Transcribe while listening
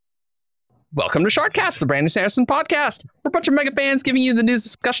Welcome to Shortcast, the Brandon Sanderson podcast. We're a bunch of mega fans giving you the news,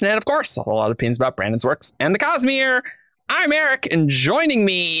 discussion, and of course, a whole lot of opinions about Brandon's works and the Cosmere. I'm Eric, and joining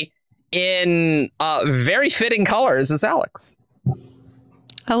me in very fitting colors is Alex.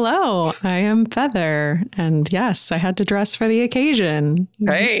 Hello, I am Feather, and yes, I had to dress for the occasion.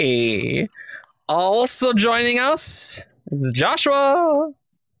 Hey. Also joining us is Joshua.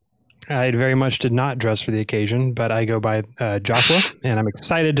 I very much did not dress for the occasion, but I go by Joshua, and I'm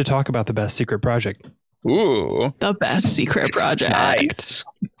excited to talk about the best secret project. Ooh. The best secret project. Nice.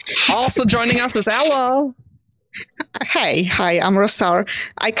 Also joining us is Ella. Hi, I'm Rosar.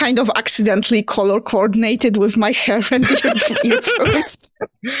 I kind of accidentally color coordinated with my hair and earphones.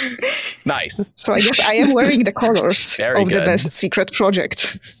 Nice. So I guess I am wearing the colors Very of good. the best secret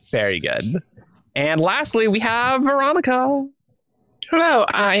project. Very good. And lastly, we have Veronica. Hello,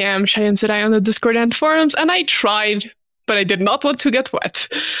 I am Cheyenne Sedai on the Discord and forums, and I tried, but I did not want to get wet.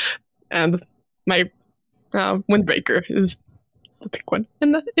 And my windbreaker is the big one.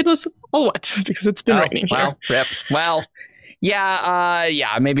 And it was all wet because it's been raining here. Rip. Well,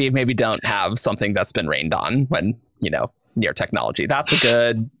 yeah, maybe don't have something that's been rained on when, near technology. That's a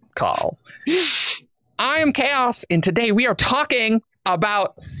good call. I am Chaos, and today we are talking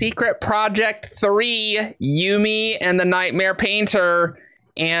about Secret Project 3, Yumi and the Nightmare Painter,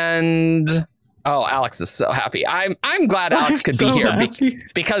 and Alex is so happy. I'm glad Alex could be here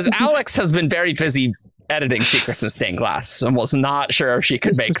because Alex has been very busy editing Secrets in Stained Glass and was not sure if she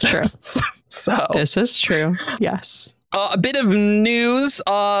could make this. So this is true. Yes. A bit of news.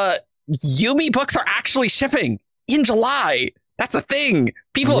 Yumi books are actually shipping in July. That's a thing.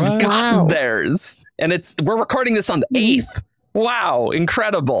 People have gotten theirs, and we're recording this on the 8th. Wow,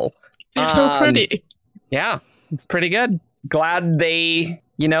 incredible. They're so pretty. Yeah, it's pretty good. Glad they,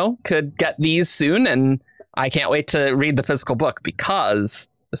 could get these soon, and I can't wait to read the physical book because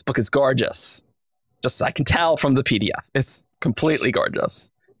this book is gorgeous. Just I can tell from the PDF. It's completely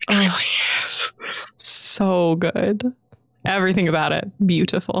gorgeous. Oh, yes. So good. Everything about it.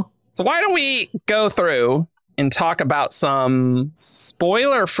 Beautiful. So why don't we go through and talk about some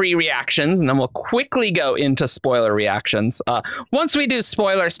spoiler-free reactions, and then we'll quickly go into spoiler reactions. Once we do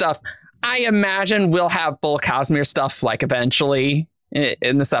spoiler stuff, I imagine we'll have full Cosmere stuff like eventually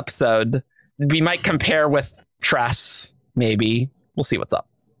in this episode. We might compare with Tress, maybe. We'll see what's up.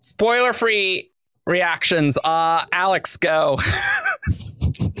 Spoiler-free reactions. Alex, go.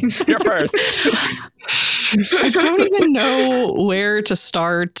 You're first. I don't even know where to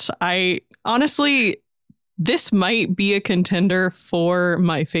start. Honestly, this might be a contender for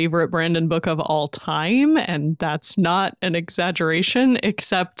my favorite Brandon book of all time, and that's not an exaggeration,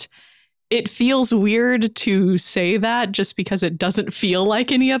 except it feels weird to say that just because it doesn't feel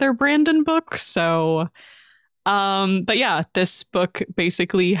like any other Brandon book. So, but yeah, this book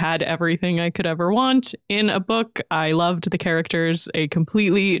basically had everything I could ever want in a book. I loved the characters a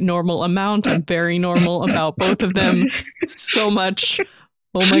completely normal amount. I'm very normal about both of them so much.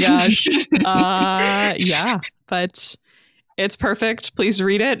 Oh my gosh. Yeah, but it's perfect. Please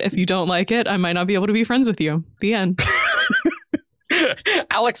read it. If you don't like it, I might not be able to be friends with you. The end.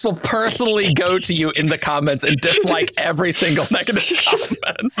 Alex will personally go to you in the comments and dislike every single negative comment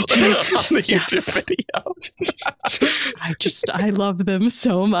on the YouTube video. I love them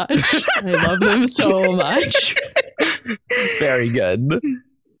so much. I love them so much. Very good.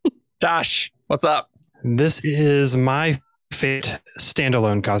 Josh, what's up? This is my favorite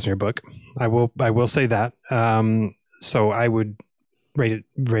standalone Cosmere book. I will say that. So I would rate it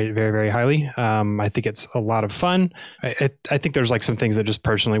very, very highly. I think it's a lot of fun. I think there's like some things that just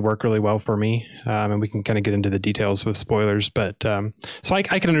personally work really well for me, and we can kind of get into the details with spoilers. But so I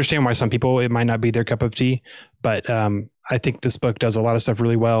can understand why some people it might not be their cup of tea, but I think this book does a lot of stuff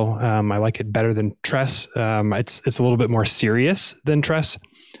really well. I like it better than Tress. It's a little bit more serious than Tress,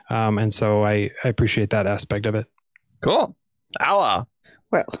 and so I appreciate that aspect of it. Cool. Alla.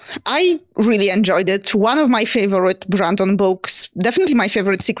 Well, I really enjoyed it. One of my favorite Brandon books, definitely my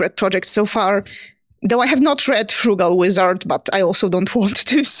favorite secret project so far, though I have not read Frugal Wizard, but I also don't want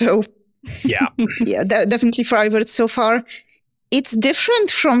to, so... Yeah. Yeah, definitely favorite so far. It's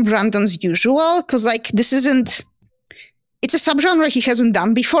different from Brandon's usual, because, this isn't... It's a subgenre he hasn't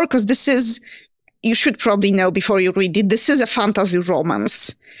done before, because this is... You should probably know before you read it, this is a fantasy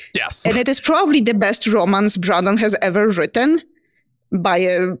romance. Yes. And it is probably the best romance Brandon has ever written. By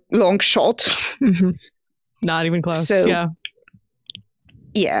a long shot. Mm-hmm. Not even close. So,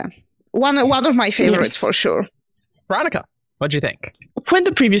 yeah. One of my favorites for sure. Veronica, what'd you think? When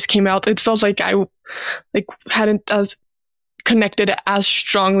the previews came out, it felt like I hadn't as connected as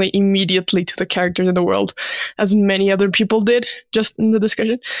strongly immediately to the characters in the world as many other people did just in the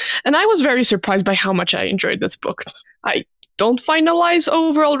discussion. And I was very surprised by how much I enjoyed this book. I don't finalize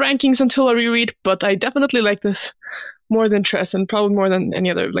overall rankings until I reread, but I definitely like this more than Tress and probably more than any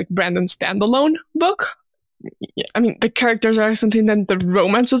other like Brandon standalone book. Yeah, I mean, the characters are something, then the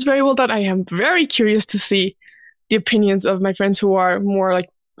romance was very well done. I am very curious to see the opinions of my friends who are more like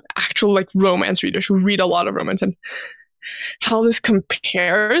actual like romance readers who read a lot of romance and how this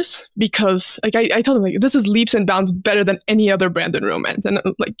compares, because like I told them like this is leaps and bounds better than any other Brandon romance, and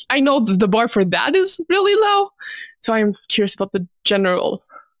like I know the bar for that is really low, so I'm curious about the general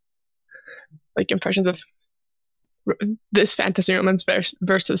like impressions of this fantasy romance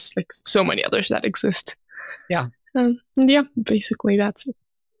versus like so many others that exist. Yeah. Yeah, basically that's it.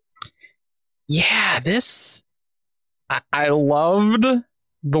 Yeah, this I loved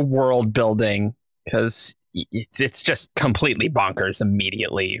the world building because it's just completely bonkers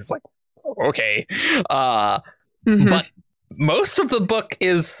immediately. It's like, okay. But most of the book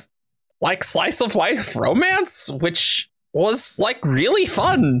is like slice of life romance, which was like really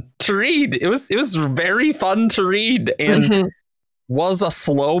fun to read. It was very fun to read and was a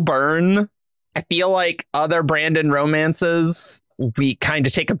slow burn. I feel like other Brandon romances, we kind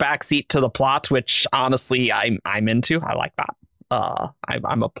of take a backseat to the plot, which honestly I'm into. I like that.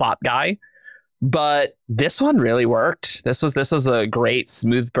 I'm a plot guy. But this one really worked. This was a great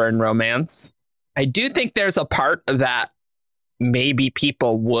smooth burn romance. I do think there's a part that maybe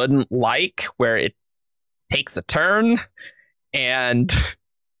people wouldn't like where it takes a turn and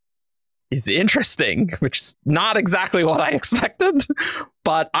is interesting, which is not exactly what I expected,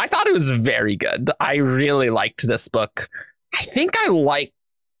 but I thought it was very good. I really liked this book. I think I like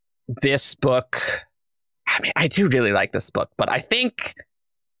this book. I mean, I do really like this book, but I think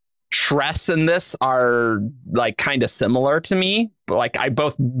Tress and this are like kind of similar to me. Like I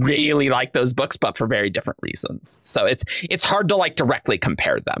both really like those books, but for very different reasons. So it's hard to like directly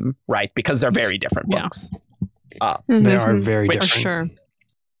compare them, right? Because they're very different books. They are very which, different. For sure.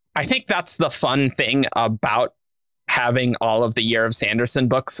 I think that's the fun thing about having all of the Year of Sanderson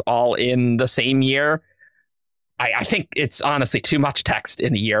books all in the same year. I think it's honestly too much text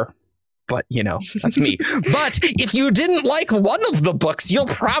in a year. But, you know, that's me. But if you didn't like one of the books, you'll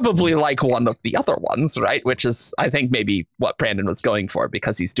probably like one of the other ones, right? Which is, I think, maybe what Brandon was going for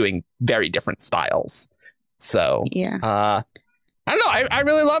because he's doing very different styles. So, Yeah. I don't know. I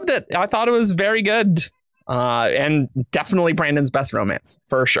really loved it. I thought it was very good. And definitely Brandon's best romance,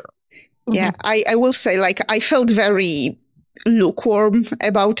 for sure. Yeah, I will say, like, I felt very lukewarm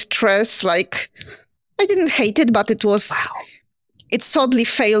about Tress. Like, I didn't hate it, but it was... Wow. It sadly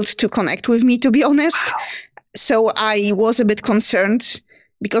failed to connect with me, to be honest. Wow. So I was a bit concerned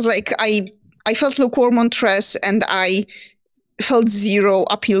because, like, I felt lukewarm on Tress and I felt zero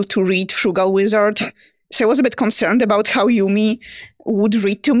appeal to read Frugal Wizard. So I was a bit concerned about how Yumi would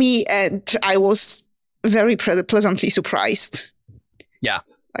read to me, and I was very pleasantly surprised. Yeah.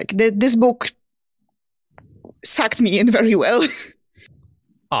 Like, this book sucked me in very well.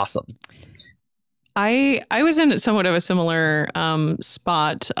 Awesome. I was in somewhat of a similar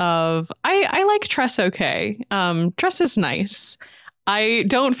spot of I like Tress okay. Tress is nice. I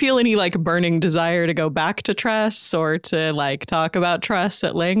don't feel any like burning desire to go back to Tress or to like talk about Tress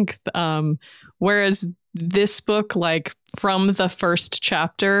at length. Whereas this book, like from the first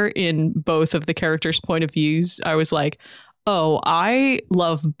chapter in both of the characters' point of views, I was like, oh, I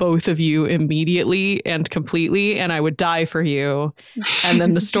love both of you immediately and completely, and I would die for you. And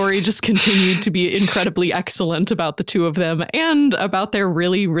then the story just continued to be incredibly excellent about the two of them and about their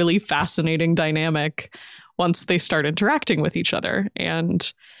really, really fascinating dynamic once they start interacting with each other.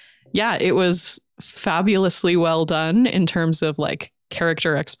 And yeah, it was fabulously well done in terms of like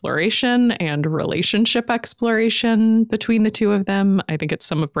character exploration and relationship exploration between the two of them. I think it's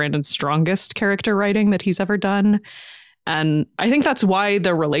some of Brandon's strongest character writing that he's ever done. And I think that's why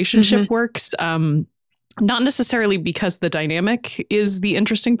the relationship works. Not necessarily because the dynamic is the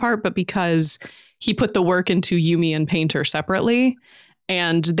interesting part, but because he put the work into Yumi and Painter separately.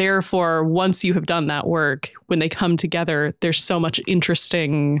 And therefore, once you have done that work, when they come together, there's so much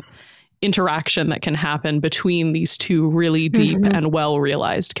interesting interaction that can happen between these two really deep and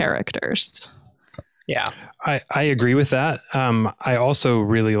well-realized characters. Yeah. I agree with that. I also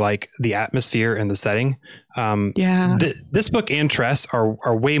really like the atmosphere and the setting. This book and Tress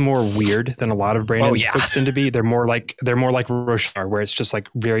are way more weird than a lot of Brandon's books tend to be. They're more like Roshar, where it's just like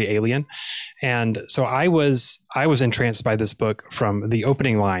very alien. And so I was entranced by this book from the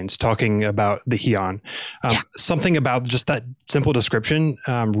opening lines talking about the Heian. Something about just that simple description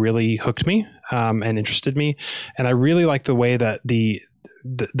really hooked me and interested me. And I really like the way that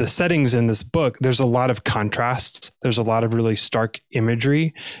the settings in this book, there's a lot of contrasts. There's a lot of really stark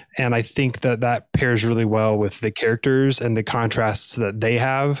imagery. And I think that pairs really well with the characters and the contrasts that they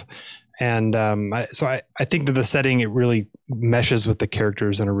have. And I think that the setting, it really meshes with the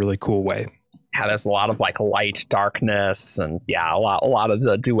characters in a really cool way. Yeah, there's a lot of like light, darkness, and a lot of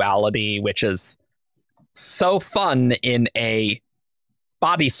the duality, which is so fun in a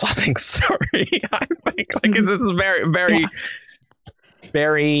body swapping story. I think this is very, very,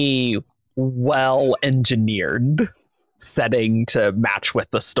 very well engineered setting to match with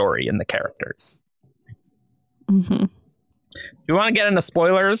the story and the characters. Mm-hmm. Do you want to get into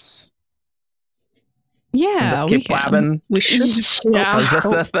spoilers? Yeah, and just keep blabbing. We should. Yeah.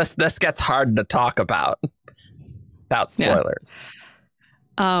 This gets hard to talk about without spoilers.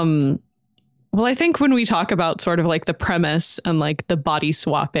 Well, I think when we talk about sort of like the premise and like the body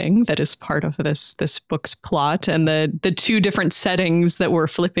swapping that is part of this book's plot and the two different settings that we're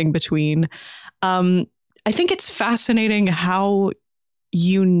flipping between, I think it's fascinating how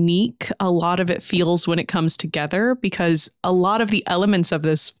unique a lot of it feels when it comes together, because a lot of the elements of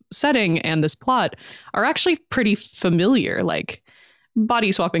this setting and this plot are actually pretty familiar. Like,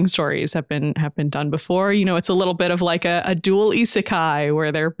 body swapping stories have been done before. You know, it's a little bit of like a dual isekai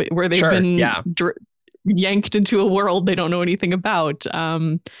where they've been yanked into a world they don't know anything about.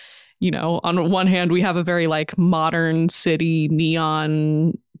 You know, on one hand, we have a very like modern city,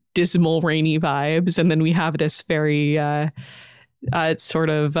 neon, dismal, rainy vibes, and then we have this very sort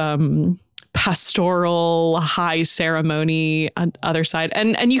of pastoral, high ceremony on the other side,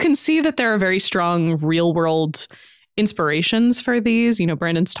 and you can see that there are very strong real world inspirations for these. You know,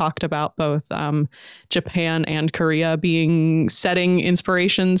 Brandon's talked about both Japan and Korea being setting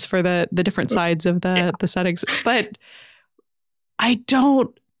inspirations for the different sides of the settings. But I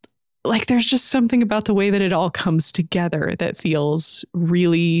don't like, there's just something about the way that it all comes together that feels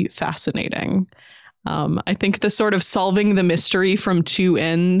really fascinating. I think the sort of solving the mystery from two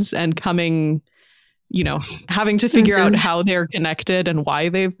ends and coming, you know, having to figure out how they're connected and why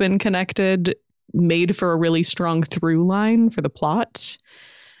they've been connected made for a really strong through line for the plot.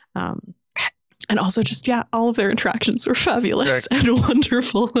 And also just, all of their interactions were fabulous and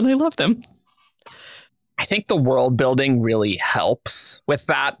wonderful, and I love them. I think the world building really helps with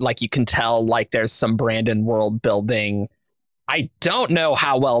that. Like, you can tell, like, there's some Brandon world building. I don't know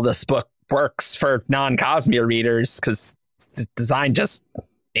how well this book works for non-Cosmere readers, because design just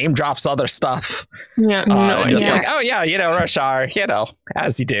name drops other stuff. Yeah. Like, oh yeah, you know, Roshar, you know,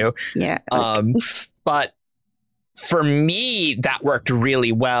 as you do. Yeah. But for me, that worked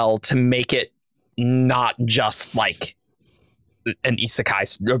really well to make it not just like an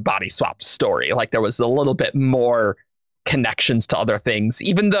isekai body swap story. Like, there was a little bit more connections to other things,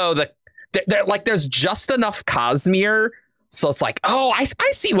 even though they're like, there's just enough Cosmere. So it's like, oh, I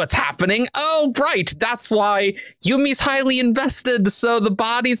see what's happening. Oh, right. That's why Yumi's highly invested. So the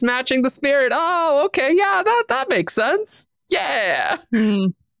body's matching the spirit. Oh, okay. Yeah, that makes sense. Yeah.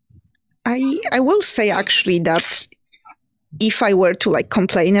 I will say actually that if I were to like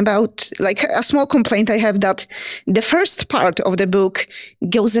complain about, like, a small complaint I have, that the first part of the book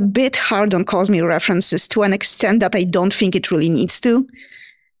goes a bit hard on Cosmere references to an extent that I don't think it really needs to.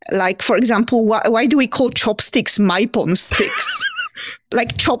 Like, for example, why do we call chopsticks Maipon sticks?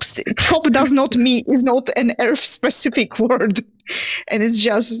 Like, chop is not an Earth specific word, and it's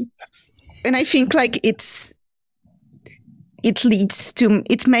just, and I think like it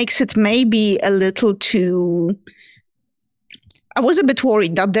makes it maybe a little too. I was a bit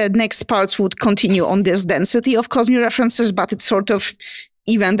worried that the next parts would continue on this density of Cosmere references, but it sort of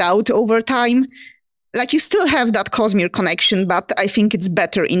evened out over time. Like, you still have that Cosmere connection, but I think it's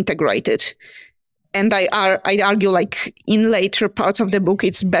better integrated. And I'd argue, like, in later parts of the book,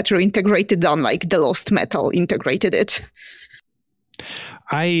 it's better integrated than, like, the Lost Metal integrated it.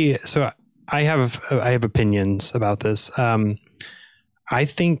 I have opinions about this. I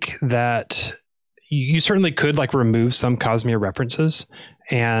think that you certainly could, like, remove some Cosmere references,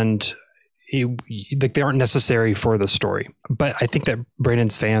 and like, they aren't necessary for the story, but I think that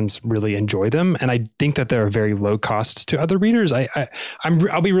Brandon's fans really enjoy them, and I think that they're very low cost to other readers.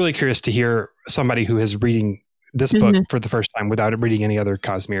 I'll be really curious to hear somebody who is reading this book for the first time without reading any other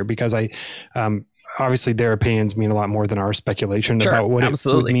Cosmere, because obviously their opinions mean a lot more than our speculation Sure, about what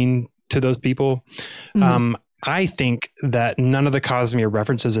absolutely. it would mean to those people. Mhm. I think that none of the Cosmere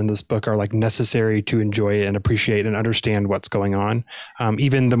references in this book are like necessary to enjoy and appreciate and understand what's going on.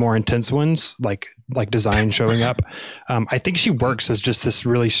 Even the more intense ones, like Design showing up. I think she works as just this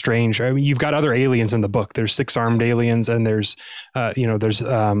really strange. I mean, you've got other aliens in the book. There's 6-armed aliens, and there's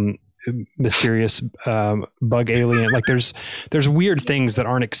mysterious bug alien. Like there's weird things that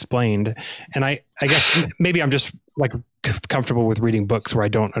aren't explained. And I guess maybe I'm just like comfortable with reading books where I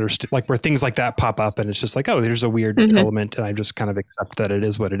don't understand, like where things like that pop up and it's just like, oh, there's a weird element, and I just kind of accept that it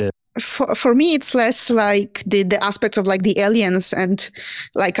is what it is. For me, it's less like the aspects of like the aliens and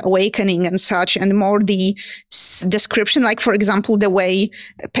like awakening and such, and more the description. Like, for example, the way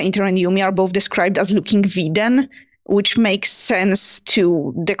Painter and Yumi are both described as looking Veden, which makes sense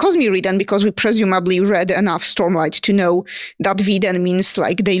to the Cosmere reader because we presumably read enough Stormlight to know that Veden means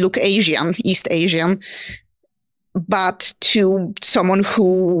like they look Asian, East Asian. But to someone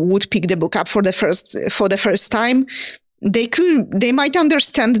who would pick the book up for the first time, they might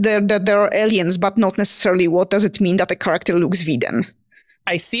understand that there are aliens, but not necessarily what does it mean that a character looks Veden.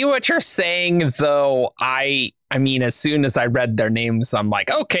 I see what you're saying, though. I mean, as soon as I read their names, I'm like,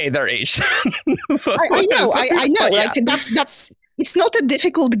 okay, they're Asian. So I know. Yeah. Like that's it's not a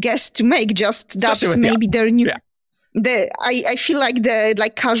difficult guess to make. Just that's maybe their new. Yeah. I feel like the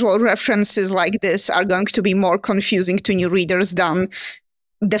like casual references like this are going to be more confusing to new readers than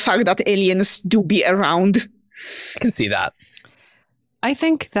the fact that aliens do be around. I can see that. I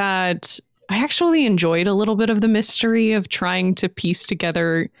think that I actually enjoyed a little bit of the mystery of trying to piece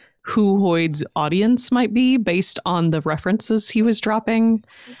together who Hoyd's audience might be based on the references he was dropping.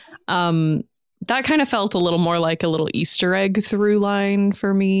 That kind of felt a little more like a little Easter egg through line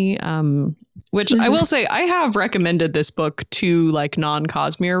for me. Which I will say, I have recommended this book to like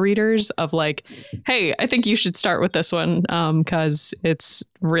non-Cosmere readers of like, hey, I think you should start with this one because it's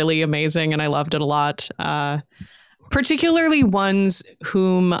really amazing and I loved it a lot. Particularly ones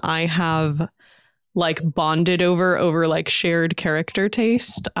whom I have like bonded over like shared character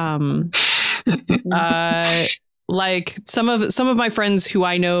taste. Like some of my friends who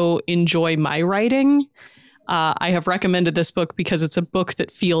I know enjoy my writing. I have recommended this book because it's a book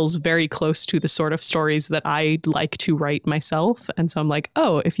that feels very close to the sort of stories that I like to write myself. And so I'm like,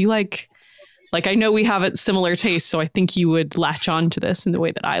 oh, if you like I know we have a similar taste, so I think you would latch on to this in the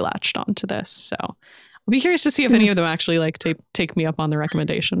way that I latched on to this. So I'll be curious to see if any of them actually like take me up on the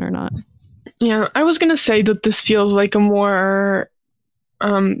recommendation or not. Yeah, I was going to say that this feels like a more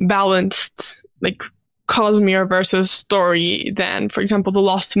balanced, like Cosmere versus story than, for example, The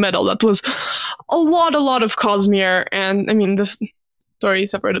Lost Metal. That was a lot of Cosmere, and I mean, the story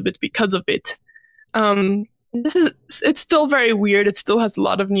suffered a bit because of it. It's still very weird. It still has a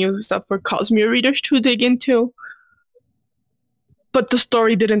lot of new stuff for Cosmere readers to dig into, but the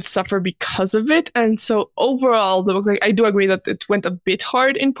story didn't suffer because of it. And so overall, the book, like, I do agree that it went a bit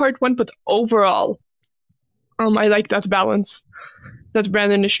hard in part one, but overall, I like that balance that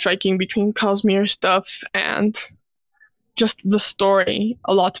Brandon is striking between Cosmere stuff and just the story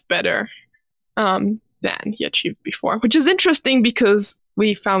a lot better than he achieved before, which is interesting because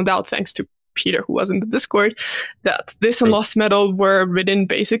we found out, thanks to Peter, who was in the Discord, that this and Lost Metal were written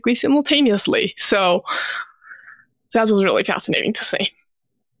basically simultaneously. So that was really fascinating to see.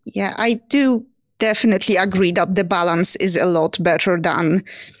 Yeah, I do definitely agree that the balance is a lot better than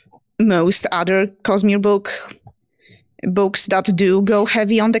most other Cosmere books that do go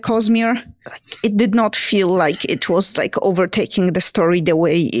heavy on the Cosmere. It did not feel like it was like overtaking the story the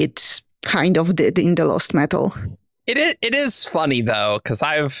way it kind of did in the Lost Metal. It is funny though, because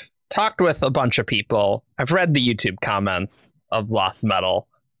I've talked with a bunch of people. I've read the YouTube comments of Lost Metal.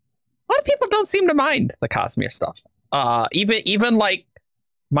 A lot of people don't seem to mind the Cosmere stuff. Even like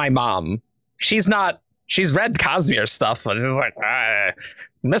my mom, she's read Cosmere stuff, but she's like,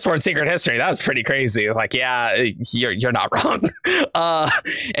 Mistborn Secret History, that's pretty crazy. Like, yeah, you're not wrong.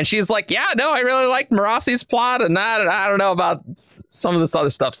 And she's like, yeah, no, I really liked Marassi's plot, and that, and I don't know about some of this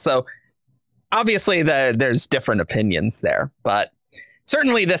other stuff. So obviously there's different opinions there, but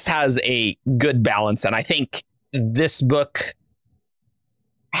certainly this has a good balance. And I think this book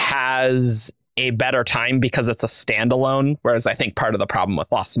has a better time because it's a standalone, whereas I think part of the problem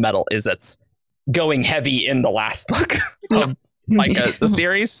with Lost Metal is it's going heavy in the last book of like the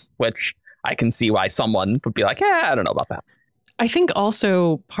series, which I can see why someone would be like, yeah, I don't know about that. I think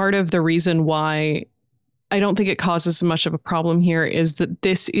also part of the reason why I don't think it causes much of a problem here is that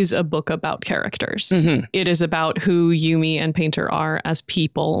this is a book about characters. Mhm. It is about who Yumi and Painter are as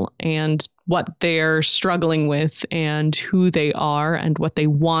people and what they're struggling with and who they are and what they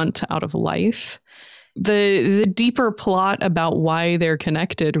want out of life. The deeper plot about why they're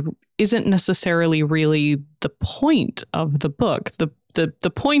connected isn't necessarily really the point of the book.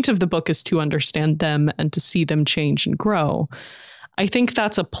 The point of the book is to understand them and to see them change and grow. I think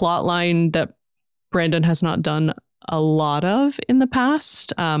that's a plot line that Brandon has not done a lot of in the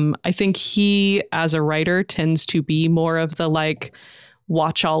past. I think he, as a writer, tends to be more of the like,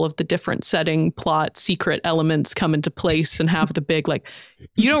 watch all of the different setting, plot, secret elements come into place and have the big, like,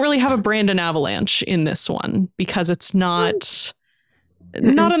 you don't really have a Brandon Avalanche in this one because it's not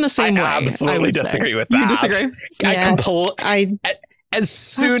in the same way. I absolutely would say. disagree with that. You disagree? As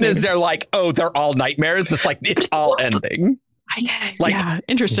soon as they're like, oh, they're all nightmares, it's like, it's all ending. Like, yeah,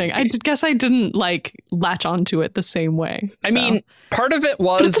 interesting. I guess I didn't like latch onto it the same way. I mean, part of it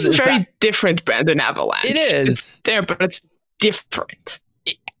was it's a very different Brandon Avalanche. It is it's there, but it's different.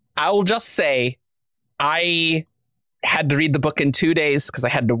 I will just say, I had to read the book in 2 days because I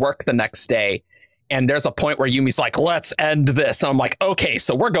had to work the next day. And there's a point where Yumi's like, let's end this. And I'm like, okay,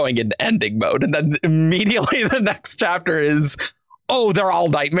 so we're going into ending mode. And then immediately the next chapter is, oh, they're all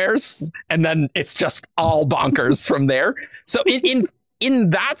nightmares. And then it's just all bonkers from there. So in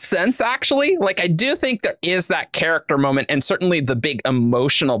that sense, actually, like, I do think there is that character moment. And certainly the big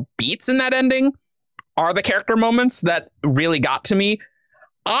emotional beats in that ending are the character moments that really got to me.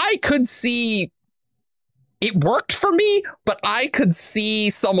 I could see it worked for me, but I could see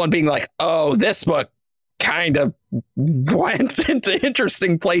someone being like, oh, this book kind of went into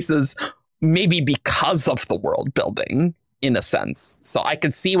interesting places, maybe because of the world building, in a sense. So I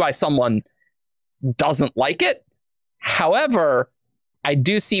could see why someone doesn't like it. However, I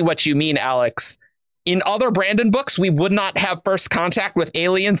do see what you mean, Alex. In other Brandon books, we would not have first contact with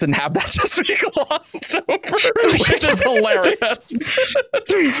aliens and have that just be glossed over, which is hilarious.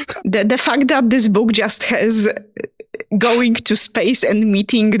 The fact that this book just has going to space and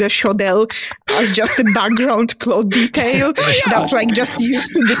meeting the Shodel as just a background plot detail that's like just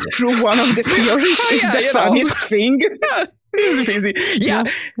used to disprove one of the theories is the funniest thing. Easy peasy. Yeah.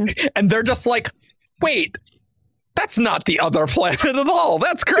 And they're just like, wait, that's not the other planet at all.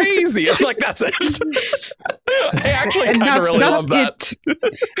 That's crazy. I'm like, that's it. I actually kind of really love that.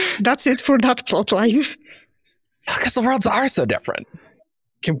 That's it for that plotline. Because the worlds are so different.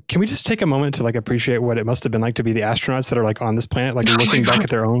 Can we just take a moment to like appreciate what it must have been like to be the astronauts that are like on this planet, like looking back at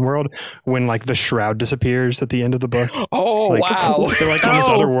their own world when like the shroud disappears at the end of the book? Oh, like, wow. They're like on this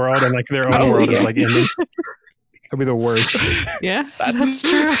other world and like their own world is like ending. That'd be the worst. Yeah, that's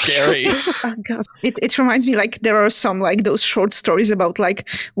true. Scary. Oh, gosh. It reminds me, like, there are some like those short stories about like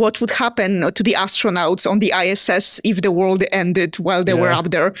what would happen to the astronauts on the ISS if the world ended while they were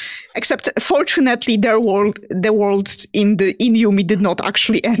up there. Except, fortunately, the world in Yumi did not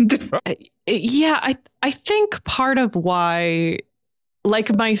actually end. I think part of why,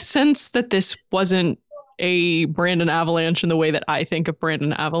 like, my sense that this wasn't a Brandon Avalanche in the way that I think of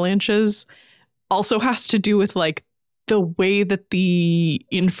Brandon Avalanches also has to do with like the way that the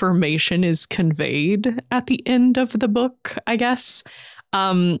information is conveyed at the end of the book, I guess.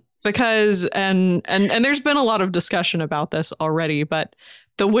 Because and there's been a lot of discussion about this already, but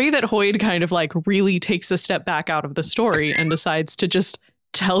the way that Hoyd kind of like really takes a step back out of the story and decides to just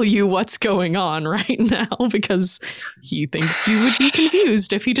tell you what's going on right now because he thinks you would be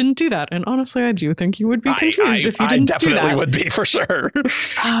confused if he didn't do that. And honestly, I do think you would be confused if you didn't do that. I definitely would be, for sure.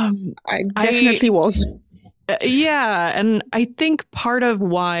 I definitely was. Yeah, and I think part of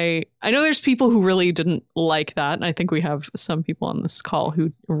why I know there's people who really didn't like that, and I think we have some people on this call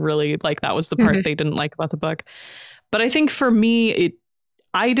who really like that was the part they didn't like about the book. But I think for me,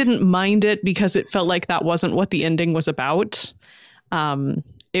 I didn't mind it because it felt like that wasn't what the ending was about.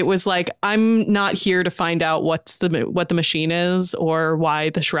 It was like, I'm not here to find out what the machine is or why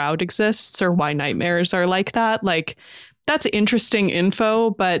the shroud exists or why nightmares are like that. Like, that's interesting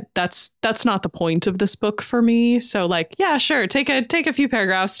info, but that's not the point of this book for me. So like, yeah, sure. Take a few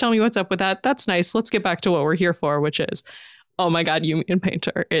paragraphs. Tell me what's up with that. That's nice. Let's get back to what we're here for, which is, oh my God, Yumi and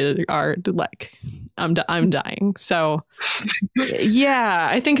Painter are like, I'm dying. So yeah,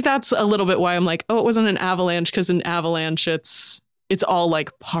 I think that's a little bit why I'm like, oh, it wasn't an avalanche, because an avalanche, it's all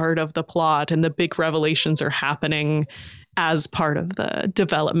like part of the plot and the big revelations are happening as part of the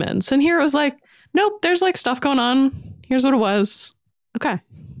developments. And here it was like, nope, there's like stuff going on. Here's what it was. Okay.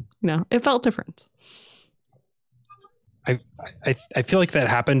 It felt different. I feel like that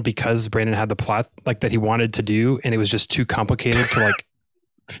happened because Brandon had the plot like that he wanted to do, and it was just too complicated to like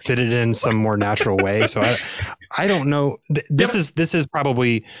fit it in some more natural way. So I don't know. This is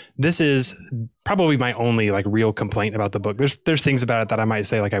probably my only like real complaint about the book. There's things about it that I might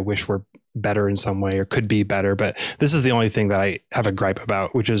say like I wish were better in some way or could be better, but this is the only thing that I have a gripe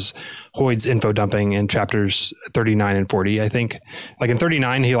about, which is Hoyd's info dumping in chapters 39 and 40. I think like in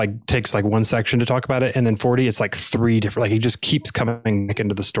 39 he like takes like one section to talk about it, and then 40 it's like three different, like he just keeps coming back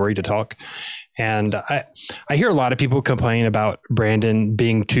into the story to talk. And I hear a lot of people complain about Brandon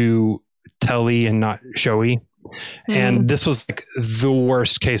being too telly and not showy. And this was like the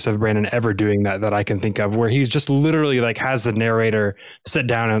worst case of Brandon ever doing that I can think of, where he's just literally like has the narrator sit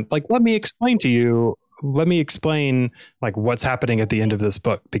down and like, let me explain like what's happening at the end of this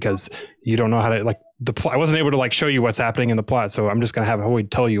book, because you don't know how to like the plot. I wasn't able to like show you what's happening in the plot. So I'm just going to have Hoyd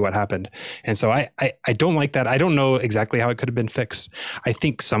tell you what happened. And so I don't like that. I don't know exactly how it could have been fixed. I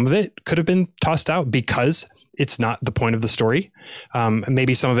think some of it could have been tossed out because it's not the point of the story.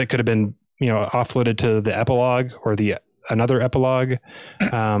 Maybe some of it could have been, offloaded to the epilogue or another epilogue.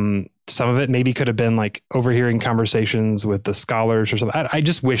 Some of it maybe could have been like overhearing conversations with the scholars or something. I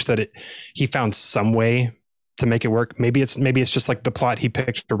just wish that he found some way to make it work. Maybe it's just like the plot he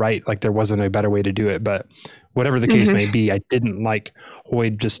picked to write, like there wasn't a better way to do it. But whatever the case may be, I didn't like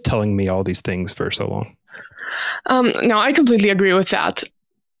Hoyd just telling me all these things for so long. No, I completely agree with that.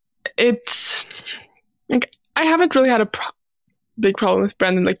 It's like I haven't really had a big problem with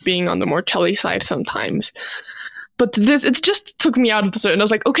Brandon like being on the more telly side sometimes, but it just took me out of the story, and I was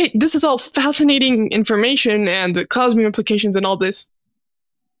like, okay, this is all fascinating information and cosmic implications and all this,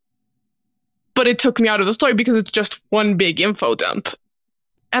 but it took me out of the story because it's just one big info dump,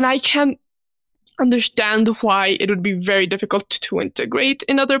 and I can't understand why it would be very difficult to integrate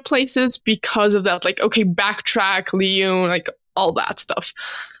in other places because of that. Like, okay, backtrack, Leon, like all that stuff,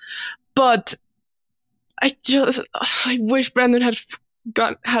 but I wish Brandon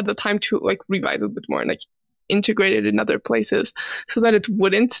had the time to like rewrite a bit more and like integrate it in other places so that it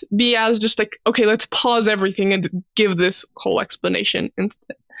wouldn't be as just like, okay, let's pause everything and give this whole explanation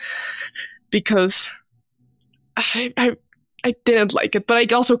instead. Because I didn't like it, but I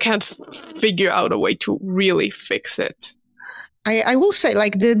also can't figure out a way to really fix it. I will say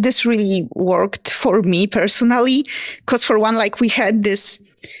like this really worked for me personally, because for one, like we had this.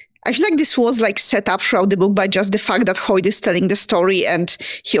 I feel like this was like set up throughout the book by just the fact that Hoyd is telling the story and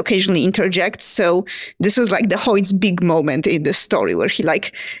he occasionally interjects. So this is like the Hoyd's big moment in the story where he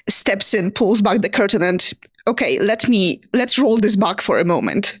like steps in, pulls back the curtain and, okay, let's roll this back for a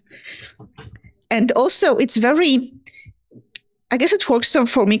moment. And also it's I guess it works some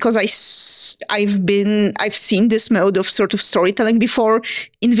for me because I've seen this mode of sort of storytelling before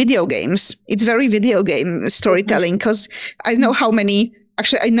in video games. It's very video game storytelling because I know how many.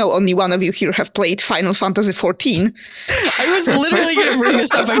 Actually, I know only one of you here have played Final Fantasy XIV. I was literally going to bring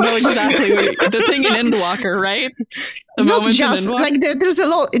this up. I know exactly the thing in Endwalker, right? Not just like there's a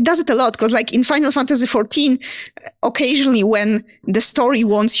lot. It does it a lot because, like in Final Fantasy XIV, occasionally when the story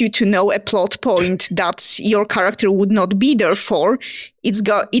wants you to know a plot point that your character would not be there for, it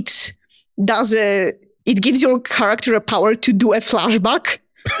gives your character a power to do a flashback.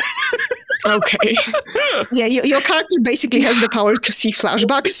 Okay. Yeah, your character basically has the power to see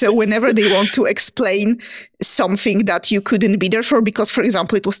flashbacks. So whenever they want to explain something that you couldn't be there for, because, for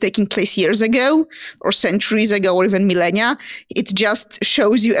example, it was taking place years ago or centuries ago or even millennia, it just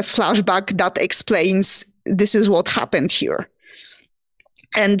shows you a flashback that explains this is what happened here.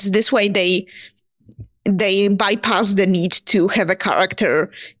 And this way they bypass the need to have a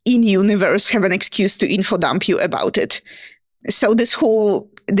character in universe have an excuse to info dump you about it. So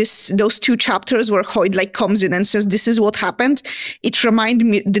those two chapters where Hoyd like comes in and says this is what happened, it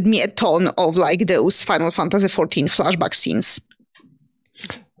reminded me a ton of like those Final Fantasy XIV flashback scenes.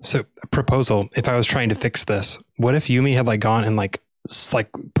 So, a proposal: if I was trying to fix this, what if Yumi had like gone and like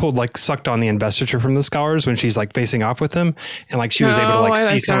sucked on the investiture from the scholars when she's like facing off with them, and like she was able to like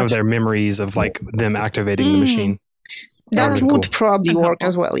see some of their memories of like them activating the machine? That would probably work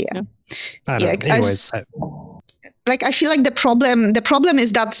as well. Yeah. I don't know. Anyways. Like, I feel like the problem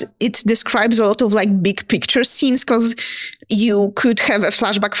is that it describes a lot of like big picture scenes because you could have a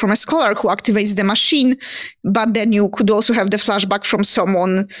flashback from a scholar who activates the machine, but then you could also have the flashback from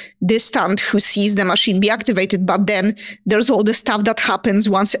someone distant who sees the machine be activated. But then there's all the stuff that happens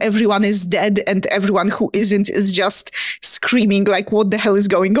once everyone is dead and everyone who isn't is just screaming like, what the hell is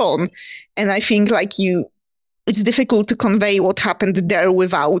going on? And I think like it's difficult to convey what happened there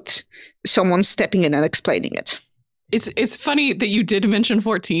without someone stepping in and explaining it. It's funny that you did mention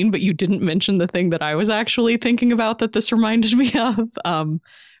 14, but you didn't mention the thing that I was actually thinking about that this reminded me of.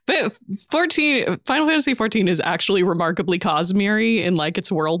 But Final Fantasy 14 is actually remarkably Cosmere in like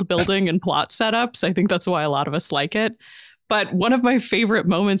its world building and plot setups. I think that's why a lot of us like it. But one of my favorite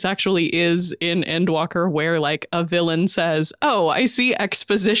moments actually is in Endwalker, where like a villain says, "Oh, I see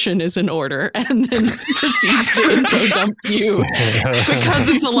exposition is in order," and then proceeds to info dump you, because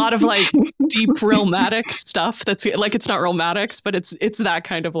it's a lot of like deep realmatic stuff. That's like, it's not realmatics, but it's that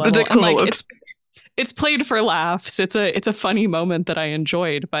kind of level. And like it's played for laughs. It's a funny moment that I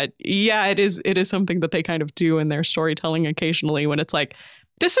enjoyed. But yeah, it is something that they kind of do in their storytelling occasionally, when it's like,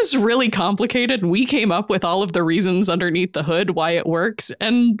 this is really complicated. We came up with all of the reasons underneath the hood why it works,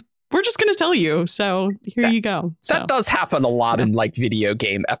 and we're just going to tell you. So here you go. That does happen a lot in like video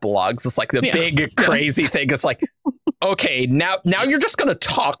game epilogues. It's like the big crazy thing. It's like, okay, now you're just going to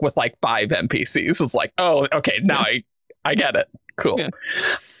talk with like 5 NPCs. It's like, oh, okay, now I get it. Cool. Yeah.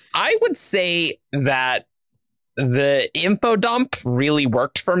 I would say that the info dump really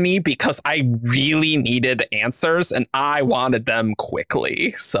worked for me because I really needed answers and I wanted them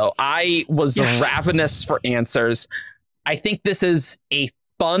quickly. So I was ravenous for answers. I think this is a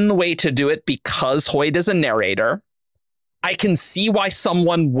fun way to do it because Hoyd is a narrator. I can see why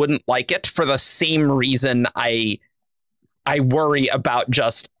someone wouldn't like it for the same reason I worry about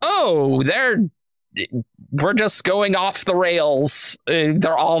just, we're just going off the rails.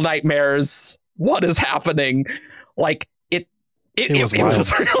 They're all nightmares. What is happening? Like it was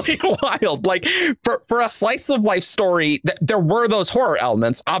really wild. Like for a slice of life story, there were those horror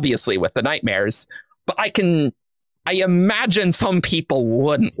elements, obviously, with the nightmares. But I imagine some people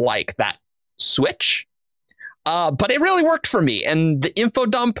wouldn't like that switch. But it really worked for me, and the info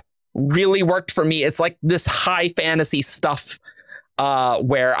dump really worked for me. It's like this high fantasy stuff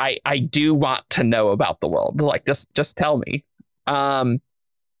where I do want to know about the world. Like just tell me.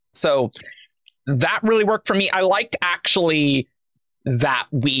 So that really worked for me. I liked actually that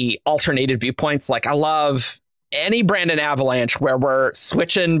we alternated viewpoints. Like I love any Brandon Avalanche where we're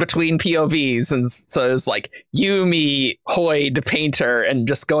switching between POVs. And so it's like Yumi, Hoyd, Painter, and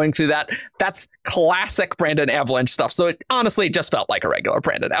just going through that. That's classic Brandon Avalanche stuff. So it honestly just felt like a regular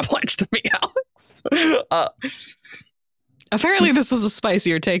Brandon Avalanche to me, Alex. Apparently this was a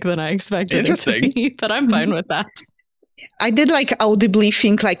spicier take than I expected it to be, but I'm fine with that. I did like audibly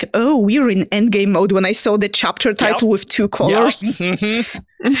think like, oh, we're in endgame mode when I saw the chapter title with 2 colors. Yep.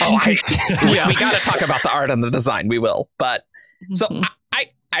 Mm-hmm. We got to talk about the art and the design. We will. But so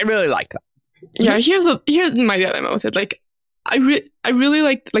I really like that. Yeah, here's my dilemma with it. Like, I really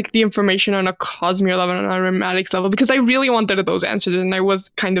liked like the information on a Cosmere level and on a Rematics level, because I really wanted those answers, and I was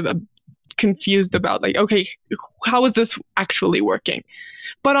kind of confused about like, okay, how is this actually working?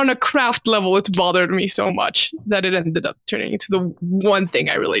 But on a craft level, it bothered me so much that it ended up turning into the one thing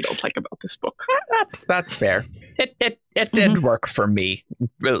I really don't like about this book. That's fair. It did work for me,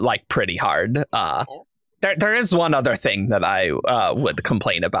 like pretty hard. There is one other thing that I would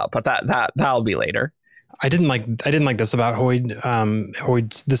complain about, but that'll be later. I didn't like this about Hoyd.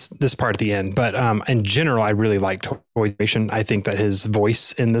 Hoyd's this part at the end, but in general, I really liked Hoyd's. I think that his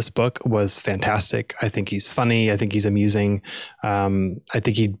voice in this book was fantastic. I think he's funny. I think he's amusing. I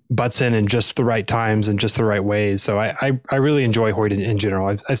think he butts in just the right times and just the right ways. So I really enjoy Hoyd in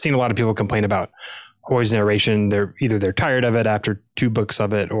general. I've seen a lot of people complain about Hoyd's narration. They're tired of it after 2 books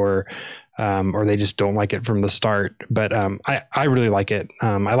of it, or they just don't like it from the start. But I really like it.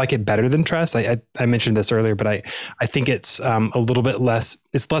 I like it better than Tress. I mentioned this earlier, but I think it's a little bit less.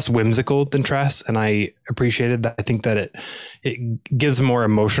 It's less whimsical than Tress, and I appreciated that. I think that it gives more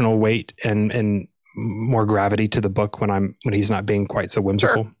emotional weight and more gravity to the book when he's not being quite so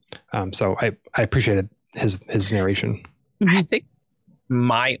whimsical. Sure. So I appreciated his narration. I think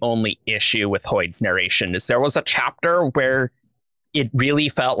my only issue with Hoyd's narration is there was a chapter where it really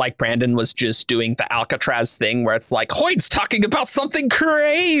felt like Brandon was just doing the Alcatraz thing where it's like, Hoyd's talking about something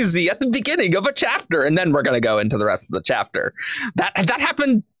crazy at the beginning of a chapter, and then we're going to go into the rest of the chapter. That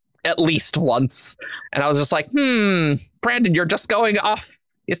happened at least once. And I was just like, Brandon, you're just going off.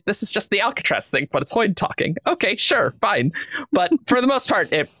 If this is just the Alcatraz thing, but it's Hoyd talking. Okay, sure, fine. But for the most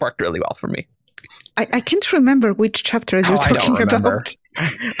part, it worked really well for me. I can't remember which chapters you're talking about.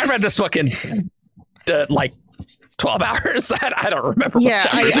 I read this book in like 12 hours. I don't remember. Yeah,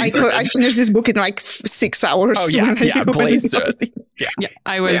 I finished this book in like 6 hours. Oh yeah, blazed it. Yeah,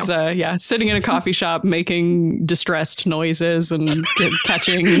 I was sitting in a coffee shop making distressed noises and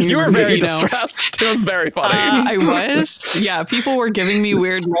catching. You were very distressed. It was very funny. I was. Yeah, people were giving me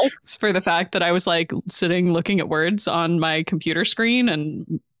weird looks for the fact that I was like sitting looking at words on my computer screen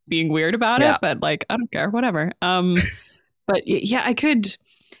and being weird about it. But like, I don't care, whatever. But yeah, I could.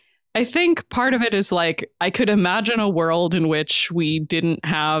 I think part of it is like, I could imagine a world in which we didn't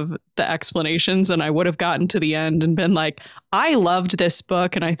have the explanations and I would have gotten to the end and been like, I loved this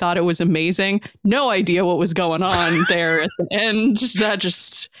book and I thought it was amazing. No idea what was going on there at the end.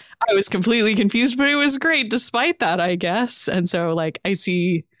 I was completely confused, but it was great despite that, I guess. And so like, I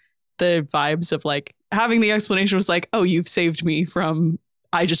see the vibes of like having the explanation was like, oh, you've saved me from,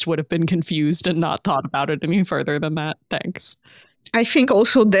 I just would have been confused and not thought about it any further than that. Thanks. I think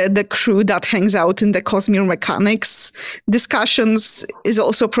also the crew that hangs out in the Cosmere mechanics discussions is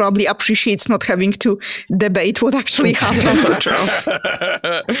also probably appreciates not having to debate what actually happened.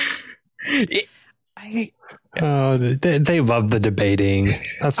 They love the debating.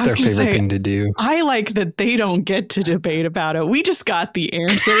 That's their favorite thing to do. I like that they don't get to debate about it. We just got the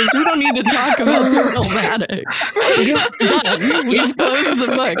answers. We don't need to talk about the problematics. Done. We've closed the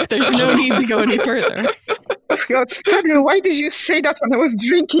book. There's no need to go any further. God, Fedor, why did you say that when I was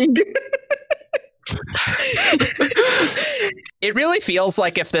drinking? It really feels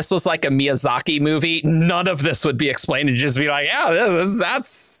like if this was like a Miyazaki movie, none of this would be explained. It'd just be like, yeah, that's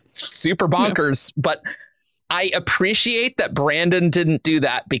super bonkers. Yeah. But I appreciate that Brandon didn't do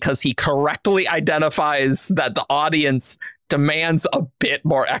that because he correctly identifies that the audience demands a bit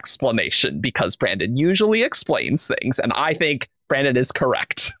more explanation because Brandon usually explains things. And I think Brandon is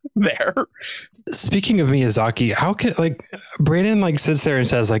correct there. Speaking of Miyazaki, how can Brandon sits there and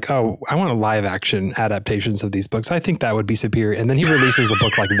says oh, I want a live action adaptations of these books. I think that would be superior. And then he releases a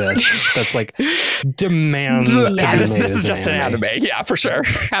book like this that's demands. Yeah, this is just an anime. Yeah, for sure.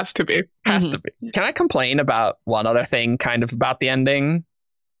 Has to be. Has to be. Can I complain about one other thing kind of about the ending?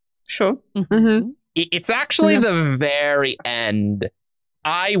 Sure. Mm-hmm. It's actually the very end.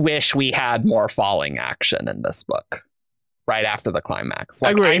 I wish we had more falling action in this book. Right after the climax.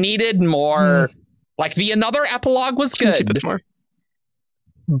 I needed more. The another epilogue was good.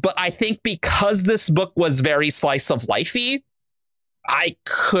 But I think because this book was very slice of lifey, I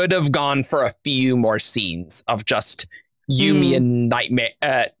could have gone for a few more scenes of just Yumi and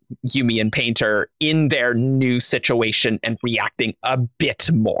Yumi and Painter in their new situation and reacting a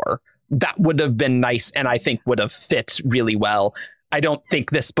bit more. That would have been nice and I think would have fit really well. I don't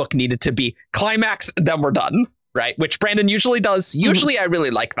think this book needed to be climax, then we're done. Right, which Brandon usually does. Usually, I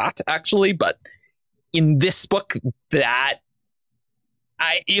really like that actually, but in this book, if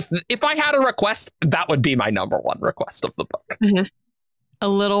I had a request, that would be my number one request of the book. Mm-hmm. A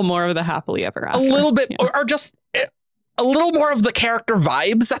little more of the happily ever after, a little bit, or just a little more of the character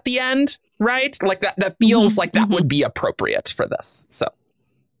vibes at the end, right? Like that feels like that would be appropriate for this. So.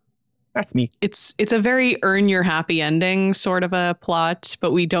 That's me. It's a very earn your happy ending sort of a plot,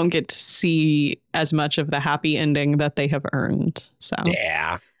 but we don't get to see as much of the happy ending that they have earned. So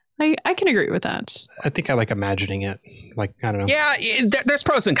yeah, I can agree with that. I think I like imagining it. I don't know. Yeah, there's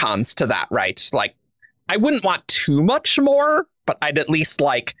pros and cons to that, right? I wouldn't want too much more, but I'd at least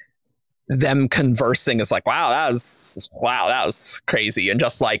like them conversing as wow, that was crazy, and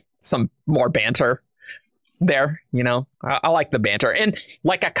just some more banter. There, I like the banter and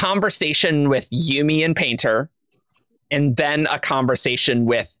a conversation with Yumi and Painter and then a conversation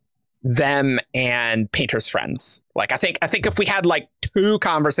with them and Painter's friends. I think if we had 2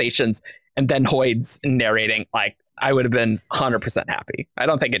 conversations and then Hoyd's narrating, I would have been 100% happy. I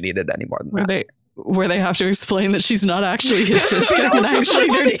don't think it needed any more than that. Where they have to explain that she's not actually his sister and actually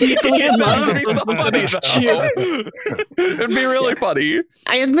they're deeply in love. It'd be so funny, It'd be really funny.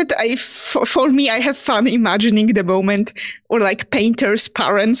 I admit, for me, I have fun imagining the moment where Painter's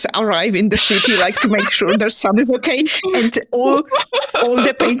parents arrive in the city to make sure their son is okay, and all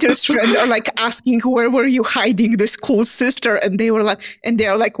the Painter's friends are asking, where were you hiding this cool sister? And they were and they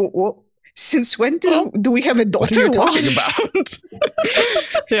are what? Since when do we have a daughter? What are you talking about?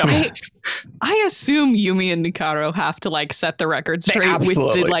 Yeah. I assume Yumi and Nikaro have to set the record straight with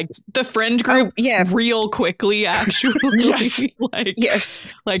the friend group real quickly, actually. Yes.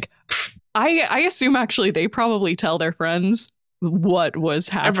 I assume actually they probably tell their friends what was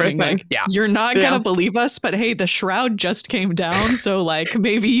happening. Everything. You're not gonna believe us, but hey, the shroud just came down, so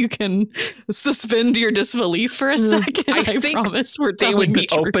maybe you can suspend your disbelief for a second. I think promise they would be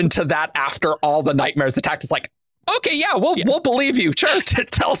open to that after all the nightmares attacked. It's okay, we'll believe you. Sure,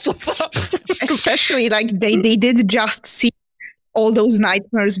 tell us what's up. Especially they did just see all those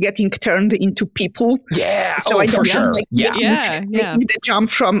nightmares getting turned into people. Yeah, so I don't for sure. Making the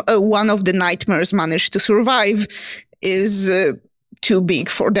jump from one of the nightmares managed to survive is too big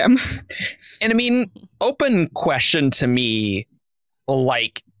for them. And I mean, open question to me,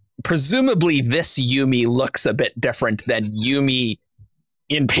 presumably this Yumi looks a bit different than Yumi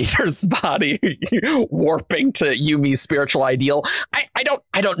in Peter's body, warping to Yumi's spiritual ideal.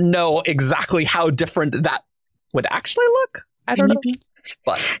 I don't know exactly how different that would actually look. I don't know.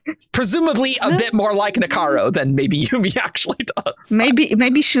 But presumably a bit more like Nakaro than maybe Yumi actually does.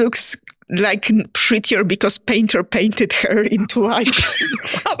 Maybe she looks like prettier because painter painted her into life.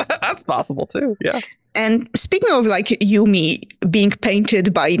 That's possible too. Yeah. And speaking of like Yumi being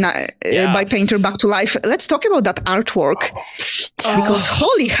painted by painter back to life, let's talk about that artwork. Because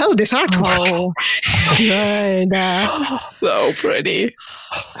holy hell, this artwork! Good. So pretty.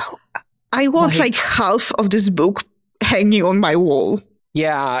 I want like half of this book hanging on my wall.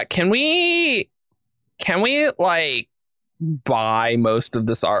 Yeah, can we like buy most of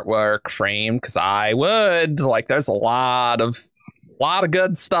this artwork framed? Because I would. Like, there's a lot of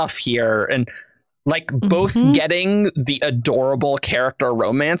good stuff here, and like both getting the adorable character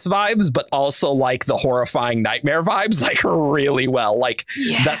romance vibes, but also like the horrifying nightmare vibes, like really well. Like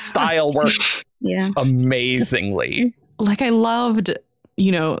that style worked amazingly. Like I loved,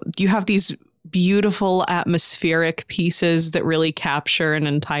 you have these beautiful atmospheric pieces that really capture an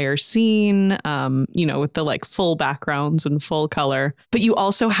entire scene, with the like full backgrounds and full color. But you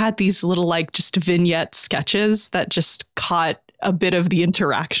also had these little like just vignette sketches that just caught a bit of the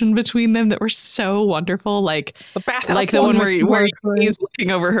interaction between them that were so wonderful. Like the one where he's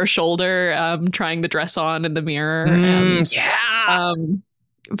looking over her shoulder, trying the dress on in the mirror.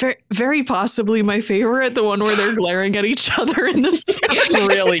 Very, very possibly my favorite, the one where they're glaring at each other in the space. It's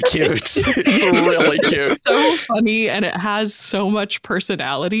really cute. It's really cute. It's so funny, and it has so much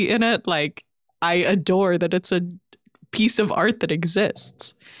personality in it. Like, I adore that it's a piece of art that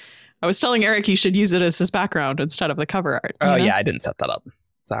exists. I was telling Eric you should use it as his background instead of the cover art. Oh, yeah, I didn't set that up.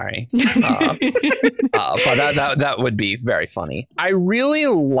 Sorry. But that would be very funny. I really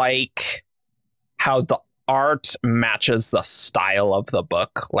like how the art matches the style of the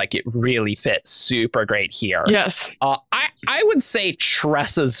book. Like, it really fits super great here. Yes. I would say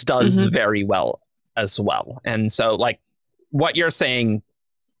Tresses does very well as well. And so, like, what you're saying,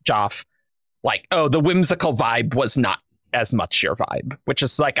 Joff, like, the whimsical vibe was not as much your vibe, which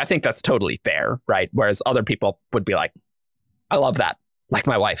is like, I think that's totally fair, right? Whereas other people would be like, I love that. Like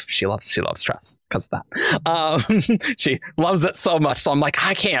my wife, she loves Tress because of that. She loves it so much. So I'm like,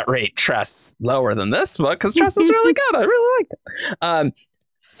 I can't rate Tress lower than this book because Tress is really good. I really like it.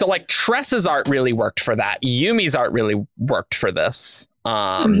 So like Tress's art really worked for that. Yumi's art really worked for this.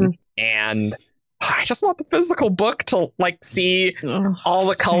 And I just want the physical book to like see all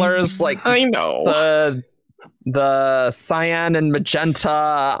the colors. Like, I know the cyan and magenta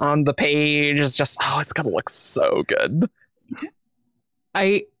on the page is just, it's gonna look so good.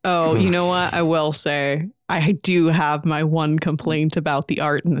 You know what? I will say I do have my one complaint about the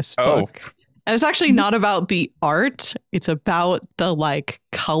art in this book. And it's actually not about the art. It's about the like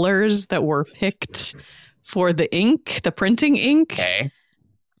colors that were picked for the ink, the printing ink. Okay.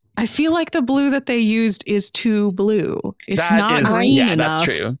 I feel like the blue that they used is too blue. It's not green enough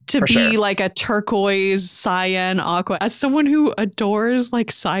to be like a turquoise, cyan, aqua. As someone who adores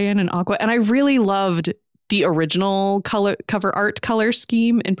like cyan and aqua, and I really loved the original cover art color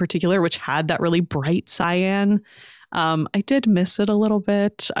scheme in particular, which had that really bright cyan. I did miss it a little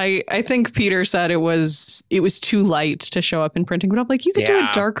bit. I think Peter said it was too light to show up in printing, but I'm like, you could do a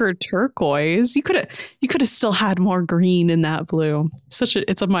darker turquoise. You could have still had more green in that blue.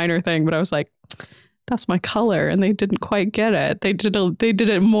 It's a minor thing, but I was like, that's my color, and they didn't quite get it. They did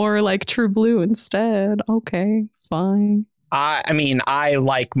it more like true blue instead. Okay, fine. I mean, I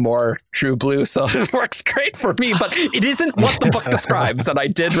like more true blue, so it works great for me, but it isn't what the book describes, and I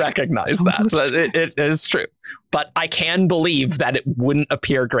did recognize that. But it is true. But I can believe that it wouldn't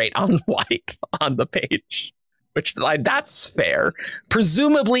appear great on white on the page, which that's fair.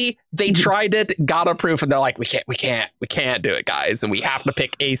 Presumably, they tried it, got approved, and they're like, we can't do it, guys, and we have to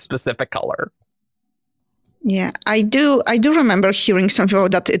pick a specific color. Yeah, I do remember hearing something about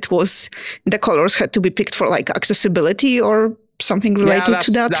that. It was the colors had to be picked for like accessibility or something related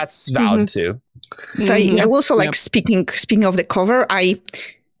to that. That's valid too. I also like speaking of the cover.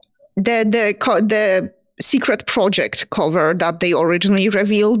 The secret project cover that they originally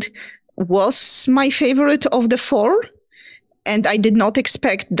revealed was my favorite of the four, and I did not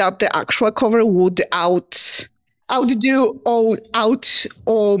expect that the actual cover would outdo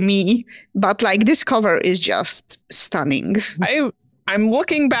all me, but like this cover is just stunning. I'm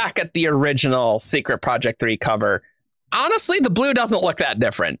looking back at the original Secret Project 3 cover, Honestly, the blue doesn't look that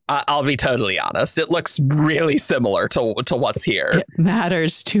different. I'll be totally honest. It looks really similar to what's here. It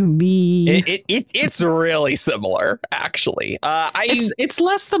matters to me. It's really similar, actually. It's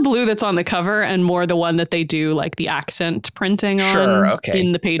less the blue that's on the cover and more the one that they do like the accent printing on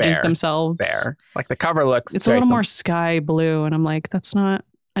in the pages themselves. Fair. Like the cover looks. It's a little more sky blue, and I'm like, that's not.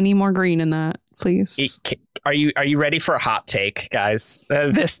 I need more green in that, please. Are you ready for a hot take, guys?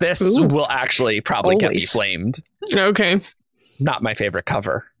 This will actually probably get me flamed. Okay. Not my favorite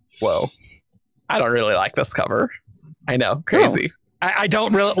cover. Whoa. I don't really like this cover. I know, crazy. Oh. I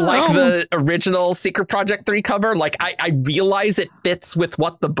don't really like the original Secret Project 3 cover. Like, I realize it fits with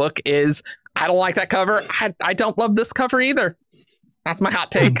what the book is. I don't like that cover. I don't love this cover either. That's my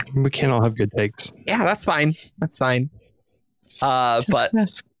hot take. We can't all have good takes. Yeah, that's fine. That's fine. But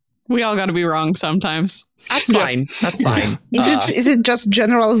we all got to be wrong sometimes. That's fine. That's fine. Is it just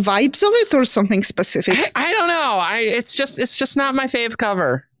general vibes of it or something specific? I don't know. It's just not my fave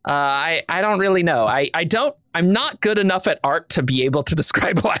cover. I don't really know. I'm not good enough at art to be able to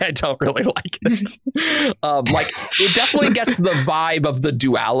describe why I don't really like it. Like it definitely gets the vibe of the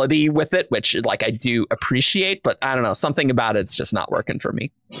duality with it, which like I do appreciate, but I don't know, something about it's just not working for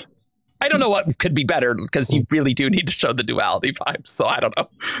me. I don't know what could be better because you really do need to show the duality vibes. So I don't know,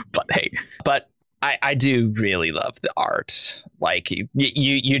 but hey, I do really love the art. Like you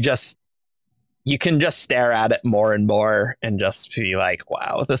can just stare at it more and more and just be like,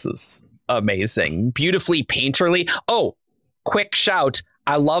 wow, this is amazing. Beautifully painterly. Oh, quick shout.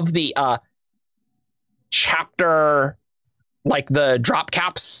 I love the chapter, like the drop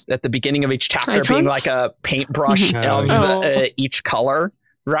caps at the beginning of each chapter being like a paintbrush of each color.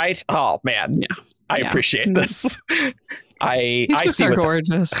 Right? Oh man, I appreciate this. These books are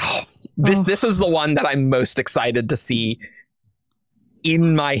gorgeous. This is the one that I'm most excited to see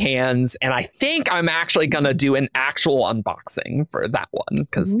in my hands, and I think I'm actually gonna do an actual unboxing for that one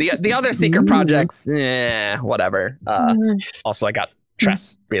because the other secret projects, whatever. Also, I got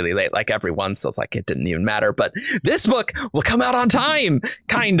Tress really late, like everyone, so it's like it didn't even matter. But this book will come out on time,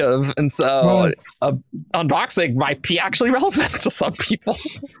 kind of, and so unboxing might be actually relevant to some people.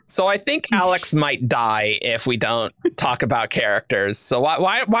 So I think Alex might die if we don't talk about characters. So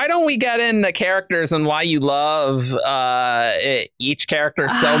why don't we get into characters and why you love each character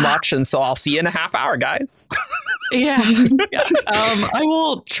so much? And so I'll see you in a half hour, guys. Yeah. I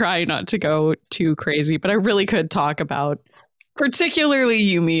will try not to go too crazy, but I really could talk about particularly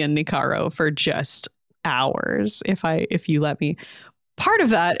Yumi and Nikaro for just hours if you let me. Part of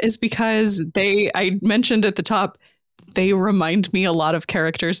that is because I mentioned at the top, they remind me a lot of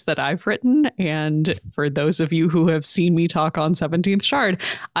characters that I've written. And for those of you who have seen me talk on 17th Shard,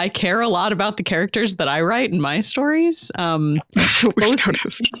 I care a lot about the characters that I write in my stories. Both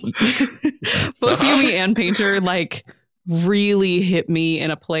Yumi and Painter like really hit me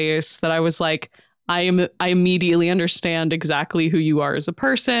in a place that I was like, I immediately understand exactly who you are as a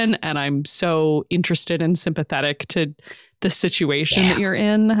person, and I'm so interested and sympathetic to the situation that you're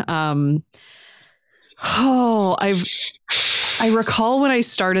in. I recall when I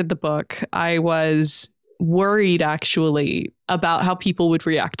started the book, I was worried actually about how people would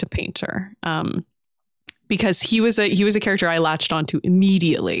react to Painter, because he was a character I latched onto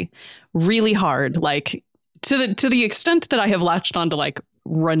immediately, really hard, like to the extent that I have latched onto like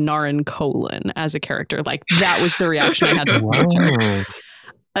Renarin Colon as a character. Like that was the reaction I had to Painter.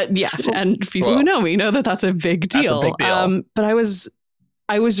 And people who know me know that that's a big deal. That's a big deal. But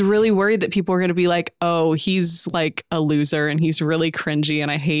I was really worried that people were going to be like, oh, he's like a loser and he's really cringy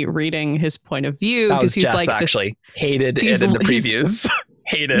and I hate reading his point of view because he's like actually hated it in the previews.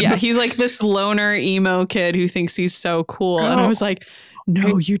 Hated. Yeah, he's like this loner emo kid who thinks he's so cool. And I was like,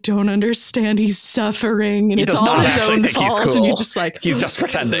 no, you don't understand. He's suffering, and it's all his own fault. Cool. And you're just like, he's just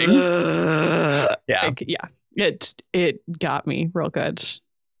pretending. It got me real good.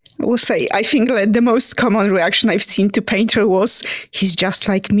 I will say, I think that the most common reaction I've seen to Painter was, he's just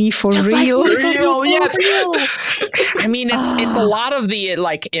like me for real. I mean, it's a lot of the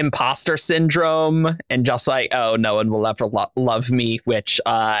like imposter syndrome and just like, oh, no one will ever love me, which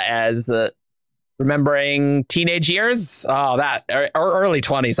as remembering teenage years, that or early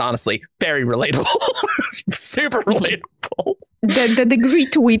 20s, honestly, very relatable. Super relatable. The degree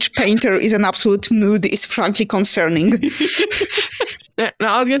to which Painter is an absolute mood is frankly concerning. No,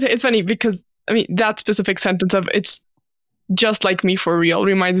 I was gonna say it's funny because I mean that specific sentence of "it's just like me for real"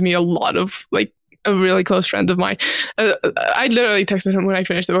 reminds me a lot of like a really close friend of mine. I literally texted him when I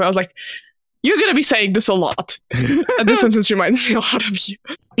finished the book. I was like, "You're gonna be saying this a lot." And this sentence reminds me a lot of you.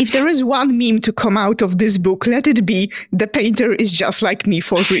 If there is one meme to come out of this book, let it be the Painter is just like me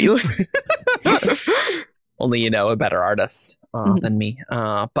for real. only a better artist than me.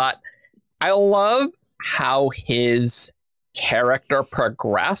 But I love how his character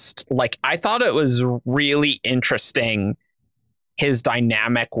progressed. Like, I thought it was really interesting, his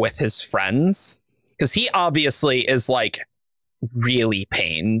dynamic with his friends, because he obviously is like really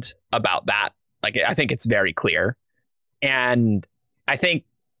pained about that. Like, I think it's very clear. And I think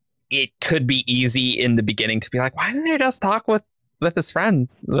it could be easy in the beginning to be like, why didn't he just talk with his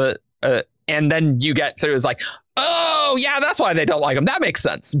friends? And then you get through, it's like, oh yeah, that's why they don't like him. That makes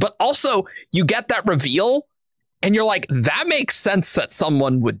sense. But also you get that reveal and you're like, that makes sense that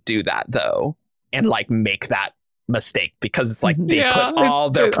someone would do that though, and like make that mistake, because it's like they put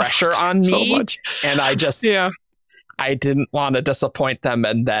all their pressure on me, much. And I just I didn't want to disappoint them,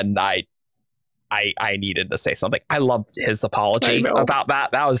 and then I needed to say something. I loved his apology about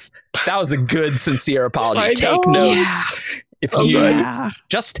that. That was a good, sincere apology. Take notes. If you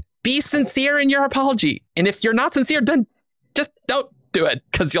just be sincere in your apology, and if you're not sincere, then just don't do it,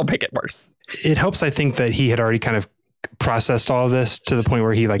 because you'll make it worse. It helps, I think, that he had already kind of processed all of this to the point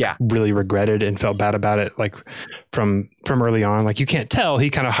where he really regretted and felt bad about it, like from early on. Like, you can't tell, he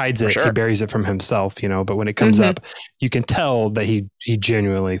kind of hides it, he buries it from himself, but when it comes up, you can tell that he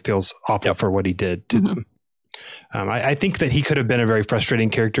genuinely feels awful for what he did to them. I think that he could have been a very frustrating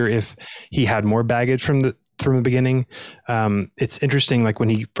character if he had more baggage from the beginning. It's interesting, like when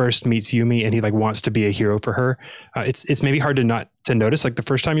he first meets Yumi and he like wants to be a hero for her, it's maybe hard to not to notice like the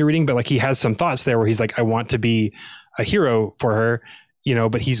first time you're reading, but like he has some thoughts there where he's like, I want to be a hero for her,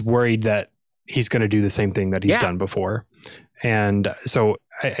 but he's worried that he's going to do the same thing that he's done before. And so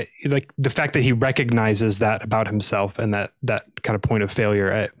I like the fact that he recognizes that about himself and that kind of point of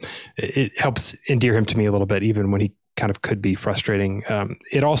failure, it helps endear him to me a little bit, even when he kind of could be frustrating.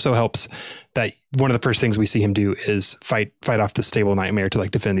 It also helps that one of the first things we see him do is fight off the stable nightmare to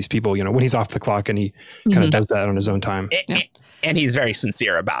like defend these people, when he's off the clock, and he kind of does that on his own time. And he's very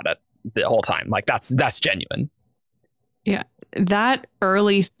sincere about it the whole time. Like that's genuine. Yeah. That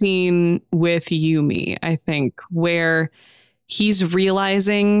early scene with Yumi, I think, where he's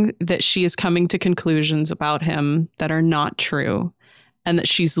realizing that she is coming to conclusions about him that are not true, and that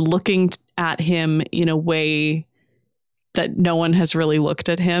she's looking at him in a way that no one has really looked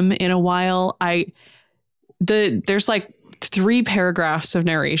at him in a while. There's like 3 paragraphs of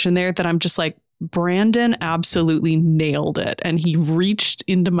narration there that I'm just like, Brandon absolutely nailed it. And he reached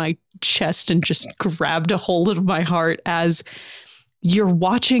into my chest and just grabbed a hold of my heart as you're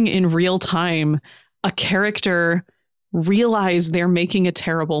watching in real time a character realize they're making a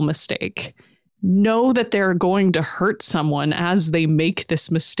terrible mistake, know that they're going to hurt someone as they make this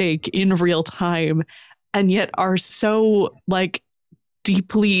mistake in real time, and yet are so like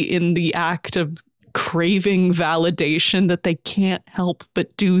deeply in the act of craving validation that they can't help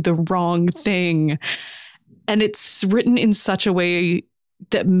but do the wrong thing. And it's written in such a way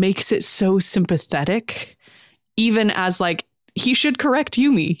that makes it so sympathetic, even as like, he should correct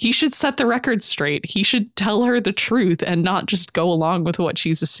Yumi. He should set the record straight. He should tell her the truth and not just go along with what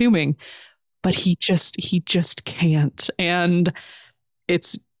she's assuming. But he just can't. And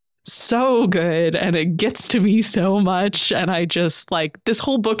it's so good, and it gets to me so much, and I just like, this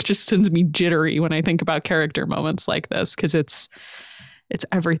whole book just sends me jittery when I think about character moments like this, because it's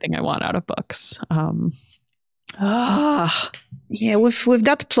everything I want out of books. Yeah, with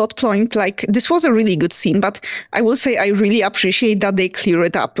that plot point, like, this was a really good scene, but I will say I really appreciate that they clear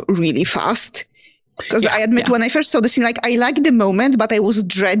it up really fast. Because I admit, when I first saw the scene, like, I liked the moment, but I was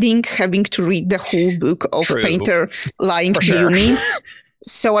dreading having to read the whole book of Painter lying to Yumi.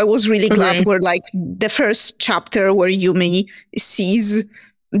 So I was really glad where, like, the first chapter where Yumi sees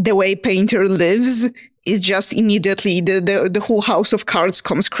the way Painter lives is just immediately the whole house of cards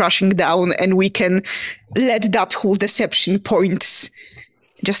comes crashing down, and we can let that whole deception point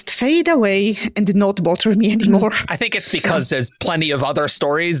just fade away and not bother me anymore. I think it's because there's plenty of other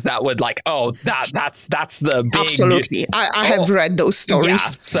stories that would like, that's the big... Absolutely. I have read those stories. Yeah,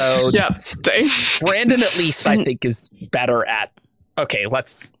 so Brandon at least I think is better at, okay,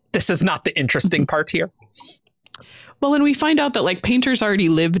 this is not the interesting part here. Well, and we find out that like Painter's already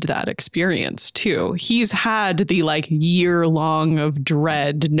lived that experience too. He's had the like year long of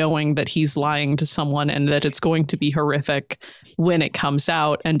dread knowing that he's lying to someone and that it's going to be horrific when it comes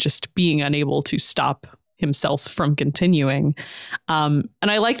out, and just being unable to stop himself from continuing. And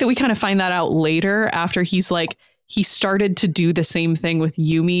I like that we kind of find that out later, after he's like, he started to do the same thing with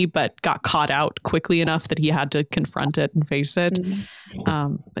Yumi, but got caught out quickly enough that he had to confront it and face it.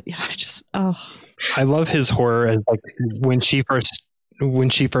 But yeah, I love his horror as like when she first when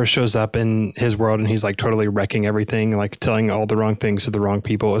she first shows up in his world and he's like totally wrecking everything, like telling all the wrong things to the wrong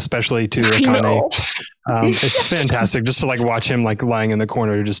people, especially to Akane. It's fantastic just to like watch him like lying in the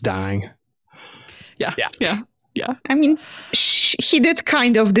corner just dying. Yeah. I mean, he did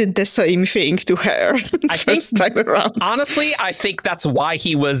the same thing to her first time around. Honestly, I think that's why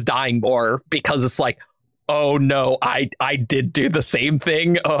he was dying more, because it's like, oh no, I did do the same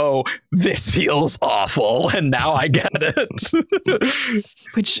thing. Oh, this feels awful, and now I get it.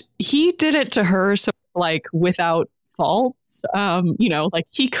 Which he did it to her, so like without fault. Like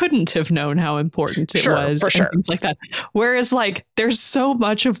he couldn't have known how important it was, for sure. And things like that. Whereas, like, there's so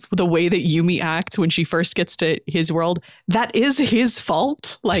much of the way that Yumi acts when she first gets to his world that is his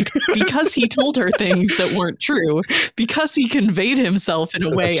fault. Like, because he told her things that weren't true, because he conveyed himself in a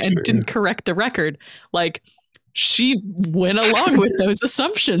way and didn't correct the record. Like, she went along with those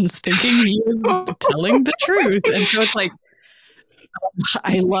assumptions, thinking he was telling the truth, and so it's like,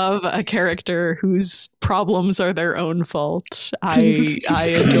 I love a character whose problems are their own fault. I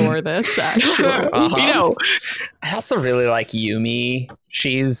adore this, actually. I also really like Yumi.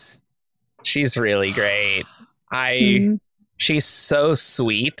 She's really great. She's so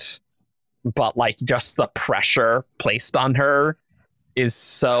sweet, but like just the pressure placed on her is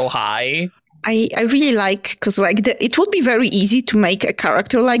so high. I really like, because like it would be very easy to make a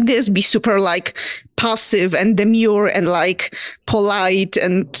character like this be super like passive and demure and like polite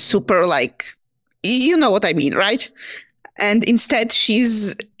and super like, you know what I mean, right? And instead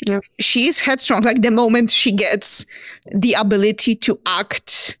she's headstrong. Like the moment she gets the ability to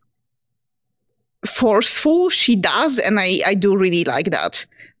act forceful, she does, and I do really like that.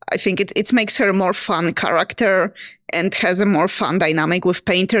 I think it makes her a more fun character and has a more fun dynamic with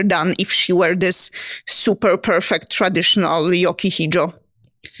Painter than if she were this super perfect traditional Yoki-Hijo.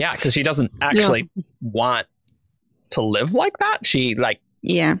 Yeah, because she doesn't actually want to live like that. She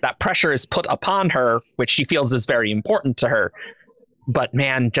that pressure is put upon her, which she feels is very important to her. But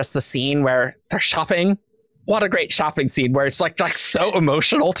man, just the scene where they're shopping. What a great shopping scene where it's like so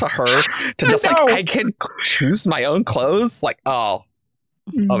emotional to her to just like, I can choose my own clothes. Like, oh,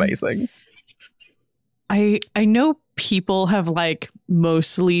 amazing. I know people have like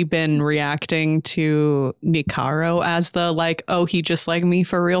mostly been reacting to Nikaro as the like, oh, he just like me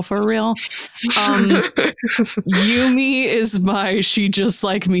for real. Yumi is my she just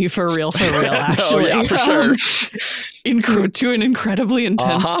like me for real actually. For sure. To an incredibly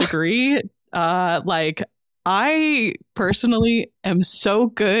intense degree. Like, I personally am so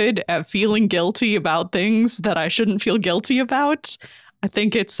good at feeling guilty about things that I shouldn't feel guilty about. I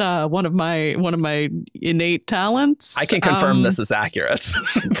think it's one of my innate talents. I can confirm this is accurate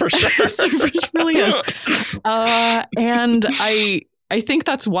for sure. It really is. And I think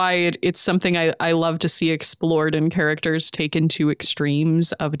that's why it's something I love to see explored in characters taken to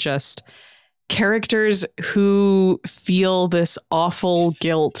extremes of just characters who feel this awful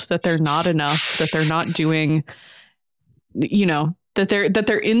guilt that they're not enough, that they're not doing, that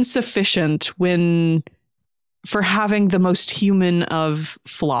they're insufficient when for having the most human of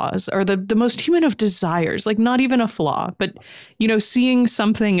flaws or the most human of desires, like not even a flaw, but, seeing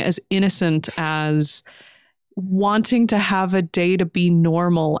something as innocent as wanting to have a day to be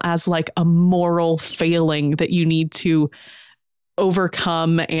normal as like a moral failing that you need to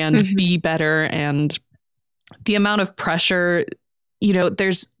overcome and be better. And the amount of pressure,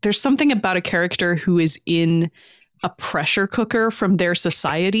 there's something about a character who is in a pressure cooker from their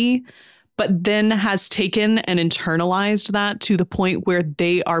society, but then has taken and internalized that to the point where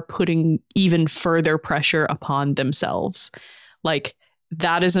they are putting even further pressure upon themselves. Like,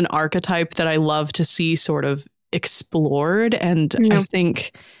 that is an archetype that I love to see sort of explored. And I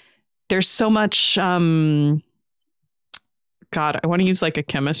think there's so much, God, I want to use like a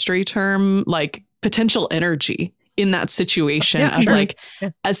chemistry term, like potential energy in that situation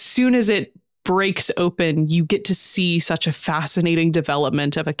as soon as it breaks open, you get to see such a fascinating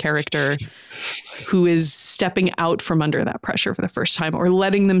development of a character who is stepping out from under that pressure for the first time, or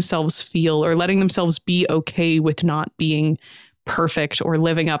letting themselves feel, or letting themselves be okay with not being perfect or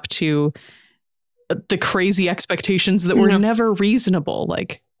living up to the crazy expectations that were never reasonable.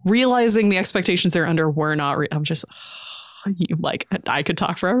 Like, realizing the expectations they're under were not I'm just like, I could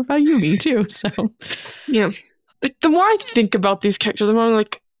talk forever about Yumi too. So like, the more I think about these characters, the more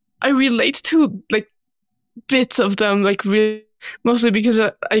like I relate to like bits of them, like really, mostly because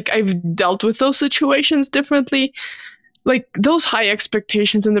I've dealt with those situations differently. Like, those high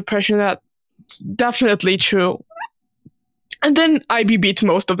expectations and the pressure, that's definitely true. And then IB beat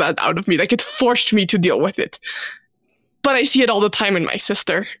most of that out of me. Like, it forced me to deal with it. But I see it all the time in my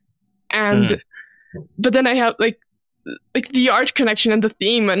sister. And but then I have like like the art connection and the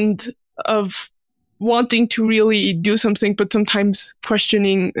theme and of wanting to really do something, but sometimes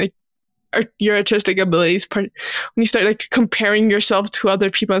questioning like your artistic abilities. When you start like comparing yourself to other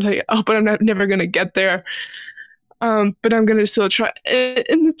people, and like, oh, but I'm never gonna get there. But I'm gonna still try.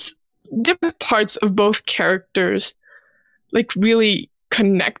 And it's different parts of both characters, like really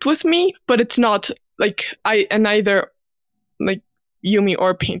connect with me, but it's not like either like Yumi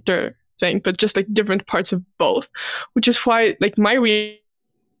or Painter thing, but just like different parts of both, which is why like my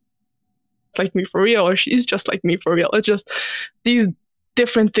like me for real, or she's just like me for real. It's just these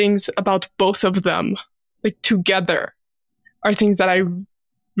different things about both of them, like together, are things that I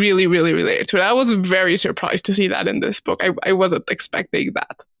really, really relate to. I was very surprised to see that in this book. I wasn't expecting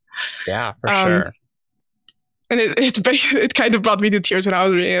that. Yeah, for sure. And it kind of brought me to tears when I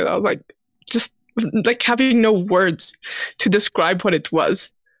was reading it. I was like, just like having no words to describe what it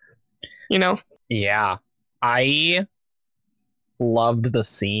was, you know? Yeah. I loved the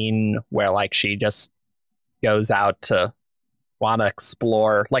scene where like she just goes out to want to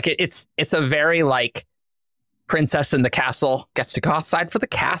explore. Like it's a very like princess in the castle gets to go outside for the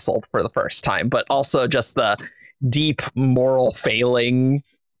castle for the first time, but also just the deep moral failing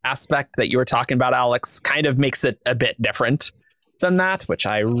aspect that you were talking about, Alex, kind of makes it a bit different than that, which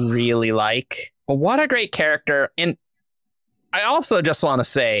I really like. But what a great character. And I also just want to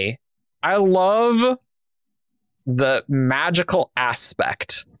say I love the magical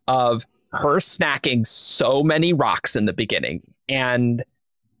aspect of her snacking so many rocks in the beginning, and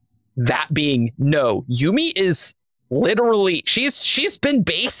that being, no, Yumi is literally, she's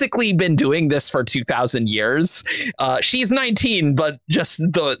basically been doing this for 2,000 years. She's 19, but just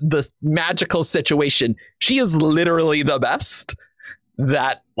the magical situation, she is literally the best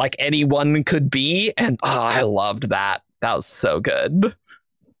that like anyone could be, and I loved that. That was so good.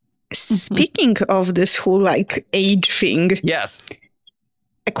 Speaking of this whole like age thing, yes,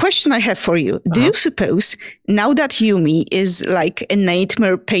 a question I have for you. Do you suppose now that Yumi is like a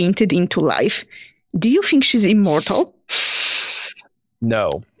nightmare painted into life, do you think she's immortal?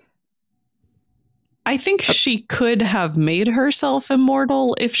 No. I think she could have made herself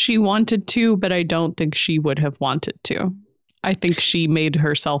immortal if she wanted to, but I don't think she would have wanted to. I think she made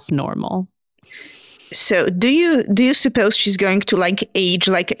herself normal. So do you suppose she's going to like age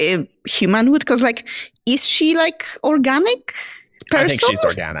like a human would? Because like, is she like organic person? I think she's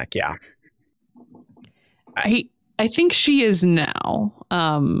organic, yeah. I think she is now.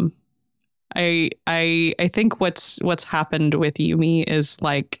 I think what's happened with Yumi is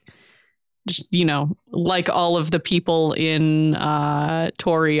like, you know, like all of the people in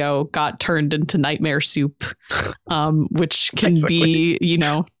Torio got turned into nightmare soup, which can be, you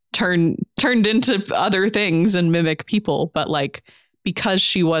know, turned into other things and mimic people. But like, because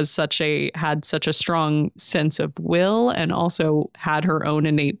she was had such a strong sense of will and also had her own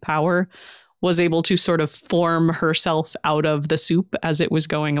innate power, was able to sort of form herself out of the soup as it was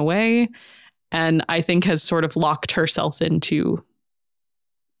going away. And I think has sort of locked herself into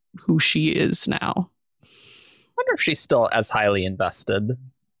who she is now. I wonder if she's still as highly invested.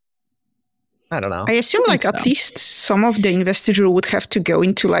 I don't know. I assume like at least some of the investiture would have to go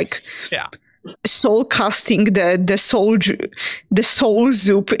into like soul casting the soul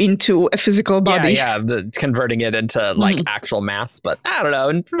soup into a physical body. Converting it into like actual mass. But I don't know.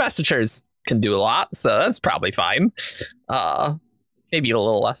 Investitures can do a lot, so that's probably fine. Maybe a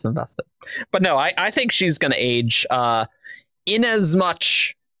little less invested. But no, I think she's going to age in as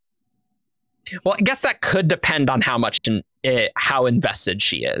much. Well, I guess that could depend on how invested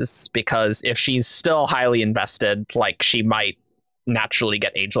she is, because if she's still highly invested, like she might naturally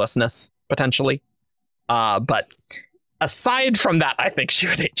get agelessness potentially. But aside from that, I think she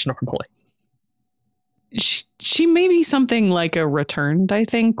would age normally. She may be something like a returned, I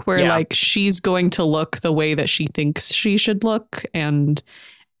think, where like she's going to look the way that she thinks she should look and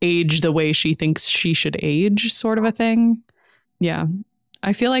age the way she thinks she should age, sort of a thing. Yeah.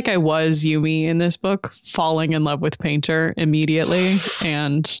 I feel like I was Yumi in this book, falling in love with Painter immediately.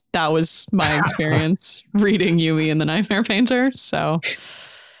 And that was my experience reading Yumi in the Nightmare Painter. So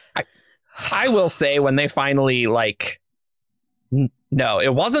I will say, when they finally no,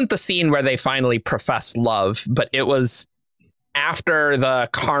 it wasn't the scene where they finally profess love, but it was after the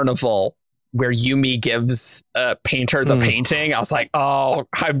carnival where Yumi gives Painter the painting. I was like, oh,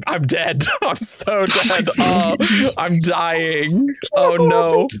 I'm dead. I'm so dead. Oh, I'm dying. Oh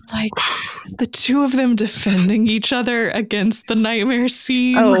no. Like the two of them defending each other against the nightmare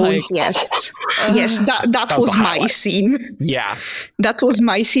scene. Oh, like, yes. Yes, that was my scene. Yeah. That was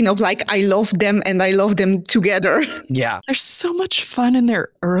my scene of like, I love them and I love them together. Yeah. There's so much fun in their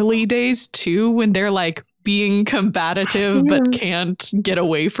early days too, when they're like being combative but can't get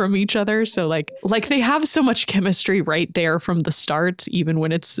away from each other. So like they have so much chemistry right there from the start, even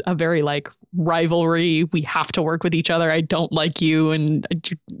when it's a very like rivalry. We have to work with each other. I don't like you. And,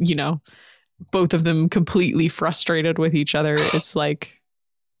 you know, both of them completely frustrated with each other. It's like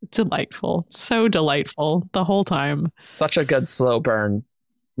delightful. So delightful the whole time. Such a good slow burn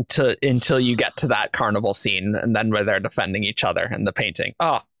until you get to that carnival scene, and then where they're defending each other and the painting.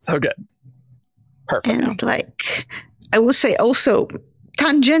 Oh, so good. Perfect. And like, I will say also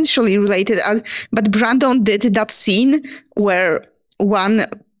tangentially related, but Brandon did that scene where one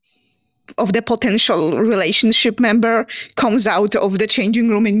of the potential relationship member comes out of the changing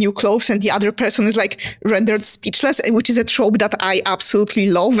room in new clothes and the other person is like rendered speechless, which is a trope that I absolutely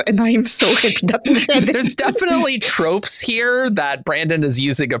love, and I am so happy that we had it. There's definitely tropes here that Brandon is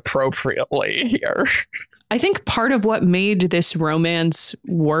using appropriately here. I think part of what made this romance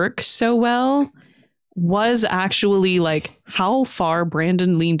work so well was actually like how far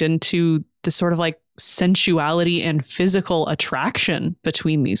Brandon leaned into the sort of like sensuality and physical attraction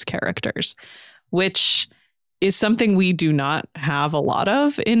between these characters, which is something we do not have a lot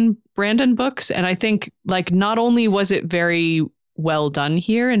of in Brandon books. And I think like not only was it very well done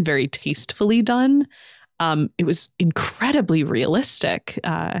here and very tastefully done, it was incredibly realistic.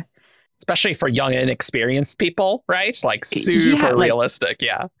 Especially for young and inexperienced people, right? Like super realistic.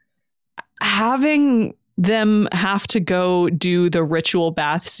 Yeah. Having them have to go do the ritual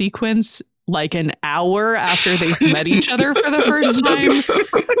bath sequence like an hour after they've met each other for the first time,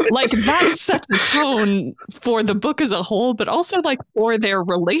 like that sets a tone for the book as a whole, but also like for their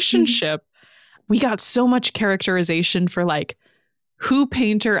relationship. We got so much characterization for like who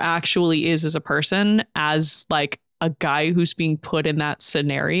Painter actually is as a person, as like a guy who's being put in that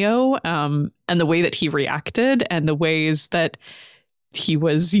scenario, and the way that he reacted and the ways that he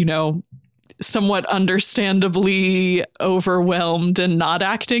was, you know, somewhat understandably overwhelmed and not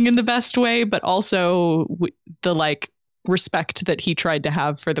acting in the best way, but also the like respect that he tried to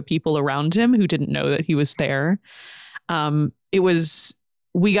have for the people around him who didn't know that he was there.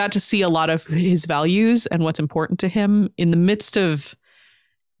 We got to see a lot of his values and what's important to him in the midst of,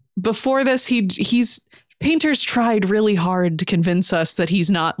 before this, Painter's tried really hard to convince us that he's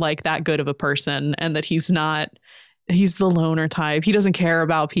not like that good of a person and that he's the loner type. He doesn't care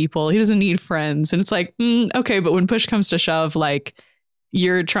about people. He doesn't need friends. And it's like, okay, but when push comes to shove, like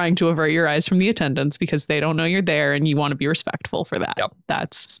you're trying to avert your eyes from the attendants because they don't know you're there and you want to be respectful for that. Yep.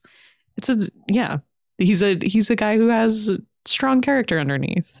 He's a guy who has strong character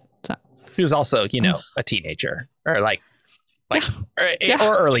underneath. So he was also, you know, a teenager or or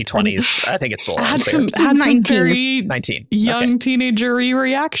early 20s. I think it's a little had some very 19 young teenager-y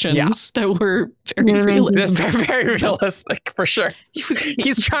reactions that were very realistic. Very realistic for sure.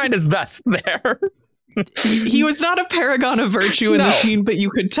 He's trying his best there. He was not a paragon of virtue in the scene, but you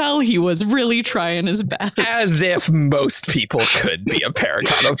could tell he was really trying his best. As if most people could be a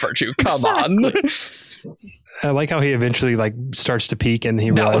paragon of virtue. Come on. I like how he eventually like starts to peak and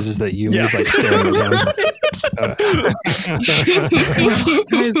he realizes that Yumi is like staring at him.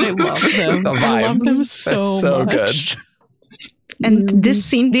 Guys, I love them. I love them so much. Good. And this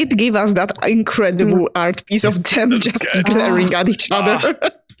scene did give us that incredible art piece of them just glaring at each other.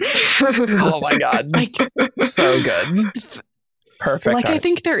 Oh my god. So good. Perfect. Like, I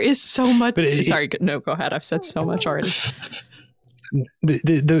think there is so much. Sorry, no, go ahead. I've said so much already.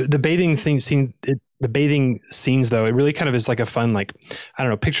 The bathing scene, the bathing scenes, though, it really kind of is like a fun, like, I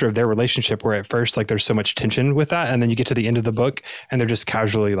don't know, picture of their relationship where at first, like, there's so much tension with that. And then you get to the end of the book and they're just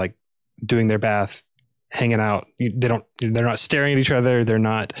casually like doing their bath, hanging out. They're not staring at each other. They're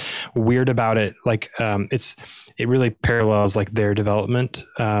not weird about it. Like, it really parallels like their development,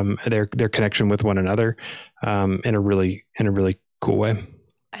 their connection with one another, in a really cool way.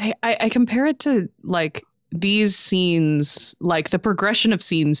 I compare it to like these scenes, like the progression of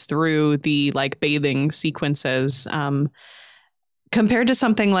scenes through the like bathing sequences, compared to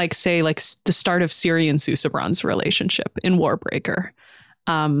something like, say, like the start of Ciri and Susebron's relationship in Warbreaker.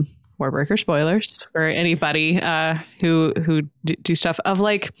 Warbreaker spoilers for anybody who do stuff of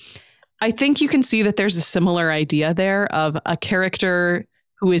like, I think you can see that there's a similar idea there of a character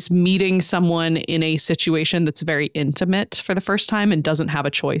who is meeting someone in a situation that's very intimate for the first time and doesn't have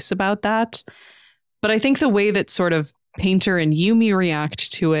a choice about that. But I think the way that sort of Painter and Yumi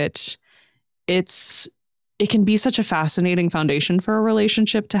react to it, it can be such a fascinating foundation for a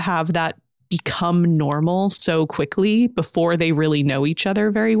relationship to have that become normal so quickly before they really know each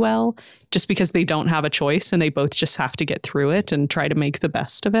other very well, just because they don't have a choice and they both just have to get through it and try to make the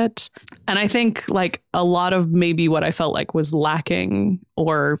best of it. And I think like a lot of maybe what I felt like was lacking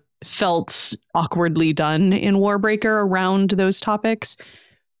or felt awkwardly done in Warbreaker around those topics.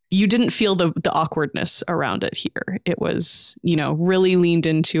 You didn't feel the awkwardness around it here. It was, really leaned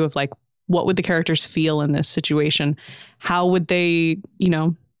into of like, what would the characters feel in this situation? How would they,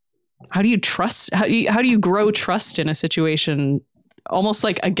 how do you trust? How do you grow trust in a situation almost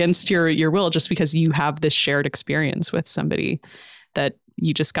like against your will, just because you have this shared experience with somebody that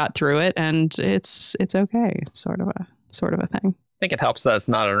you just got through it and it's okay, sort of a thing. I think it helps that it's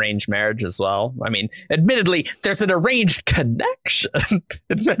not an arranged marriage as well. I mean, admittedly, there's an arranged connection,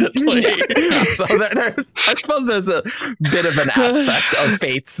 admittedly. So I suppose there's a bit of an aspect of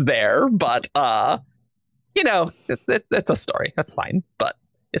fates there, but, it's a story. That's fine. But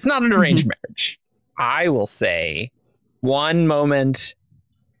it's not an arranged marriage. I will say one moment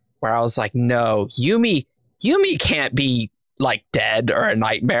where I was like, no, Yumi can't be like dead or a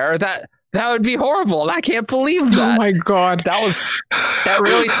nightmare. That would be horrible. And I can't believe that. Oh my God. That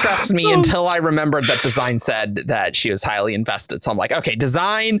really stressed me until I remembered that Design said that she was highly invested. So I'm like, okay,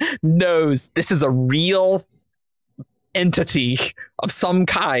 Design knows this is a real entity of some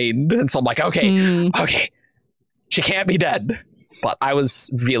kind. And so I'm like, okay, she can't be dead. But I was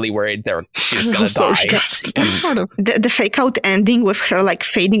really worried she was going to die. The fake out ending with her like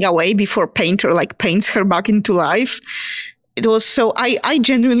fading away before Painter like paints her back into life. It was so I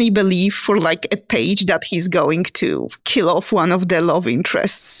genuinely believe for like a page that he's going to kill off one of the love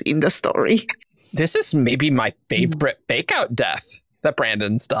interests in the story. This is maybe my favorite fake out death that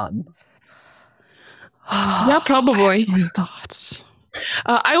Brandon's done. Yeah, probably. My thoughts.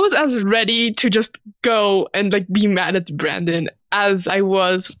 I was as ready to just go and like be mad at Brandon as I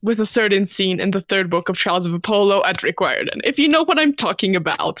was with a certain scene in the third book of Trials of Apollo at Rick Riordan. If you know what I'm talking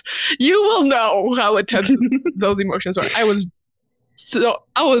about, you will know how intense those emotions were. I was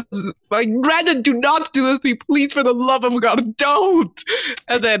like, Brandon, do not do this to me, please, for the love of God, don't.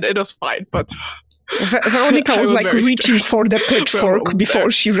 And then it was fine, but Veronica was like reaching for the pitchfork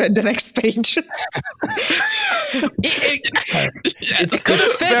before she read the next page. It's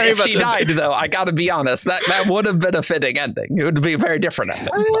fit if she died, though. I gotta be honest. That would have been a fitting ending. It would be a very different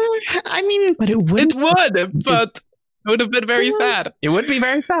ending. But it would. It would, but it would have been very sad. It would be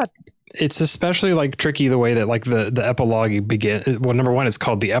very sad. It's especially like tricky the way that like the epilogue begin. Well, number one, it's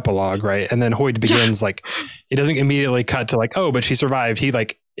called the epilogue, right? And then Hoyt begins like it doesn't immediately cut to like, oh, but she survived. He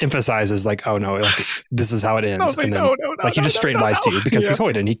like emphasizes like, oh no, like, this is how it ends, and then he just straight lies to you because he's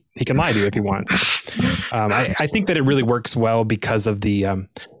Hoyt and he can lie to you if he wants. I think that it really works well because of the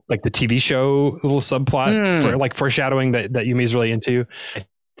like the TV show little subplot for like foreshadowing that Yumi's really into. I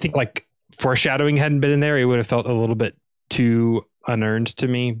think like foreshadowing hadn't been in there, it would have felt a little bit too unearned to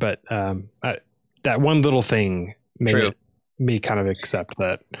me, but that one little thing made me kind of accept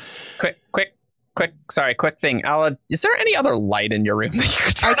that. Quick thing. Ala, is there any other light in your room that you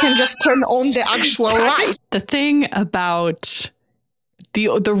could I can just turn on the actual light. The thing about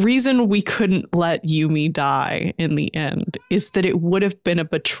the reason we couldn't let Yumi die in the end is that it would have been a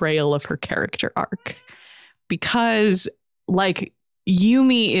betrayal of her character arc, because like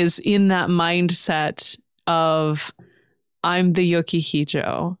Yumi is in that mindset of, I'm the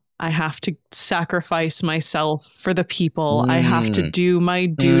Yokihijo. I have to sacrifice myself for the people. I have to do my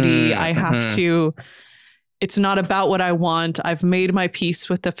duty. I have to. It's not about what I want. I've made my peace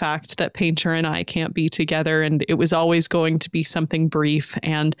with the fact that Painter and I can't be together, and it was always going to be something brief.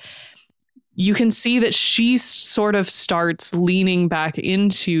 And you can see that she sort of starts leaning back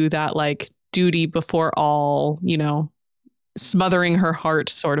into that like duty before all, smothering her heart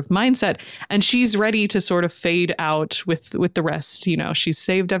sort of mindset, and she's ready to sort of fade out with the rest. She's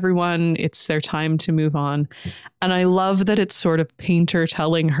saved everyone, it's their time to move on. And I love that it's sort of Painter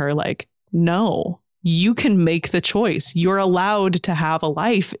telling her like, no, you can make the choice, you're allowed to have a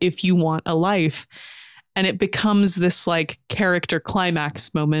life if you want a life. And it becomes this like character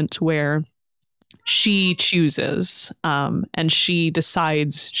climax moment where she chooses and she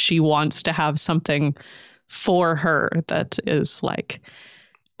decides she wants to have something for her that is like,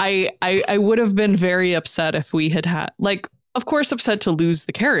 I would have been very upset if we had like, of course, upset to lose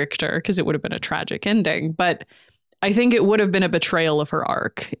the character because it would have been a tragic ending, but I think it would have been a betrayal of her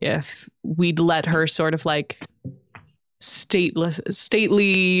arc if we'd let her sort of like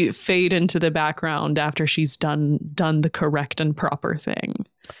stately fade into the background after she's done the correct and proper thing.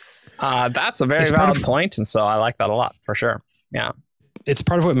 That's a very valid point, and so I like that a lot for sure. Yeah. It's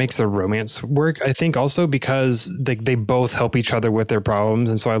part of what makes the romance work, I think, also because they both help each other with their problems.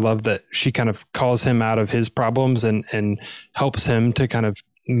 And so I love that she kind of calls him out of his problems and helps him to kind of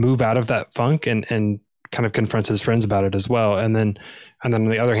move out of that funk and kind of confronts his friends about it as well. And then on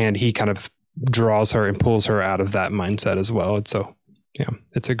the other hand, he kind of draws her and pulls her out of that mindset as well. And so Yeah,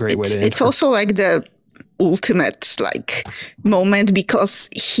 it's a great way to. It's also like the ultimate like moment because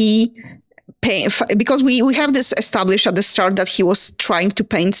because we have this established at the start that he was trying to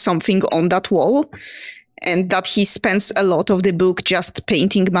paint something on that wall, and that he spends a lot of the book just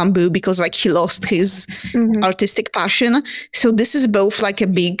painting bamboo because like he lost his artistic passion. So this is both like a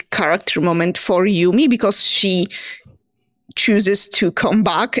big character moment for Yumi because she chooses to come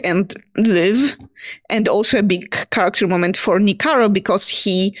back and live, and also a big character moment for Nikaro because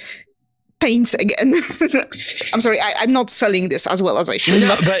he paints again. I'm sorry, I'm not selling this as well as I should.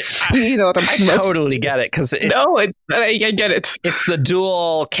 No, but you know what I'm I totally get it because I get it. It's the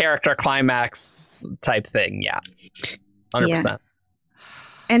dual character climax type thing. Yeah, 100%. Yeah.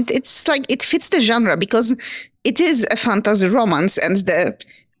 And it's like it fits the genre because it is a fantasy romance, and the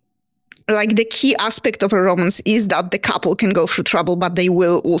key aspect of a romance is that the couple can go through trouble, but they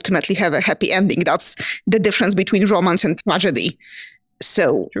will ultimately have a happy ending. That's the difference between romance and tragedy.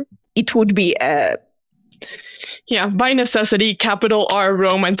 So it would be by necessity, capital R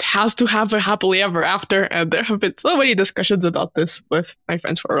romance has to have a happily ever after, and there have been so many discussions about this with my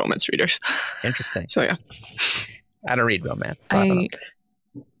friends who are romance readers. Interesting. So yeah, I don't read romance. So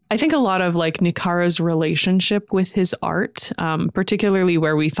I think a lot of like Nikaro's relationship with his art, particularly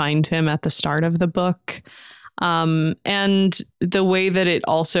where we find him at the start of the book, and the way that it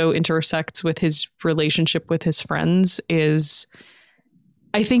also intersects with his relationship with his friends is,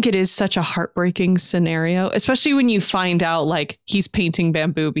 I think it is such a heartbreaking scenario, especially when you find out like he's painting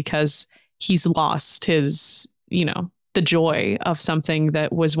bamboo because he's lost his, the joy of something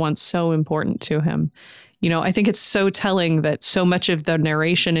that was once so important to him. I think it's so telling that so much of the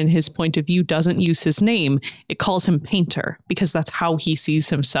narration in his point of view doesn't use his name. It calls him painter because that's how he sees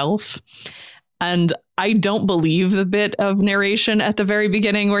himself. And I don't believe the bit of narration at the very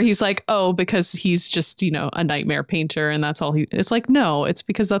beginning where he's like, oh, because he's just, a nightmare painter and that's all it's like, no, it's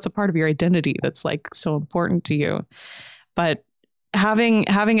because that's a part of your identity that's like so important to you. But having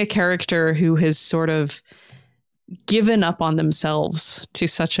a character who has sort of given up on themselves to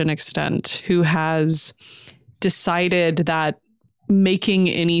such an extent, who has decided that making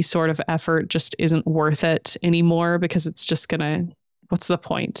any sort of effort just isn't worth it anymore because it's just gonna, what's the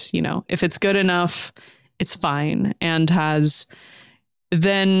point? If it's good enough, it's fine, and has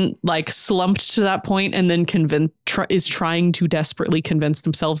then like slumped to that point and then is trying to desperately convince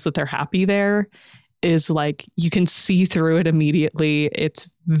themselves that they're happy there, is like, you can see through it immediately. It's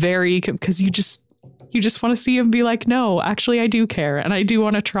very, because you just want to see him be like, no, actually I do care, and I do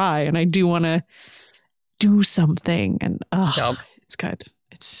want to try, and I do want to do something, and It's good.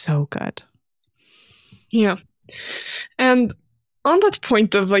 It's so good. Yeah. And on that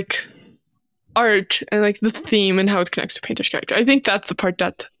point of like art and like the theme and how it connects to Painter's character, I think that's the part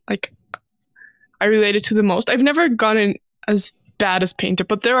that like I related to the most. I've never gotten as bad as Painter,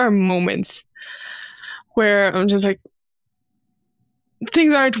 but there are moments where I'm just like,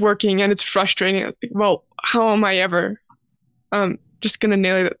 things aren't working and it's frustrating. Like, well, how am I ever just gonna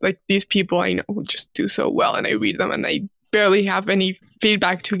nail it? Like, these people I know who just do so well, and I read them and I barely have any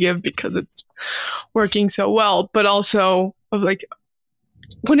feedback to give because it's working so well. But also of like,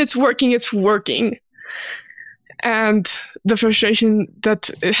 when it's working, and the frustration that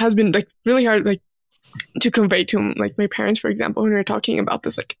it has been like really hard like to convey to like my parents, for example, when we were talking about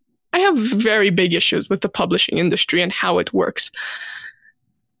this. Like, I have very big issues with the publishing industry and how it works,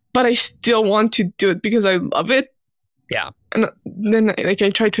 but I still want to do it because I love it. Yeah. And then like I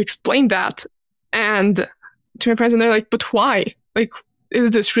try to explain that and to my parents, and they're like, but why? Like,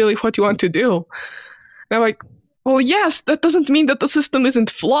 is this really what you want to do? And I'm like, well, yes, that doesn't mean that the system isn't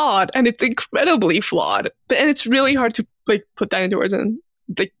flawed, and it's incredibly flawed. And it's really hard to like put that into words, and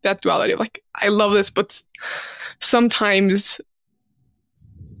like that duality of like, I love this, but sometimes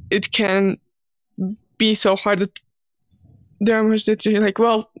it can be so hard that there are moments that you're like,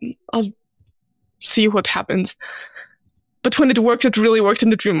 well, I'll see what happens. But when it works, it really works,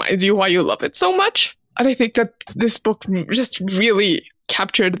 and it reminds you why you love it so much. And I think that this book just really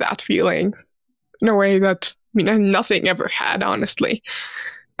captured that feeling in a way that, I mean, nothing ever had, honestly.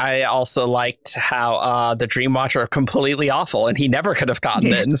 I also liked how the Dream Watcher completely awful, and he never could have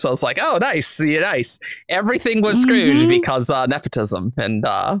gotten in. So it's like, oh, nice, nice. Everything was screwed because nepotism and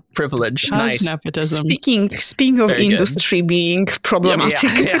privilege. Nice Nepotism. Speaking of Very industry being problematic,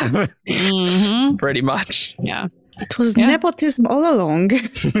 Yeah. Pretty much. Yeah. It was nepotism all along.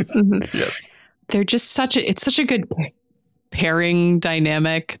 Yes. They're just it's such a good pairing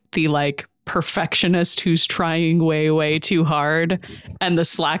dynamic. The like perfectionist who's trying way, way too hard, and the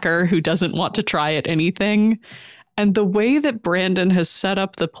slacker who doesn't want to try at anything. And the way that Brandon has set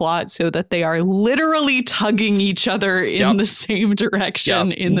up the plot so that they are literally tugging each other in the same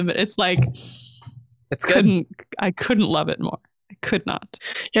direction it's like it's good. I couldn't love it more. I could not.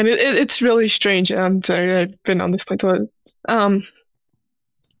 Yeah, it's really strange. I'm sorry, I've been on this point a lot.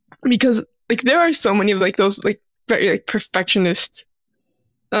 Because like there are so many of like those like very like perfectionist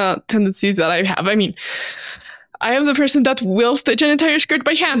tendencies that I have. I mean, I am the person that will stitch an entire skirt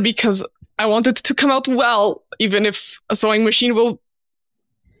by hand because I want it to come out well, even if a sewing machine will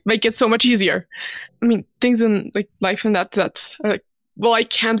make it so much easier. I mean, things in like life and that's like, well, I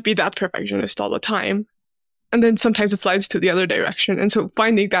can't be that perfectionist all the time. And then sometimes it slides to the other direction. And so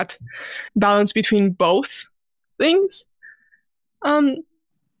finding that balance between both things, it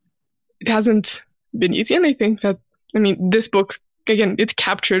hasn't been easy. And I think that, I mean, this book, again, it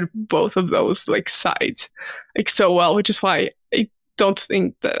captured both of those like sides like so well, which is why I don't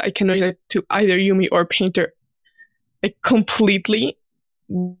think that I can relate to either Yumi or Painter like completely,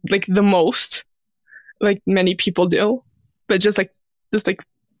 like the most, like many people do, but just like this like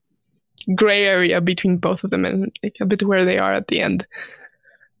gray area between both of them and like a bit where they are at the end.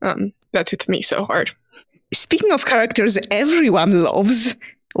 That's hit me so hard. Speaking of characters everyone loves,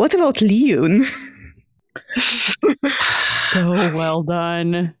 what about Leon? So well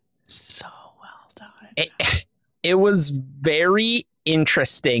done. So well done. It was very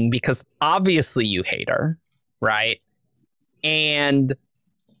interesting because obviously you hate her, right? And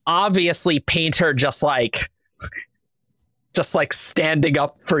obviously Painter just like standing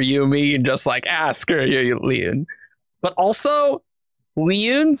up for Yumi and just like, screw you, Leon. But also,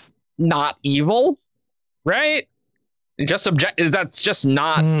 Leon's not evil, right? Just that's just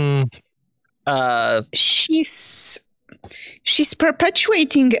not. She's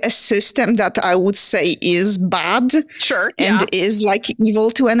perpetuating a system that I would say is bad. Sure. And is like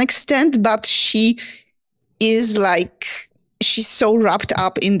evil to an extent, but she is like, she's so wrapped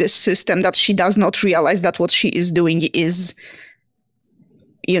up in this system that she does not realize that what she is doing is,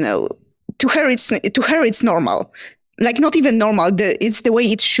 you know, to her it's normal. Like not even normal. It's the way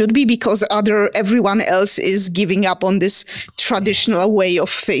it should be because everyone else is giving up on this traditional way of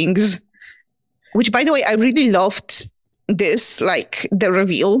things. Which, by the way, I really loved this, like the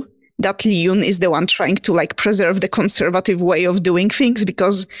reveal that Leon is the one trying to like preserve the conservative way of doing things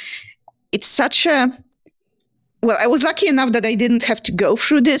because it's such a. Well, I was lucky enough that I didn't have to go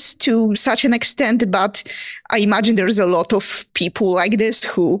through this to such an extent, but I imagine there's a lot of people like this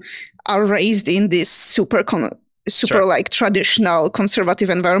who are raised in this super Sure. like traditional conservative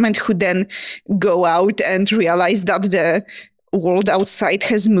environment who then go out and realize that the world outside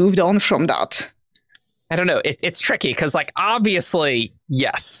has moved on from that. I don't know. It's tricky because, like, obviously,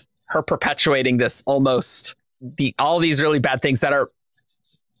 yes, her perpetuating this almost all these really bad things that are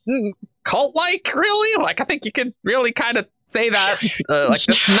cult-like, really. Like, I think you could really kind of say that. Like,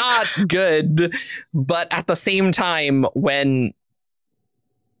 that's not good. But at the same time, when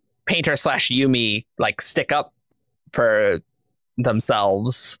Painter / Yumi like stick up for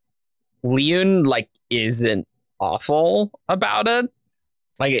themselves, Leon like isn't awful about it.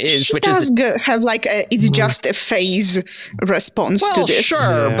 Like it is, she which does is have like it's just a phase response to this.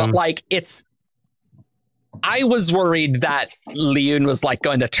 Sure, but like I was worried that Leon was like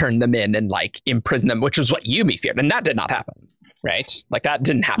going to turn them in and like imprison them, which was what Yumi feared, and that did not happen, right? Like that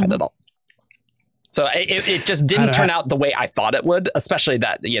didn't happen at all. So it just didn't turn out the way I thought it would, especially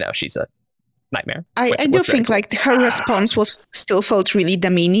that, you know, she's a nightmare. I do think cool. Like her response was still felt really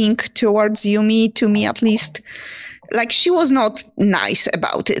demeaning towards Yumi, to me at least. Like she was not nice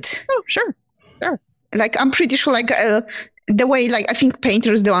about it. Oh, sure. Like I'm pretty sure like the way like I think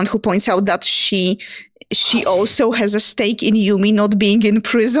Painter is the one who points out that she also has a stake in Yumi not being in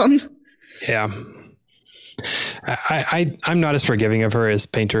prison. Yeah. I'm not as forgiving of her as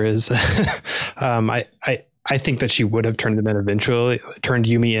Painter is. I think that she would have turned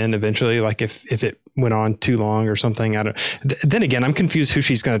Yumi in eventually, like if it went on too long or something. I don't. Then again, I'm confused who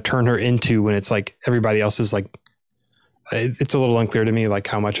she's going to turn her into when it's like everybody else is like. It's a little unclear to me, like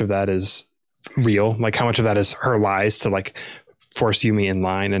how much of that is real, like how much of that is her lies to like force Yumi in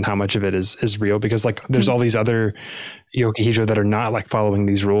line, and how much of it is real. Because like there's all these other Yokohiro that are not like following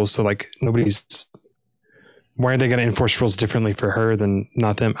these rules, so like nobody's. Why are they going to enforce rules differently for her than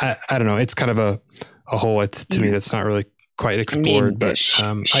not them? I don't know. It's kind of a hole to me that's not really quite explored. But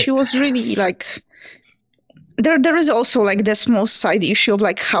she was really like there is also like the small side issue of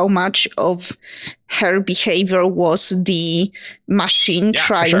like how much of her behavior was the machine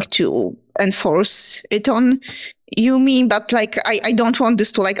trying to enforce it on Yumi. But like I don't want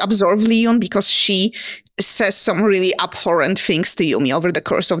this to like absorb Leon, because she says some really abhorrent things to Yumi over the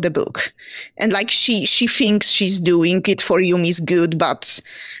course of the book. And like she thinks she's doing it for Yumi's good, but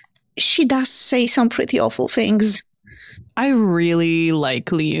she does say some pretty awful things. I really like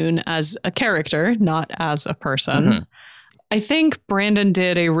Liyun as a character, not as a person. Mhm. I think Brandon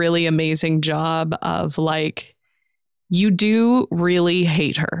did a really amazing job of like, you do really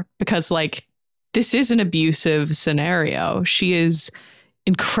hate her because like this is an abusive scenario. She is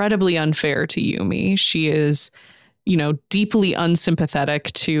incredibly unfair to Yumi. She is, you know, deeply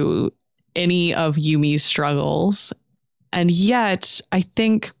unsympathetic to any of Yumi's struggles. And yet, I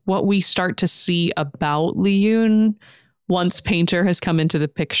think what we start to see about Liyun once Painter has come into the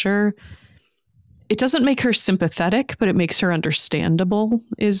picture, it doesn't make her sympathetic, but it makes her understandable,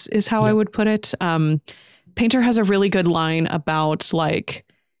 is how I would put it. Painter has a really good line about like,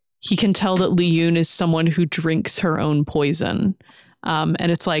 he can tell that Liyun is someone who drinks her own poison. And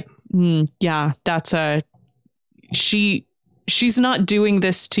it's like, yeah, that's she's not doing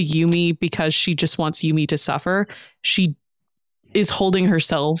this to Yumi because she just wants Yumi to suffer. She is holding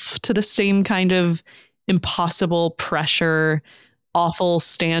herself to the same kind of impossible pressure, awful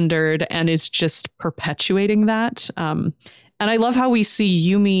standard, and is just perpetuating that. And I love how we see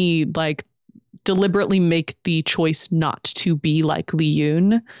Yumi like deliberately make the choice not to be like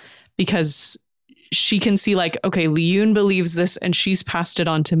Liyun, because she can see like, okay, Liyun believes this and she's passed it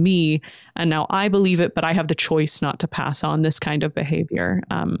on to me, and now I believe it, but I have the choice not to pass on this kind of behavior.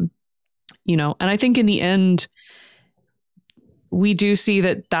 You know, and I think in the end, we do see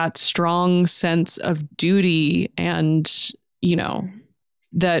that strong sense of duty and, you know,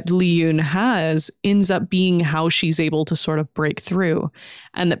 that Liyun has ends up being how she's able to sort of break through,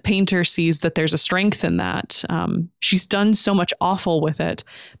 and that Painter sees that there's a strength in that. She's done so much awful with it,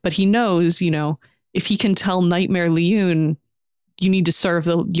 but he knows, you know, if he can tell Nightmare Liyun, you need to serve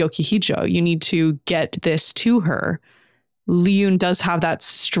the Yokihijo, you need to get this to her. Liyun does have that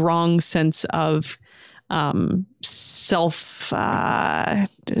strong sense of self,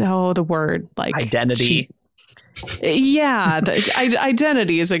 the word like Identity.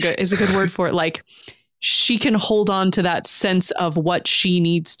 Identity is a good word for it. Like, she can hold on to that sense of what she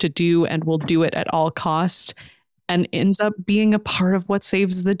needs to do and will do it at all costs, and ends up being a part of what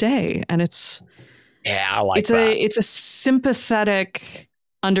saves the day. And it's a sympathetic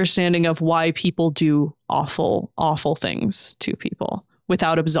understanding of why people do awful things to people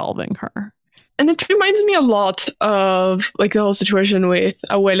without absolving her. And it reminds me a lot of like the whole situation with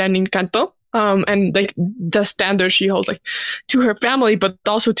Abuela and Encanto. And like the standards she holds like to her family, but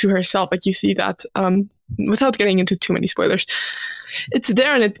also to herself. Like you see that without getting into too many spoilers, it's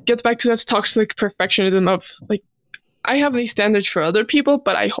there, and it gets back to that toxic perfectionism of like, I have these standards for other people,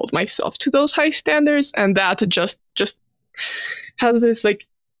 but I hold myself to those high standards, and that just has this like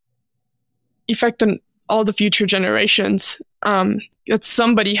effect on all the future generations that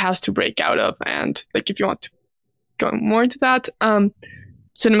somebody has to break out of. And like, if you want to go more into that,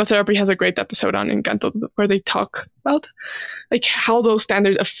 Cinema Therapy has a great episode on Encanto where they talk about like how those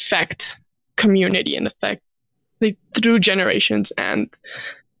standards affect community and affect like through generations, and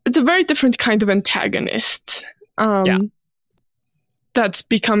it's a very different kind of antagonist that's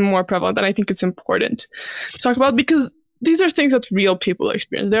become more prevalent, and I think it's important to talk about because these are things that real people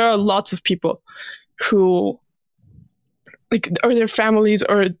experience. There are lots of people who like, or their families,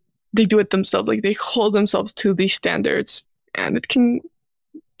 or they do it themselves, like they hold themselves to these standards, and it can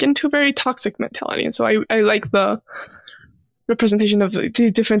get into a very toxic mentality. And so I like the representation of like,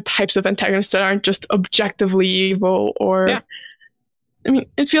 these different types of antagonists that aren't just objectively evil, or I mean,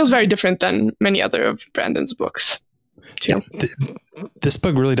 it feels very different than many other of Brandon's books too. Yeah, this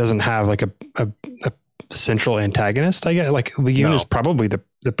book really doesn't have like a central antagonist. I guess like Liyun is probably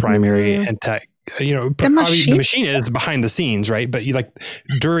the primary antagonist. You know, the machine is behind the scenes, right? But you like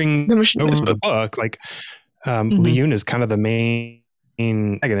during the book, like Liyun is kind of the main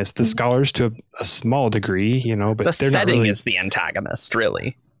antagonist. The scholars to a small degree, you know, but the they're setting not really... is the antagonist,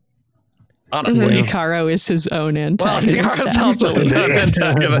 really. Honestly, Ikaro is his own antagonist. Well, Ikaro is also his own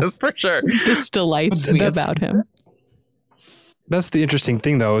antagonist for sure. This delights me about him. That's the interesting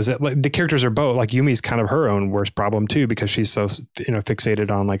thing, though, is that like, the characters are both like Yumi's kind of her own worst problem too, because she's so fixated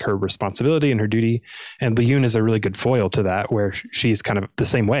on like her responsibility and her duty, and Liyun is a really good foil to that, where she's kind of the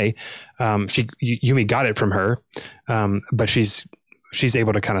same way. Yumi got it from her, but she's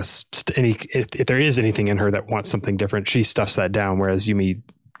able to kind of if there is anything in her that wants something different, she stuffs that down, whereas Yumi,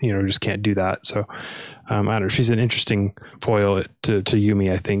 just can't do that. So I don't know. She's an interesting foil to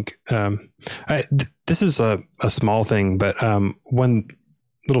Yumi, I think. This is a small thing, but one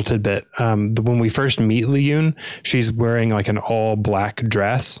little tidbit. When we first meet Liyun, she's wearing like an all black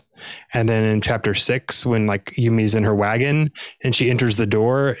dress, And then in chapter 6, when like Yumi's in her wagon and she enters the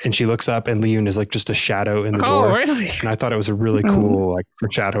door and she looks up and Liyun is like just a shadow in the door. Really? And I thought it was a really cool like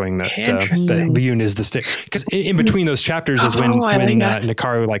foreshadowing that Interesting. Liyun is the because in between those chapters is when I like that.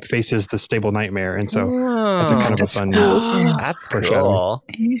 Nikaru like faces the stable nightmare, and so Oh, that's a kind of a that's fun. cool. that's foreshadowing. cool.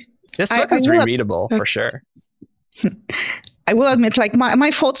 This I- book is I will- rereadable for sure. I will admit, like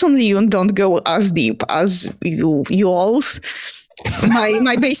my thoughts on Liyun don't go as deep as you all's.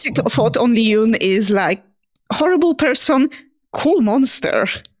 My basic thought on Liyun is like horrible person, cool monster.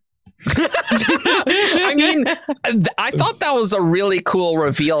 I mean, I thought that was a really cool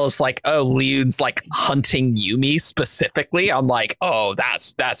reveal. It's like, oh, Liyun's like hunting Yumi specifically. I'm like, oh,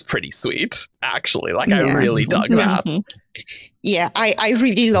 that's pretty sweet, actually. Like, I Yeah. really dug that. Yeah, I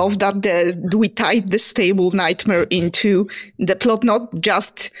really love that we tied the stable nightmare into the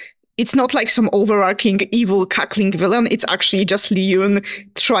plot. It's not like some overarching evil cackling villain. It's actually just Liyun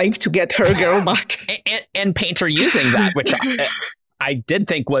trying to get her girl back. And Painter using that, which I did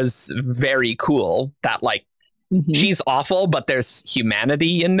think was very cool. That like she's awful, but there's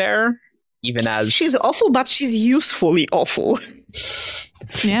humanity in there, even as She's awful, but she's usefully awful.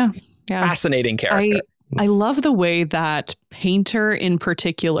 Yeah. fascinating character. I love the way that Painter in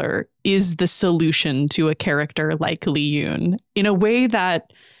particular is the solution to a character like Liyun in a way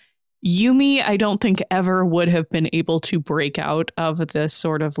that Yumi, I don't think ever would have been able to break out of this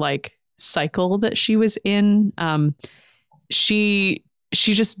sort of like cycle that she was in. She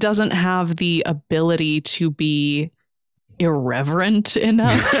just doesn't have the ability to be irreverent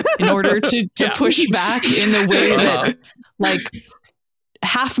enough in order to push back in the way that like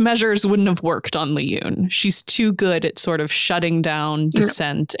half measures wouldn't have worked on Liyun. She's too good at sort of shutting down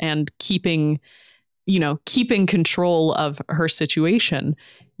dissent and keeping control of her situation.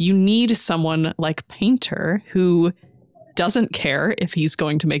 You need someone like Painter who doesn't care if he's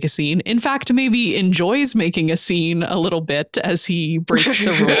going to make a scene. In fact, maybe enjoys making a scene a little bit as he breaks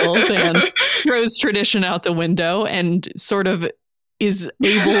the rules and throws tradition out the window and sort of is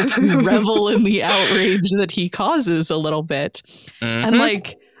able to revel in the outrage that he causes a little bit. And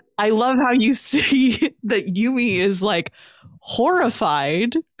like, I love how you see that Yumi is like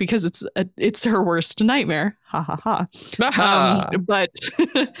horrified because it's her worst nightmare. Ha ha ha.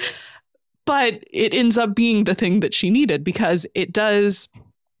 But it ends up being the thing that she needed because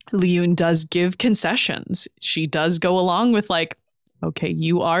Liyun does give concessions. She does go along with like, okay,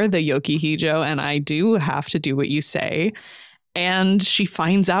 you are the Yokihijo and I do have to do what you say. And she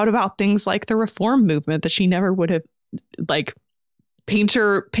finds out about things like the reform movement that she never would have, like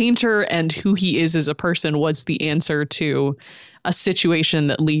Painter and who he is as a person was the answer to a situation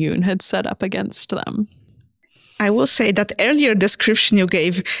that Liyun had set up against them. I will say that earlier description you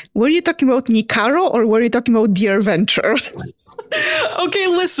gave, were you talking about Nikaro or were you talking about Dear Venture? Okay,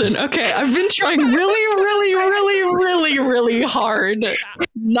 listen. Okay, I've been trying really hard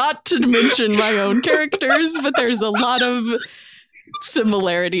not to mention my own characters, but there's a lot of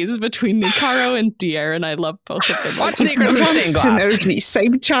similarities between Nikaro and Dier, and I love both of them. Watch Secrets in Stained Glass. Synergy,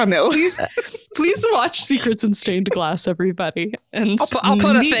 same channel. Please watch Secrets in Stained Glass, everybody. And I'll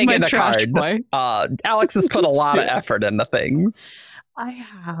put a meet thing my in the trash card. boy. Alex has put a lot of effort into things. I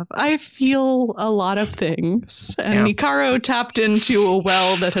have. I feel a lot of things. And Yeah. Nikaro tapped into a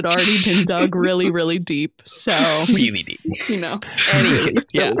well that had already been dug really deep. So, Really deep. Anywho,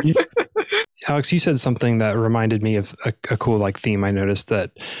 Yes. Alex, you said something that reminded me of a cool like theme. I noticed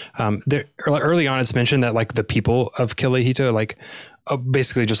that there early on it's mentioned that like the people of Kilehito like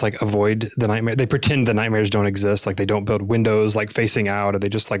basically just like avoid the nightmare. They pretend the nightmares don't exist. Like they don't build windows like facing out, or they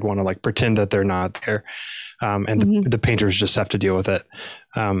just like want to like pretend that they're not there. And the painters just have to deal with it.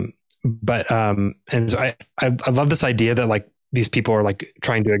 And so I love this idea that like these people are like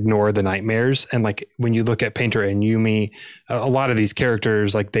trying to ignore the nightmares. And like when you look at Painter and Yumi, a lot of these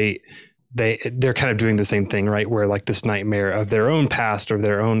characters, like they're kind of doing the same thing, right? Where like this nightmare of their own past or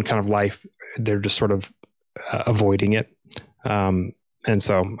their own kind of life, they're just sort of avoiding it. And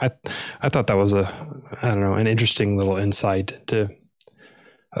so I thought that was an interesting little insight to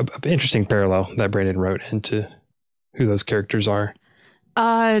an interesting parallel that Brandon wrote into who those characters are.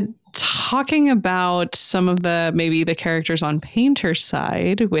 Talking about some of the characters on Painter's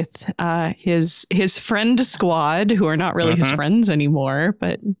side with his friend squad, who are not really his friends anymore,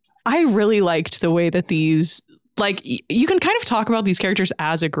 but I really liked the way that these, like, you can kind of talk about these characters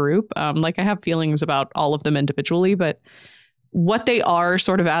as a group. Like I have feelings about all of them individually, but what they are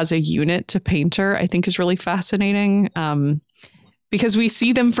sort of as a unit to Painter, I think is really fascinating. Because we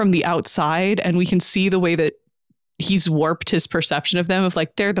see them from the outside and we can see the way that he's warped his perception of them of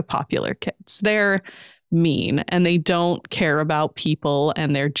like, they're the popular kids. They're mean and they don't care about people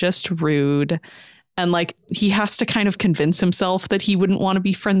and they're just rude. And like he has to kind of convince himself that he wouldn't want to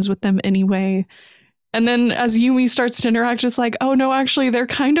be friends with them anyway. And then as Yumi starts to interact, it's like, oh no, actually they're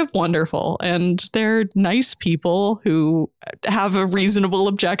kind of wonderful and they're nice people who have a reasonable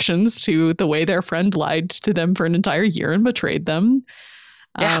objections to the way their friend lied to them for an entire year and betrayed them.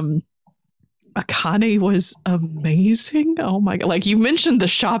 Yeah. Akane was amazing. Oh my god. Like you mentioned the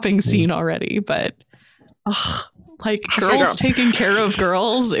shopping scene already, but like girls taking care of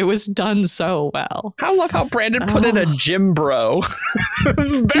girls, it was done so well. I love how Brandon put in a gym bro.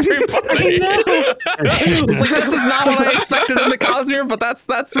 It's very funny. It's like, this is not what I expected in the Cosmere, but that's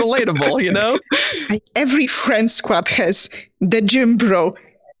relatable, you know? Every friend squad has the gym bro,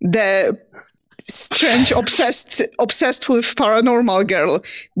 the strange obsessed with paranormal girl,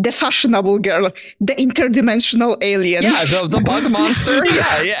 the fashionable girl, the interdimensional alien. Yeah, the bug monster.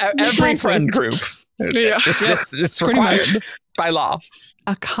 Yeah, every friend group. Yeah. It's required by law.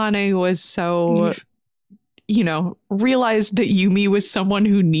 Akane was so, realized that Yumi was someone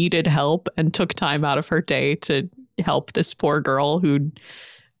who needed help and took time out of her day to help this poor girl who'd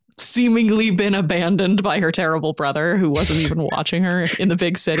seemingly been abandoned by her terrible brother who wasn't even watching her in the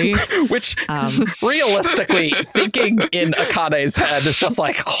big city. Which, realistically, thinking in Akane's head is just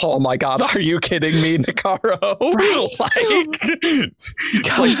like, oh my god, are you kidding me, Nikaro? Like,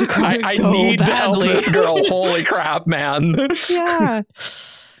 I need to help this girl. Holy crap, man. Yeah.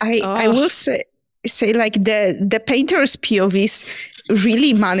 I will say like the painter's POVs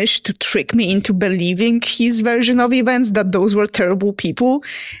really managed to trick me into believing his version of events, that those were terrible people,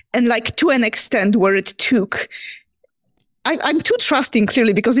 and like to an extent where it took I'm too trusting,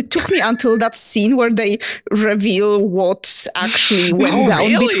 clearly, because it took me until that scene where they reveal what actually went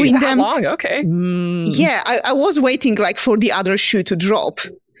down between them. Long? Okay. Yeah, I was waiting like for the other shoe to drop.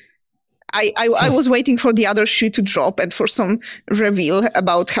 I was waiting for the other shoe to drop and for some reveal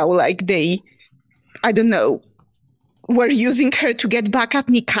about how like they, I don't know, were using her to get back at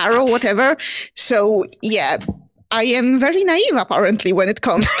Nikaro, whatever. So yeah, I am very naive apparently when it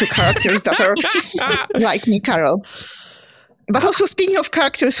comes to characters that are like Nikaro. But also, speaking of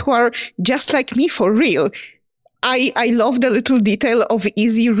characters who are just like me for real, I love the little detail of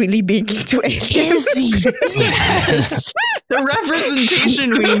Izzy really being into aliens. Izzy, yes, the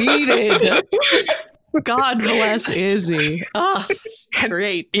representation we needed. God bless Izzy. Oh,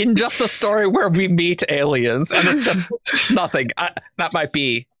 great. In just a story where we meet aliens, and it's just nothing. That might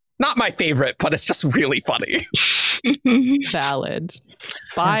be not my favorite, but it's just really funny. Valid.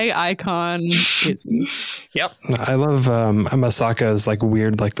 By icon Izzy. Yep. I love Masaka's like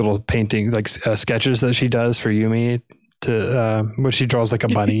weird like little painting like sketches that she does for Yumi to where she draws like a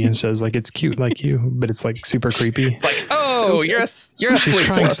bunny and says like it's cute like you, but it's like super creepy. It's like, oh, you're a she's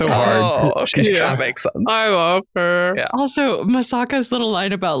trying so hard. Oh, okay, She's that makes sense. I love her. Yeah. Also, Masaka's little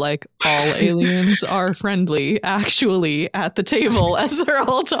line about like all aliens are friendly actually at the table as they're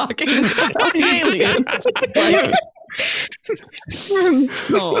all talking about the aliens. Like,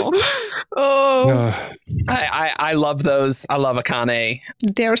 I love those. I love Akane.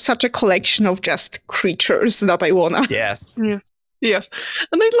 They're such a collection of just creatures that I wanna. Yes. Yeah. Yes.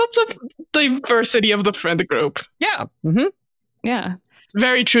 And I love the diversity of the friend group. Yeah. Mm-hmm. yeah.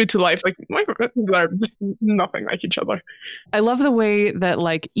 Very true to life. Like my friends are just nothing like each other. I love the way that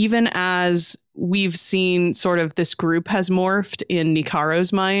like even as we've seen sort of this group has morphed in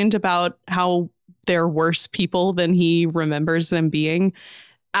Nikaro's mind about how they're worse people than he remembers them being.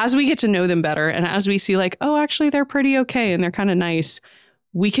 As we get to know them better and as we see like, oh, actually they're pretty okay and they're kind of nice,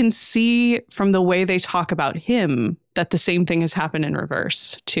 we can see from the way they talk about him that the same thing has happened in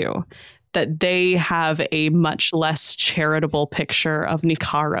reverse too. That they have a much less charitable picture of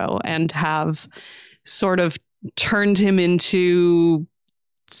Nikaro and have sort of turned him into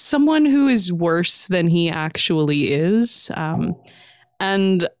someone who is worse than he actually is.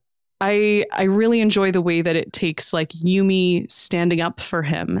 And I really enjoy the way that it takes like Yumi standing up for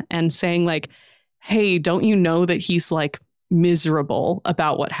him and saying like, hey, don't you know that he's like miserable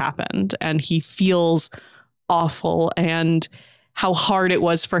about what happened and he feels awful and how hard it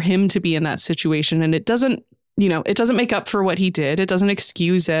was for him to be in that situation. And it doesn't make up for what he did. It doesn't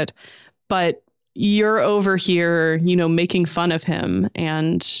excuse it, but you're over here, making fun of him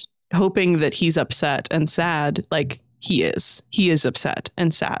and hoping that he's upset and sad. Like he is upset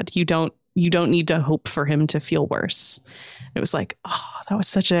and sad. You don't need to hope for him to feel worse. It was like, oh, that was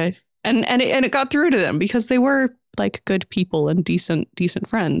such a, and it got through to them because they were like good people and decent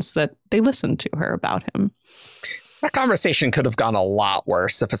friends that they listened to her about him. That conversation could have gone a lot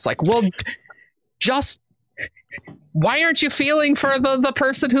worse if it's like, well, just why aren't you feeling for the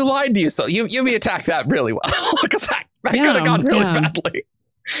person who lied to you? So Yumi attacked that really well because that could have gone really badly.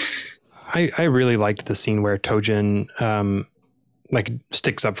 I really liked the scene where Tojin like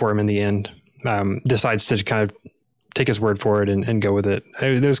sticks up for him in the end, decides to kind of take his word for it and go with it.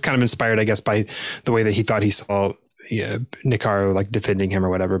 It was kind of inspired, I guess, by the way that he thought he saw Nikaro like defending him or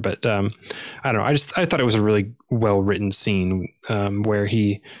whatever. But I don't know. I thought it was a really well written scene where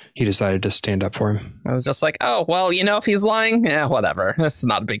he decided to stand up for him. I was just like, oh well, if he's lying, whatever. That's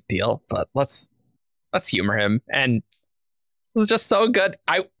not a big deal. But let's humor him. And it was just so good.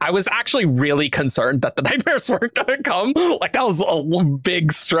 I was actually really concerned that the nightmares weren't gonna come. Like that was a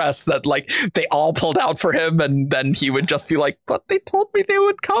big stress that like they all pulled out for him, and then he would just be like, "But they told me they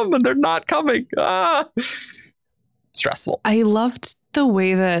would come, and they're not coming." Stressful. I loved the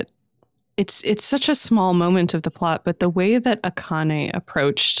way that it's such a small moment of the plot, but the way that Akane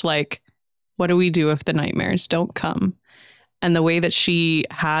approached, like, what do we do if the nightmares don't come? And the way that she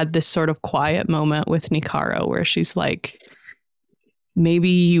had this sort of quiet moment with Nikaro where she's like, maybe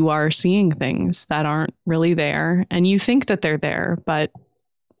you are seeing things that aren't really there and you think that they're there, but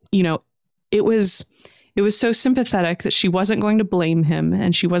it was so sympathetic that she wasn't going to blame him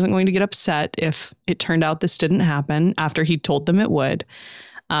and she wasn't going to get upset if it turned out this didn't happen after he told them it would.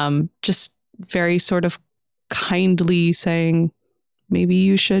 Just very sort of kindly saying, maybe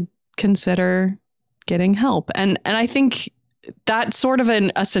you should consider getting help. And I think that sort of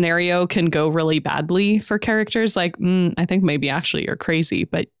a scenario can go really badly for characters. Like, I think maybe actually you're crazy.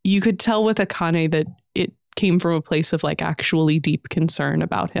 But you could tell with Akane that it came from a place of like actually deep concern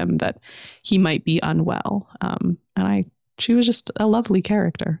about him, that he might be unwell. And she was just a lovely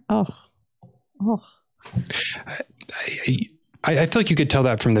character. Oh. I feel like you could tell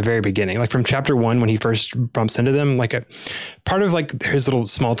that from the very beginning, like from chapter 1, when he first bumps into them, like a part of like his little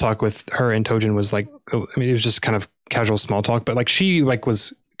small talk with her and Tojin was like, it was just kind of casual small talk, but like she like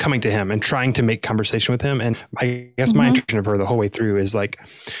was coming to him and trying to make conversation with him. And I guess my impression of her the whole way through is like,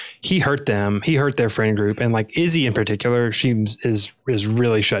 he hurt them, he hurt their friend group. And like Izzy in particular, she is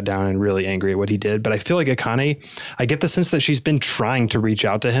really shut down and really angry at what he did. But I feel like Akane, I get the sense that she's been trying to reach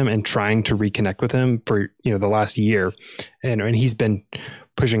out to him and trying to reconnect with him for, the last year. And he's been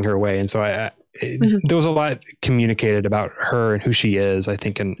pushing her away. And so there was a lot communicated about her and who she is, I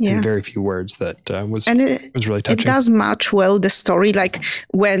think, in very few words that was really touching. It does match well the story, like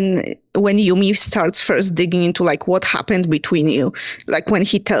when Yumi starts first digging into like what happened between you, like when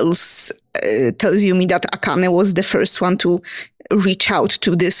he tells Yumi that Akane was the first one to reach out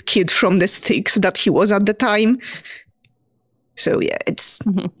to this kid from the sticks that he was at the time. So yeah, it's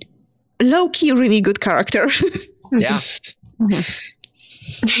low-key really good character. Yeah.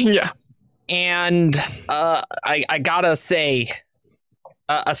 Yeah. And I gotta say,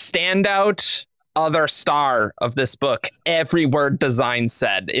 a standout other star of this book, every word design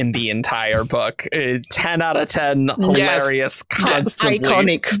said in the entire book. 10 out of 10, hilarious, constantly.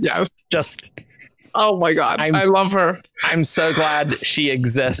 Iconic. Yes. Just... Oh my God, I love her. I'm so glad she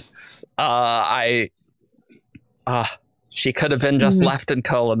exists. She could have been just left in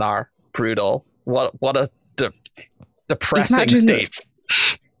Kolinar. Brutal. What a depressing state.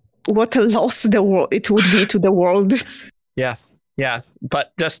 What a loss it would be to the world. Yes.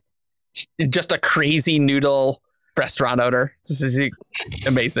 But just a crazy noodle restaurant owner. This is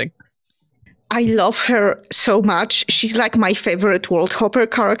amazing. I love her so much. She's like my favorite World Hopper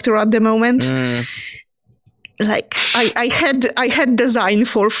character at the moment. Like I had design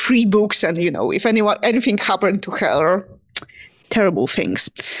for 3 books, and if anything happened to her, terrible things.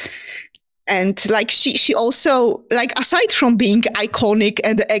 And like she also, like, aside from being iconic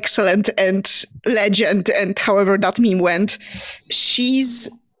and excellent and legend and however that meme went, she's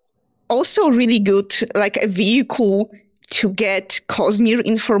also really good, like a vehicle to get Cosmere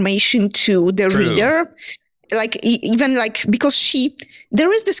information to the reader. Like even like, because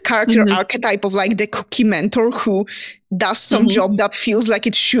there is this character archetype of like the cookie mentor who does some job that feels like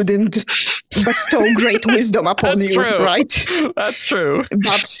it shouldn't bestow great wisdom upon that's you, true. right? That's true.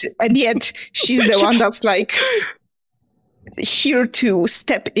 And yet she's the one that's like here to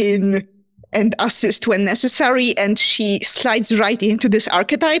step in and assist when necessary, and she slides right into this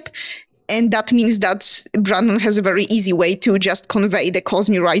archetype. And that means that Brandon has a very easy way to just convey the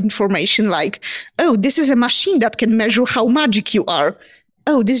Cosmere right information, like, oh, this is a machine that can measure how magic you are.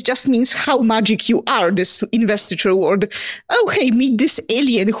 Oh, this just means how magic you are, this investiture word. Oh, hey, meet this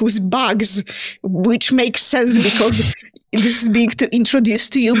alien who's bugs, which makes sense because this is being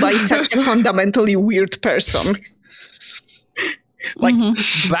introduced to you by such a fundamentally weird person. Like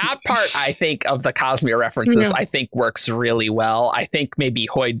that part, I think, of the Cosmere references, I think works really well. I think maybe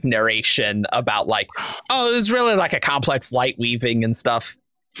Hoyd's narration about like, oh, it was really like a complex light weaving and stuff.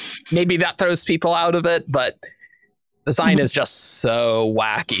 Maybe that throws people out of it, but design is just so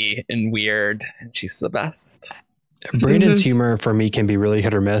wacky and weird. And she's the best. Brandon's humor for me can be really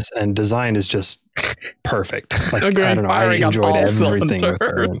hit or miss, and design is just perfect. Like, I don't know, I enjoyed everything with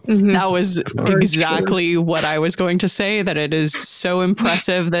her. That was exactly what I was going to say, that it is so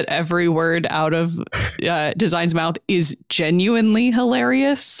impressive that every word out of Design's mouth is genuinely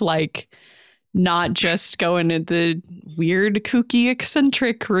hilarious. Like, not just going into the weird, kooky,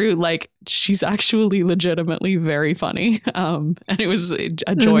 eccentric route. Like, she's actually legitimately very funny. And it was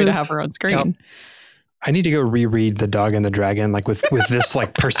a joy to have her on screen. Yep. I need to go reread The Dog and the Dragon, like with this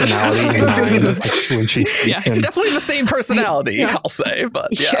like personality in mind, like when she's speaking. Yeah, it's definitely the same personality, I'll say, but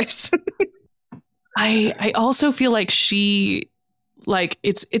yeah. Yes. I also feel like she, like,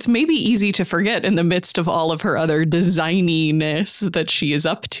 it's maybe easy to forget in the midst of all of her other designiness that she is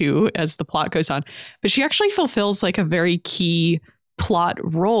up to as the plot goes on, but she actually fulfills like a very key plot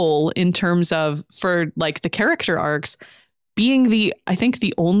role in terms of, for like the character arcs, being I think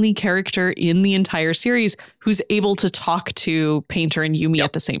the only character in the entire series who's able to talk to Painter and Yumi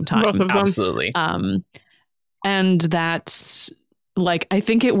at the same time. Absolutely. And that's like, I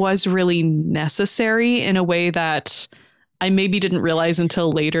think it was really necessary in a way that I maybe didn't realize until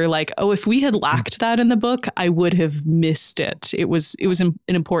later. Like, oh, if we had lacked that in the book, I would have missed it. It was an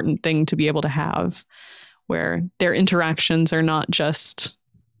important thing to be able to have, where their interactions are not just,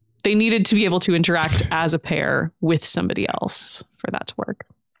 they needed to be able to interact as a pair with somebody else for that to work.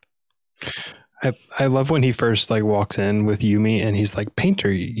 I love when he first like walks in with Yumi and he's like,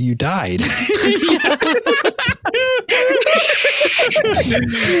 Painter, you died.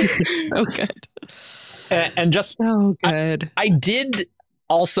 Oh, good. And just so good. I did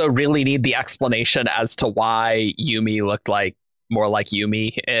also really need the explanation as to why Yumi looked like more like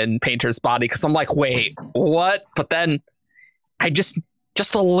Yumi in Painter's body, because I'm like, wait, what? But then I just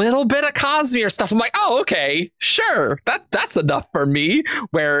a little bit of Cosmere stuff. I'm like, oh, okay, sure. That's enough for me.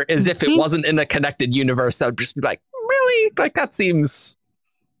 Whereas if it wasn't in a connected universe, that would just be like, really? Like, that seems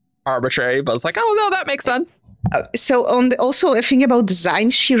arbitrary. But it's like, oh, no, that makes sense. So also a thing about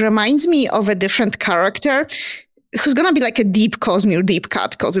design, she reminds me of a different character who's going to be like a deep Cosmere deep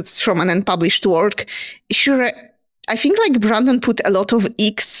cut because it's from an unpublished work. I think like Brandon put a lot of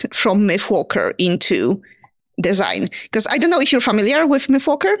X from Mythwalker into design, because I don't know if you're familiar with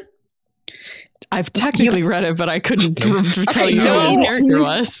Mythwalker. I've technically read it, but I couldn't tell you who his character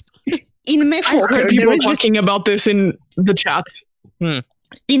was. In Mythwalker, people talking about this in the chat.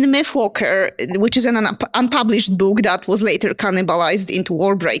 In Mythwalker, which is an unpublished book that was later cannibalized into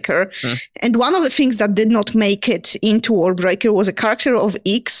Warbreaker, and one of the things that did not make it into Warbreaker was a character of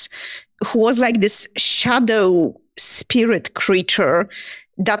X who was like this shadow spirit creature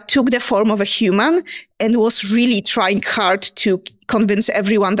that took the form of a human and was really trying hard to convince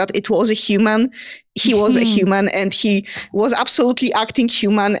everyone that it was a human. He was a human and he was absolutely acting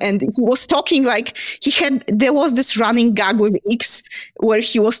human, and he was talking like there was this running gag with X where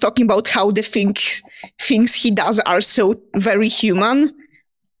he was talking about how the things he does are so very human.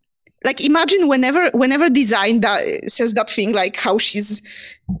 Like, imagine whenever design says that thing, like how she's,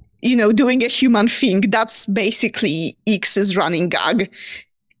 doing a human thing, that's basically X's running gag.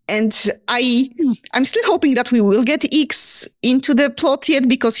 And I'm still hoping that we will get X into the plot yet,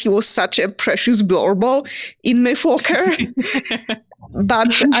 because he was such a precious blowball in Mythwalker.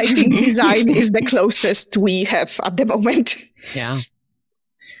 But I think design is the closest we have at the moment. Yeah.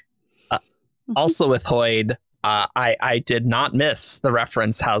 Also with Hoyd, I did not miss the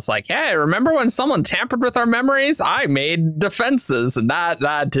reference how it's like, hey, remember when someone tampered with our memories? I made defenses, and that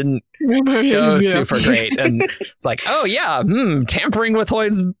didn't go super great. And it's like, oh yeah, tampering with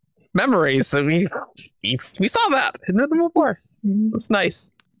Hoyd's memories. So we saw that in Rhythm of War. It's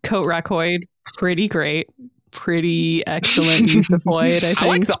nice. Coat Rack Hoyd, pretty great. Pretty excellent use of Hoyd, I think. I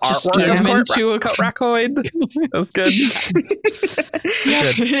like the artwork of Coat Rack Hoyd. That was good.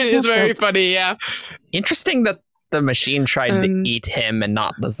 It is very funny, yeah. Interesting that the machine tried to eat him and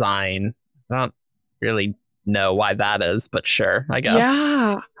not design. I don't really know why that is, but sure, I guess.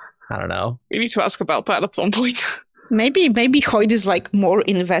 Yeah. I don't know. We need to ask about that at some point. Maybe Hoyd is like more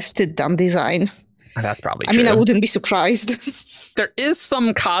invested than design. That's probably true. I mean, I wouldn't be surprised. There is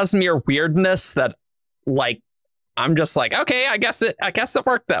some Cosmere weirdness that, like, I'm just like, okay, I guess it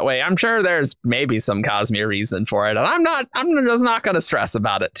worked that way. I'm sure there's maybe some Cosmere reason for it, and I'm just not going to stress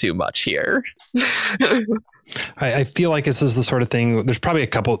about it too much here. I feel like this is the sort of thing. There's a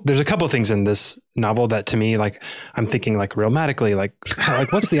couple of things in this novel that to me, like, I'm thinking like realmatically, like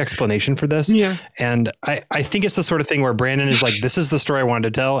what's the explanation for this? Yeah. And I think it's the sort of thing where Brandon is like, this is the story I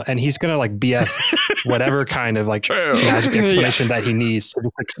wanted to tell, and he's gonna like BS whatever kind of like magic explanation that he needs to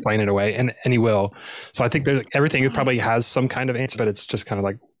just explain it away, and he will. So I think that everything probably has some kind of answer, but it's just kind of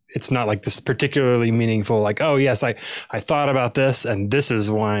like, it's not like this particularly meaningful, like, oh yes, I thought about this and this is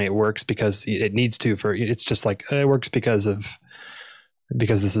why it works because it needs to. It's just like it works because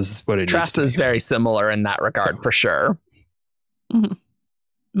this is what it Trust needs is very similar in that regard for sure. Mm-hmm.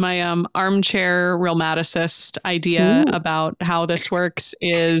 My armchair realmaticist idea about how this works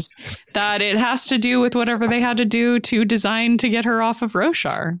is that it has to do with whatever they had to do to design to get her off of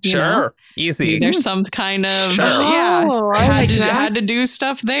Roshar. Sure. Easy. There's some kind of had to do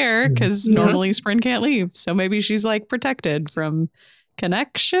stuff there because normally Sprin can't leave. So maybe she's like protected from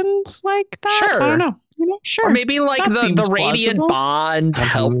connections like that. Sure. I don't know. Sure. Or maybe like the radiant plausible. bond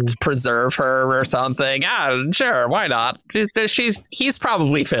helped preserve her or something. Yeah, sure, why not? He's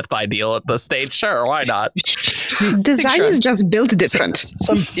probably fifth ideal at this stage. Sure, why not? Design is just built different.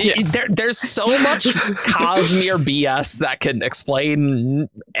 There's so much Cosmere BS that can explain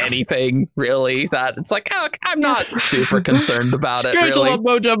anything, really, that it's like, oh, I'm not super concerned about it, really.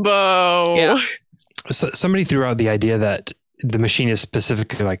 Mumbo jumbo. Yeah. So somebody threw out the idea that the machine is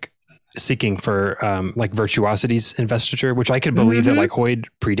specifically like seeking for like Virtuosity's investiture, which I could believe that like Hoyd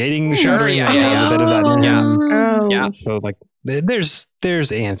predating Shattering has a bit of that. Yeah. So like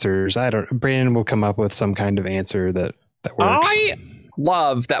there's answers. Brandon will come up with some kind of answer that works. I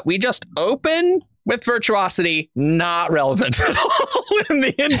love that we just open with Virtuosity not relevant at all in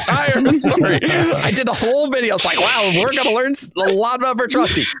the entire story. I did a whole video. It's like, wow, we're going to learn a lot about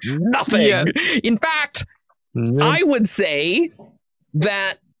Virtuosity. Nothing. Yeah. In fact, I would say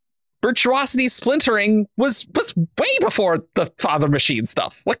that Virtuosity splintering was way before the Father Machine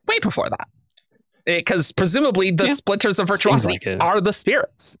stuff, like way before that. Because presumably the splinters of Virtuosity are the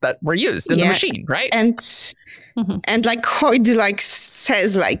spirits that were used in the machine, right? And like Hoyd like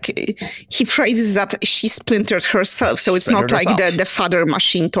says, like he phrases that she splintered herself, so it's not like the Father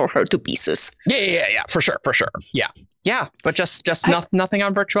Machine tore her to pieces. Yeah, for sure. Yeah, but just nothing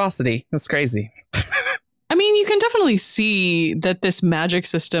on Virtuosity. That's crazy. I mean, you can definitely see that this magic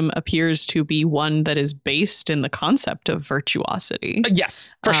system appears to be one that is based in the concept of virtuosity.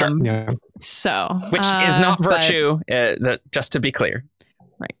 Yes, for sure. Yeah. So, which is not virtue, just to be clear.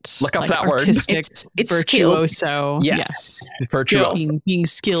 Right. Look up like that word. It's virtuoso. Yes. Virtuoso. Being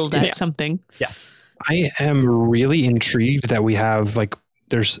skilled at something. Yes. I am really intrigued that we have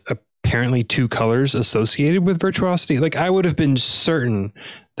there's apparently two colors associated with Virtuosity. Like I would have been certain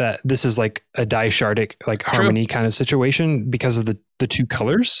that this is like a dishardic harmony kind of situation because of the two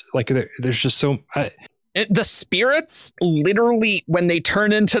colors. Like there's just so the spirits literally, when they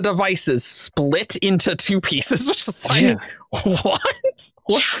turn into devices, split into two pieces, which is like what?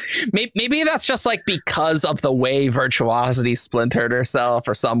 Maybe that's just like because of the way Virtuosity splintered herself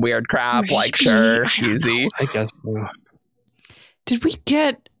or some weird crap. Like sure, easy. I guess. Did we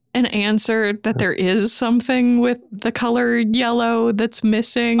get an answer that there is something with the color yellow that's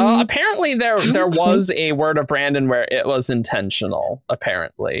missing? Apparently there was a word of Brandon where it was intentional,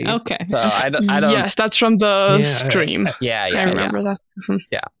 apparently. Okay. So I don't Yes, that's from the stream. Yeah. I remember that. Mm-hmm.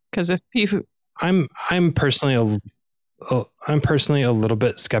 Yeah. Because if people I'm personally a little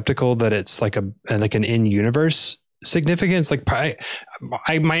bit skeptical that it's like an in-universe significance. Like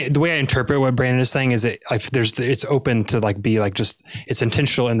the way I interpret what Brandon is saying is it's open to like be like just it's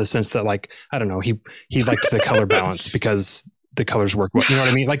intentional in the sense that like I don't know he liked the color balance because the colors work well. You know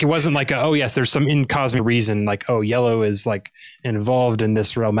what I mean? Like it wasn't like there's some in-cosmic reason like yellow is like involved in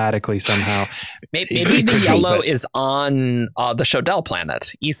this realmatically somehow. Maybe the yellow is on the Shodell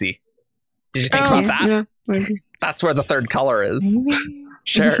planet. Easy. Did you think about that? Yeah, maybe. That's where the third color is.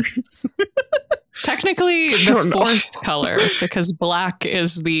 Sure. Technically the fourth color, because black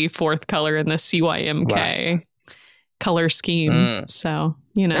is the fourth color in the CYMK color scheme. So,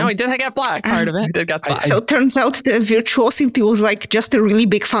 No, we did get black. Part of it. We did get black. So it turns out the Virtuosity was like just a really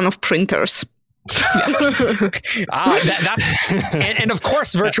big fan of printers. That's and of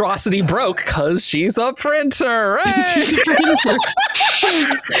course Virtuosity broke because she's a printer. She's a printer.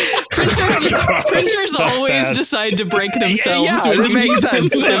 Printers always decide to break themselves. It makes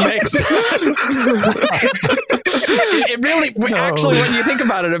sense. It makes sense. It really, actually, when you think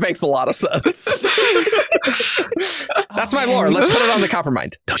about it, it makes a lot of sense. That's my lore. Let's put it on the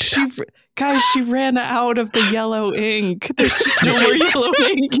Coppermind. Don't do that. Guys, she ran out of the yellow ink. There's just no more yellow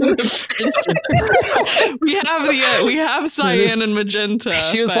ink. In the we have cyan and magenta.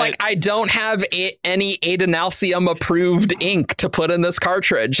 She was like, I don't have any Adenalcium approved ink to put in this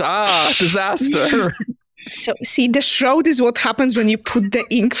cartridge. Disaster. So, see, the shroud is what happens when you put the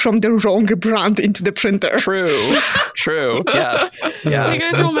ink from the wrong brand into the printer. True. Yes. Yeah. Hey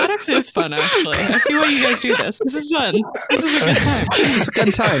guys, Romatics is fun, actually. I see why you guys do this. This is fun. This is a good time. It's a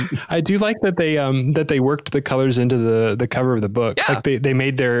good time. I do like that they worked the colors into the cover of the book. Yeah. Like they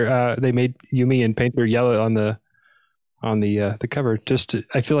made Yumi and Painter yellow on the cover.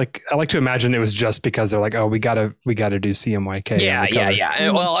 I feel like I like to imagine it was just because they're like, oh, we gotta do CMYK. Yeah.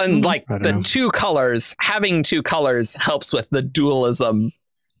 And, well, and like know. having two colors helps with the dualism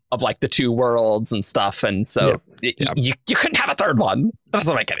of like the two worlds and stuff. And so you couldn't have a third one. That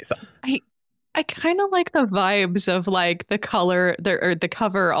doesn't make any sense. I kind of like the vibes of like the color or the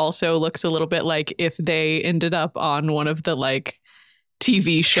cover also looks a little bit like if they ended up on one of the like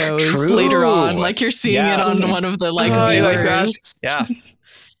TV shows later on, like you're seeing it on one of the like viewers. Yes.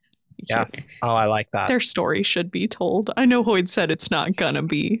 Oh, I like that. Their story should be told. I know Hoyd said it's not gonna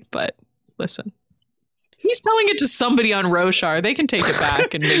be, but listen. He's telling it to somebody on Roshar. They can take it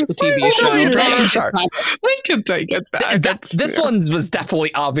back and make the TV show. They can take it back. This one was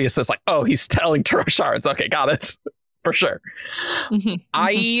definitely obvious. It's like, oh, he's telling to Roshar. It's okay, got it. For sure.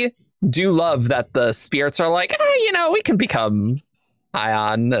 I do love that the spirits are like, we can become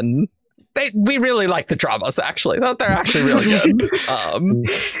Ion, and we really like the dramas. Actually, they're actually really good.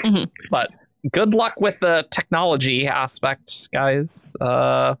 But good luck with the technology aspect, guys.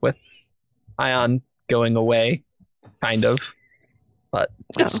 With Ion going away, kind of. But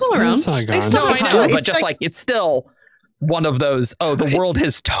it's still around. But just like it's still one of those. Oh, the world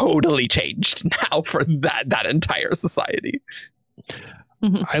has totally changed now for that entire society.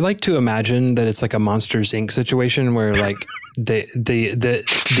 I like to imagine that it's like a Monsters Inc. situation where like the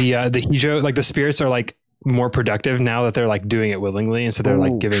Hijo, like the spirits are like more productive now that they're like doing it willingly, and so they're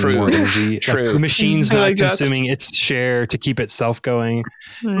like giving more energy. True. Like, the machine's not consuming its share to keep itself going.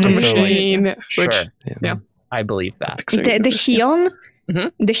 Yeah, I believe that. The Hion,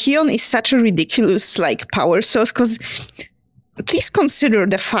 the Hion is such a ridiculous like power source because please consider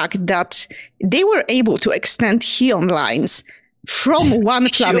the fact that they were able to extend Hion lines from one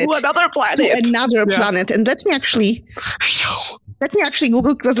planet to another planet. And let me actually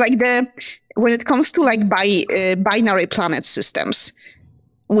Google, because like when it comes to like binary planet systems,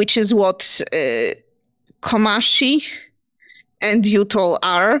 which is what Komashi and Utol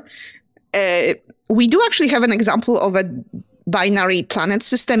are, we do actually have an example of a binary planet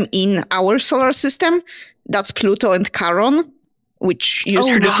system in our solar system. That's Pluto and Charon, which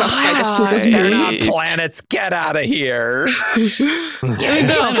used to be classified as Pluto's They're moon. not planets. Get out of here. It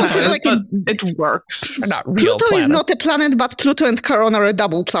works. They're not real Pluto planets. is not a planet, but Pluto and Charon are a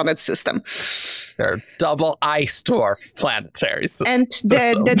double planet system. They're double ice dwarf planetary systems. And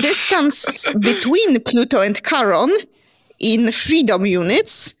the distance between Pluto and Charon in freedom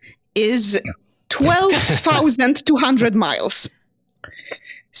units is 12,200 miles.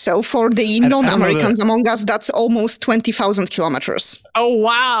 So for the non-Americans among us, that's almost 20,000 kilometers. Oh,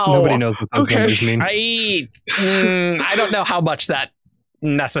 wow. Nobody knows what those numbers mean. I don't know how much that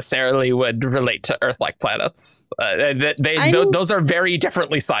necessarily would relate to Earth-like planets. Those are very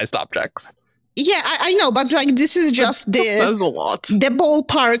differently sized objects. Yeah, I know, but like this is just that says a lot. The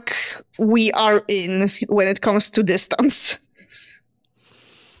ballpark we are in when it comes to distance.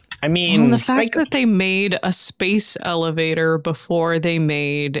 I mean, the fact that they made a space elevator before they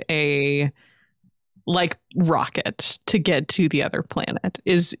made a rocket to get to the other planet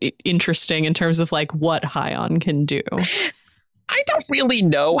is interesting in terms of like what Hion can do. I don't really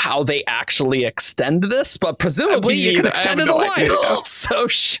know how they actually extend this, but presumably you can extend it a while. So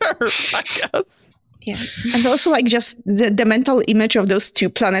sure, I guess. Yeah, and also like just the mental image of those two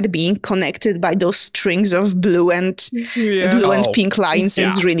planets being connected by those strings of blue and pink lines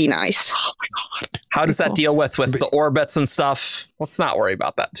is really nice. Oh my god! How does that deal with the orbits and stuff? Let's not worry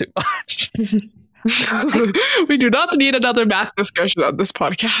about that too much. We do not need another math discussion on this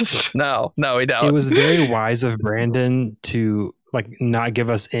podcast. No, we don't. It was very wise of Brandon to like not give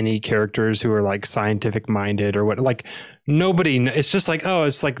us any characters who are like scientific minded or what. Like nobody. It's just like, oh,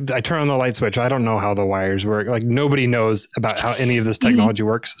 it's like I turn on the light switch. I don't know how the wires work. Like nobody knows about how any of this technology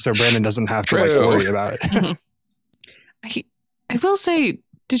works. So Brandon doesn't have to like worry about it. I will say,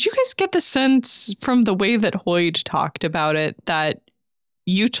 did you guys get the sense from the way that Hoyd talked about it that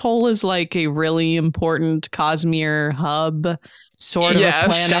Utol is like a really important Cosmere hub sort of a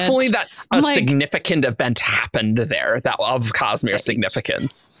planet. Definitely that's I'm a like- significant event happened there that of Cosmere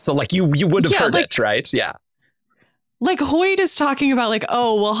significance. So like you would have heard it, right? Yeah. Like Hoyt is talking about like,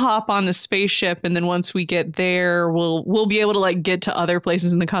 oh, we'll hop on the spaceship and then once we get there, we'll be able to like get to other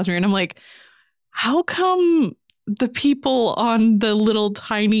places in the Cosmere. And I'm like, how come the people on the little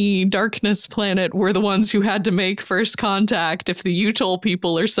tiny darkness planet were the ones who had to make first contact if the Utol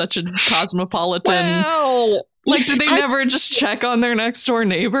people are such a cosmopolitan? Well, like, did they never just check on their next door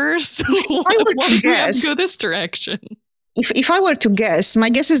neighbors? Why would do we have guess- to go this direction? If I were to guess, my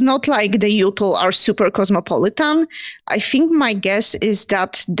guess is not like the Utol are super cosmopolitan. I think my guess is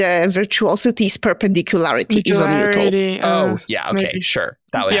that the virtuosity's perpendicularity is on Utol. oh, yeah, okay, maybe. sure.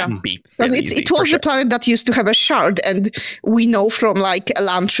 That would be Because really easy, it was for the sure. planet that used to have a shard, and we know from like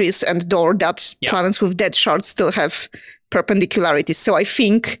Elantris and Dor that Yeah. planets with dead shards still have perpendicularities. So I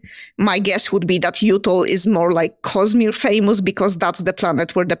think my guess would be that Utol is more like Cosmere famous because that's the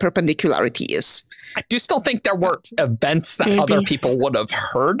planet where the perpendicularity is. I do still think there were events that Maybe. other people would have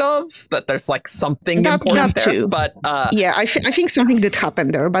heard of, that there's like something That important there. too. But Yeah, I think something did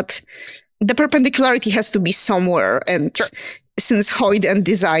happen there, but the perpendicularity has to be somewhere. And Sure. since Hoyt and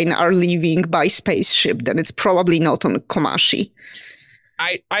Design are leaving by spaceship, then it's probably not on Komashi.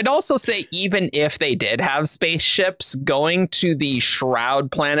 I'd also say even if they did have spaceships going to the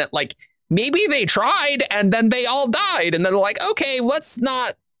Shroud planet, like maybe they tried and then they all died and then they're like, okay, let's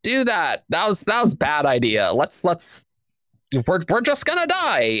not do that. That was a bad idea. We're just gonna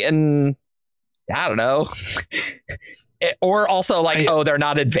die. And I don't know. Or also like, they're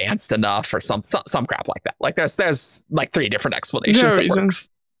not advanced enough or some crap like that. Like there's like 3 different explanations. There are that reasons.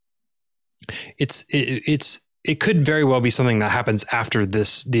 works. It could very well be something that happens after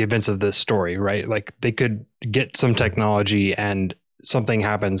the events of this story, right? Like they could get some technology and something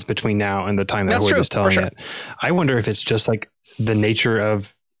happens between now and the time that That's Hoyt true, is telling for sure. it. I wonder if it's just like the nature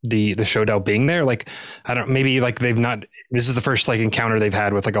of the Shodel being there. Like maybe like this is the first like encounter they've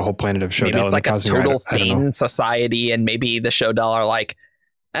had with like a whole planet of Shodel. Maybe it's in like the a Cosmere. total I don't know. Fane society, and maybe the Shodel are like,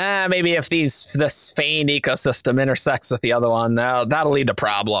 maybe if this Fane ecosystem intersects with the other one, that'll lead to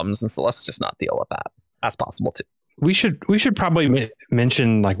problems, and so let's just not deal with that. That's possible too. We should probably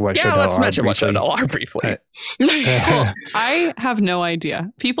mention like what Yeah, Shodel let's are mention what briefly. Shodel are briefly. I have no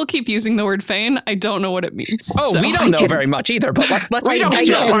idea. People keep using the word Fane. I don't know what it means. Oh, So- we don't know very much either, but let's Right, get I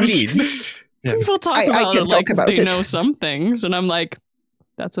you up to don't. speed. Yeah. People talk I about can it talk like about they it. know some things, and I'm like,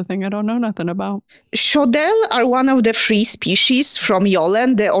 that's a thing I don't know nothing about. Shodel are one of the 3 species from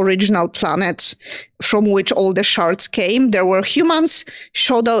Yolen, the original planet from which all the shards came. There were humans,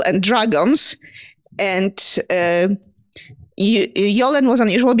 Shodel, and dragons. And Yolen was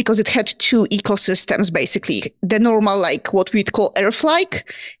unusual because it had 2 ecosystems, basically. The normal, like what we'd call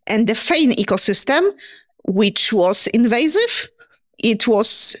Earth-like, and the Fane ecosystem, which was invasive.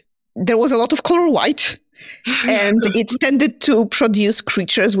 There was a lot of color white. And it tended to produce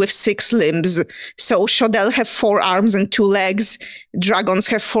creatures with 6 limbs. So Shodel have 4 arms and 2 legs. Dragons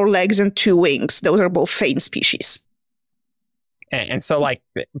have 4 legs and 2 wings. Those are both Fane species. And so, like,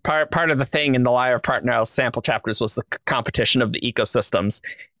 part of the thing in the Lyre of Partnell's sample chapters was the competition of the ecosystems.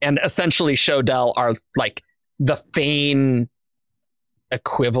 And essentially, Shodel are like the Fane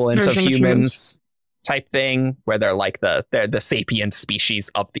equivalent Version of of humans type thing, where they're the sapient species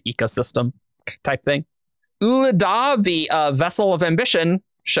of the ecosystem type thing. Ulada, the vessel of ambition,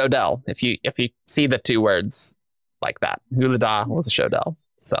 Shodel. If you see the 2 words like that, Ulada was a Shodel.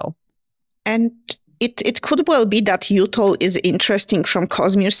 So, And it could well be that Utol is interesting from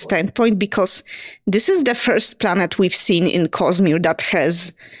Cosmere's standpoint because this is the first planet we've seen in Cosmere that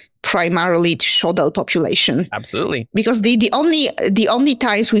has primarily Shodel population. absolutely. Because the only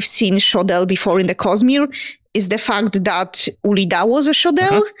times we've seen Shodel before in the Cosmere is the fact that Ulida was a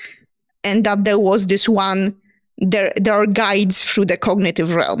Shodel, and that there was this one. There are guides through the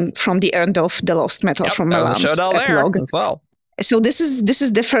cognitive realm from the end of the Lost Metal Yep, from that was a Melam's Shodel there epilogue. as well. So this is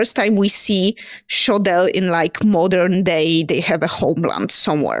the first time we see Shodel in like modern day. They have a homeland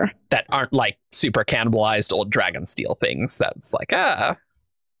somewhere. That aren't like super cannibalized old Dragonsteel things. That's like,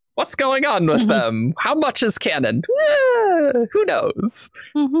 what's going on with them? How much is canon? Who knows?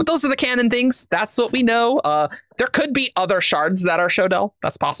 But those are the canon things. That's what we know. There could be other shards that are Shodel.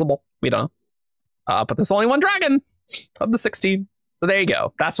 That's possible. We don't know. But there's only one dragon of the 16. So there you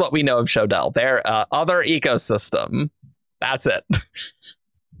go. That's what we know of Shodel. Their other ecosystem. That's it.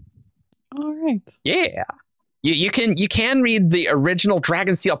 All right. Yeah. You can read the original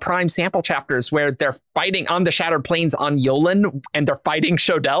Dragonsteel Prime sample chapters where they're fighting on the Shattered Plains on Yolen and they're fighting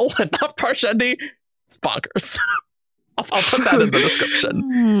Shodel and not Parshendi. It's bonkers. I'll put that in the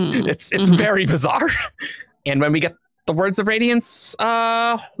description. It's very bizarre. And when we get the Words of Radiance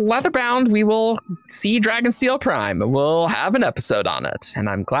Leatherbound, we will see Dragonsteel Prime. We'll have an episode on it. And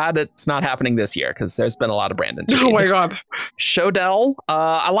I'm glad it's not happening this year because there's been a lot of Brandon. Oh my god. Shodell.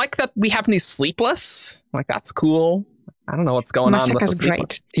 I like that we have new Sleepless. Like, that's cool. I don't know what's going on with the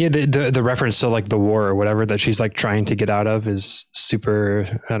Sleepless. Yeah, the reference to like the war or whatever that she's like trying to get out of is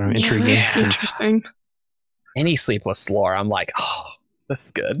super, I don't know, intriguing. That's interesting. Any Sleepless lore, I'm like, oh, this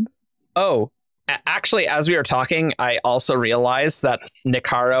is good. Oh, actually, as we were talking, I also realized that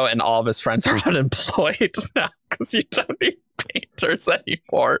Nikaro and all of his friends are unemployed now because you don't need painters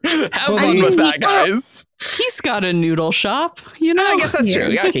anymore. Have fun with that, guys. He's got a noodle shop, you know. I guess that's true.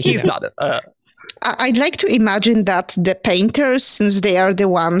 Yeah, okay, he's not. I'd like to imagine that the painters, since they are the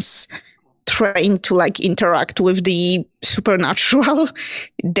ones trained to like interact with the supernatural,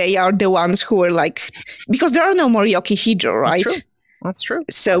 they are the ones who are like, because there are no more Yokihijo, right? That's true.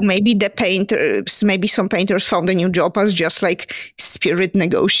 So maybe some painters found a new job as just like spirit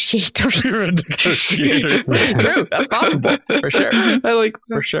negotiators. True, that's possible for sure. I like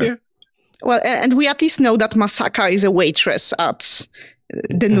that. For sure. Yeah. Well, and we at least know that Masaka is a waitress at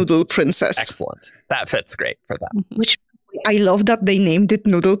the Noodle Princess. Excellent. That fits great for that. Which I love that they named it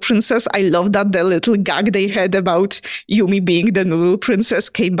Noodle Princess. I love that the little gag they had about Yumi being the Noodle Princess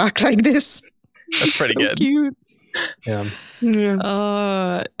came back like this. That's pretty good. Cute. Yeah.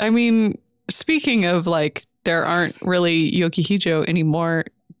 I mean, speaking of like, there aren't really Yokihijo anymore.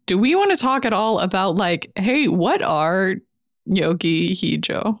 Do we want to talk at all about like, hey, what are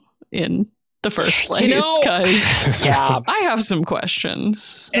Yokihijo in the first place? Because yeah, I have some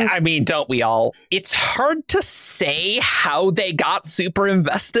questions. I mean, don't we all? It's hard to say how they got super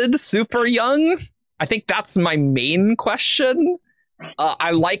invested, super young. I think that's my main question.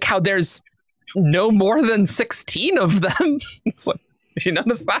 I like how there's no more than 16 of them. So, you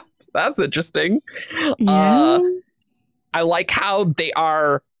notice that? That's interesting. Yeah. I like how they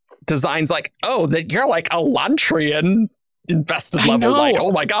are designs like, oh, that you're like a Lantrian invested level. Like,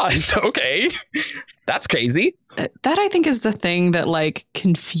 oh my god, okay. That's crazy. That I think is the thing that like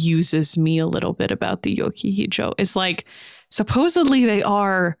confuses me a little bit about the Yokihijo is like, supposedly they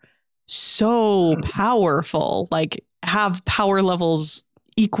are so powerful, like have power levels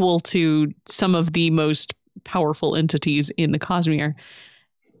equal to some of the most powerful entities in the Cosmere.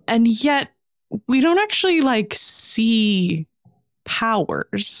 And yet we don't actually like see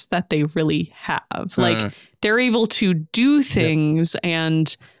powers that they really have. Like they're able to do things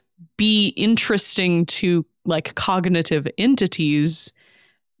and be interesting to like cognitive entities.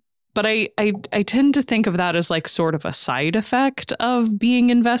 But I tend to think of that as like sort of a side effect of being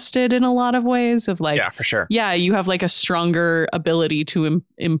invested in a lot of ways of like, yeah, for sure. Yeah, you have like a stronger ability to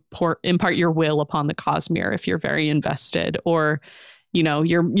impart your will upon the Cosmere if you're very invested, or, you know,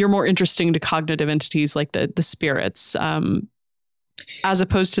 you're more interesting to cognitive entities like the spirits, as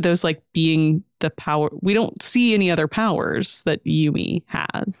opposed to those like being the power. We don't see any other powers that Yumi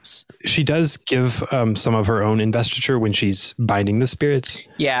has. She does give some of her own investiture when she's binding the spirits.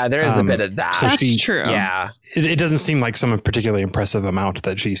 Yeah, there is a bit of that. So That's true. Yeah. It doesn't seem like some particularly impressive amount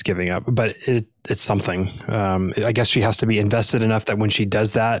that she's giving up, but it's something. I guess she has to be invested enough that when she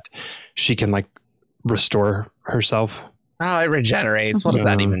does that, she can like restore herself. Oh, it regenerates. What does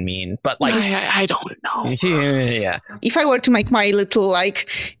that even mean? But like, I don't know. Yeah. If I were to make my little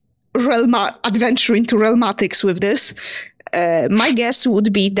like adventure into realmatics with this, my guess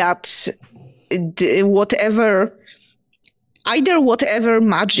would be that whatever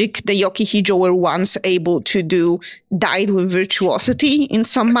magic the Yokihijo were once able to do died with virtuosity in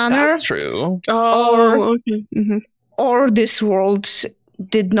some manner. That's true. Okay. Mm-hmm. Or this world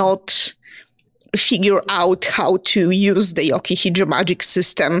did not figure out how to use the Yokihijo magic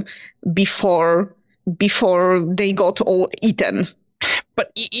system before they got all eaten.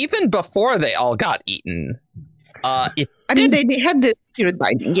 But even before they all got eaten, they had the spirit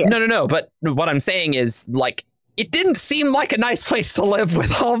binding. Yes. No. But what I'm saying is, like, it didn't seem like a nice place to live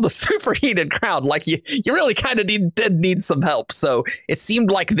with all the superheated crowd. Like, you really kind of did need some help. So it seemed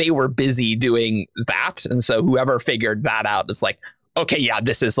like they were busy doing that, and so whoever figured that out is like, okay, yeah,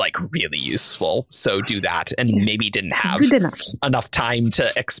 this is like really useful, so do that, and maybe didn't have enough time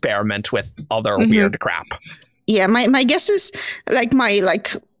to experiment with other weird crap. Yeah, my guess is my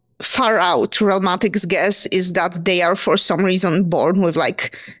far out realmatics guess is that they are for some reason born with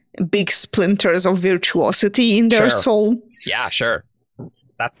like big splinters of virtuosity in their soul. Yeah, sure.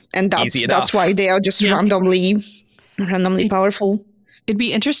 That's why they are just randomly powerful. It'd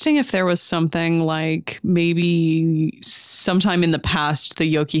be interesting if there was something like maybe sometime in the past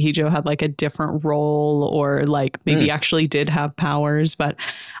the Yokihijo had like a different role or like maybe actually did have powers. But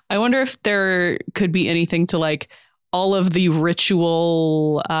I wonder if there could be anything to like all of the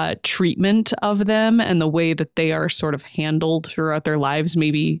ritual treatment of them and the way that they are sort of handled throughout their lives.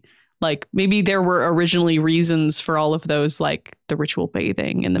 Maybe there were originally reasons for all of those, like the ritual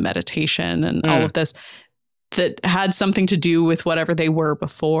bathing and the meditation and all of this that had something to do with whatever they were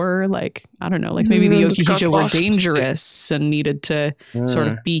before. Like, I don't know, like maybe the Yokihijo were dangerous and needed to sort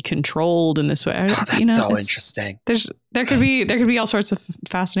of be controlled in this way. Oh, that's so interesting. There could be all sorts of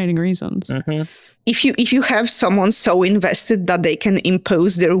fascinating reasons. If you have someone so invested that they can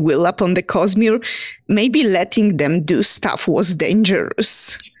impose their will upon the Cosmere, maybe letting them do stuff was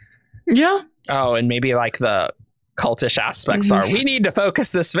dangerous. Yeah. Oh, and maybe like the cultish aspects are, we need to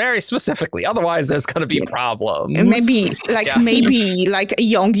focus this very specifically, otherwise there's going to be problems. And maybe a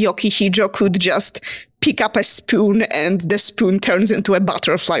young Yokihijo could just pick up a spoon and the spoon turns into a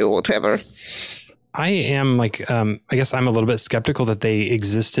butterfly or whatever. I am like, I guess I'm a little bit skeptical that they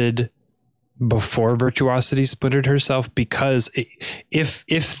existed before Virtuosity splintered herself, because if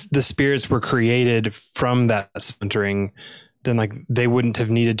the spirits were created from that splintering, then like they wouldn't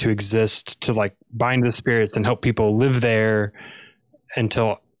have needed to exist to like bind the spirits and help people live there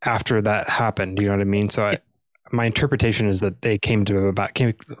until after that happened. You know what I mean? So my interpretation is that they came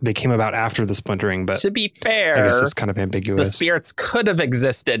about after the splintering, but to be fair, I guess it's kind of ambiguous. The spirits could have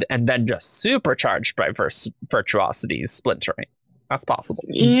existed and then just supercharged by Virtuosity's splintering. That's possible.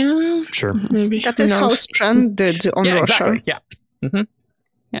 Yeah. Sure. Maybe. That is how Strand did on Russia. Exactly. Yeah.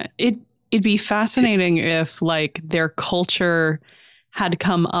 Yeah. It'd be fascinating if like their culture had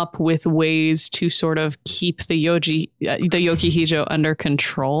come up with ways to sort of keep the Yokihijo under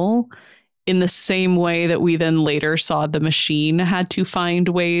control in the same way that we then later saw the machine had to find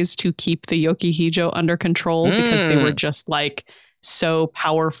ways to keep the Yokihijo under control because they were just like so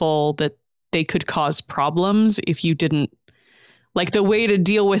powerful that they could cause problems if you didn't. Like the way to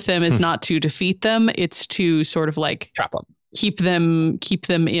deal with them is not to defeat them, it's to sort of like trap them. Keep them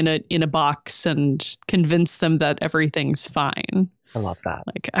in a box and convince them that everything's fine. I love that.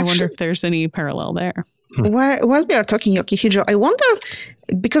 Like, I wonder if there's any parallel there. While we are talking Yokihijo, I wonder,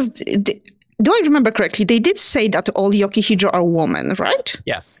 because do I remember correctly? They did say that all Yokihijo are women, right?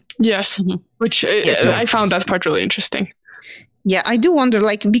 Yes. Yes. Mm-hmm. Which I found that part really interesting. Yeah, I do wonder,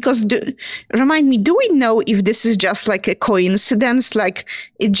 like, because remind me, do we know if this is just like a coincidence? Like,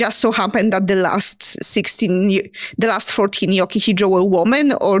 it just so happened that the last 14 Yokihijo were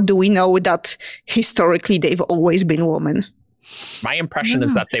women, or do we know that historically they've always been women? My impression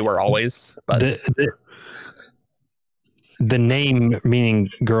is that they were always. But the name meaning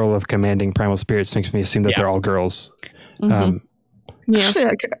girl of commanding primal spirits makes me assume that they're all girls. Mm-hmm. Yeah. Actually,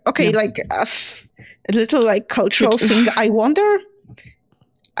 like, okay, like a little like cultural thing. I wonder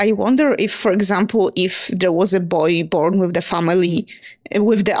if, for example, if there was a boy born with the family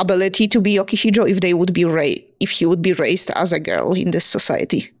with the ability to be Yokihijo, if they would be if he would be raised as a girl in this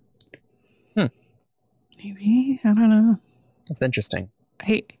society. Maybe, I don't know. That's interesting.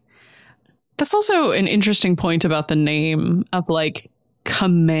 That's also an interesting point about the name of like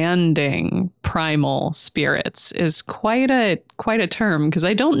commanding primal spirits is quite a term, because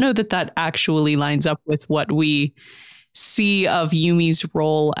I don't know that actually lines up with what we see of Yumi's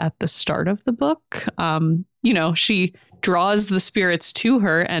role at the start of the book. She draws the spirits to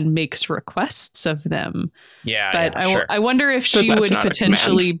her and makes requests of them. Yeah, but sure. I wonder if she would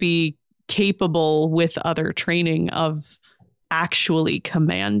potentially be capable with other training of actually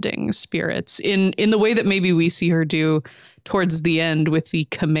commanding spirits in the way that maybe we see her do towards the end with the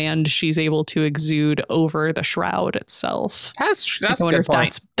command she's able to exude over the shroud itself. That's I wonder a good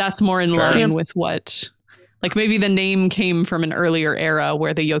point. if that's more in line with what, like maybe the name came from an earlier era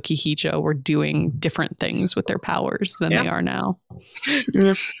where the Yokihijo were doing different things with their powers than they are now.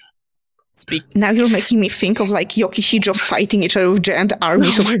 Yeah. Now you're making me think of like Yokihijo fighting each other with giant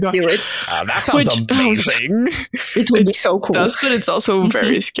armies of spirits. That sounds amazing. It would be so cool. It does, but it's also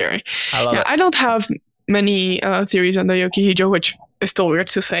very scary. I love it. I don't have many theories on the Yokihijo, which is still weird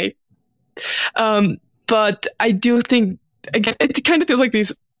to say. But I do think, again, it kind of feels like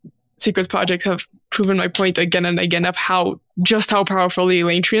these secret projects have proven my point again and again of how powerful the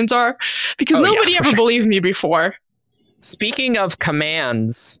Elantrians are, because nobody ever believed me before. Speaking of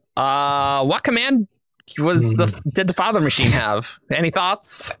commands, what command did the father machine have? Any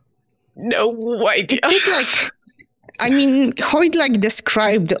thoughts? No idea. It did Hoyd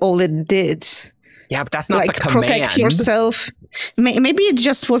described all it did. Yeah, but that's not the command. Protect yourself. Maybe it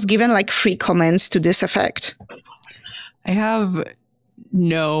just was given 3 commands to this effect. I have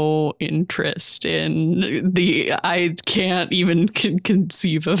no interest in I can't even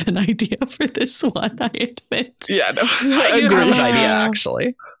conceive of an idea for this one, I admit. Yeah, no. I do have an idea,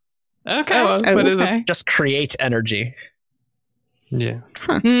 actually. Okay. What is okay. it? Just create energy. Yeah.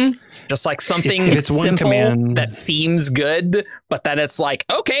 Just like something If it's one simple command- that seems good, but then it's like,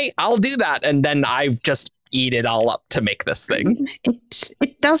 okay, I'll do that. And then I just eat it all up to make this thing.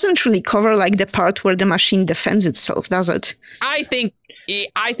 It doesn't really cover like the part where the machine defends itself, does it? I think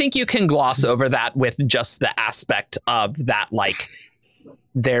you can gloss over that with just the aspect of that, like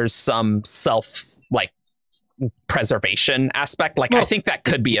there's some self like preservation aspect. Like I think that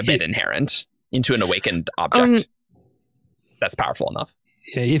could be a bit inherent into an awakened object. That's powerful enough.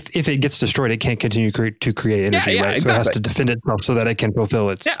 Yeah, if it gets destroyed, it can't continue to create energy, right? Exactly. So it has to defend itself so that it can fulfill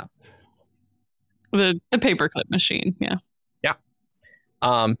its. Yeah. The paperclip machine, yeah.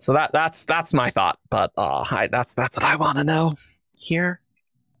 So that's my thought, but that's what I want to know here.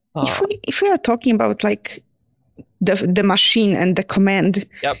 If we are talking about like the machine and the command,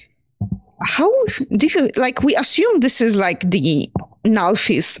 Yep. How do you like? We assume this is like the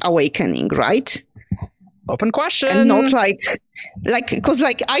Nalfis awakening, right? Open question. And not like because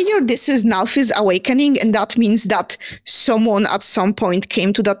like either this is Nalfis awakening, and that means that someone at some point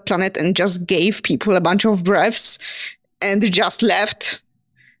came to that planet and just gave people a bunch of breaths and just left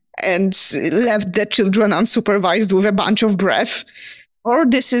the children unsupervised with a bunch of breath, or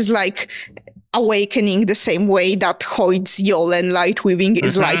this is like awakening the same way that Hoyd's Yolen light weaving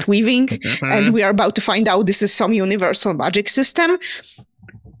is light weaving, and we are about to find out this is some universal magic system,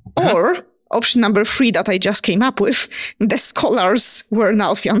 or option number 3 that I just came up with, the scholars were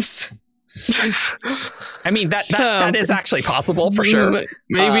Nalfians. I mean, that is actually possible for sure.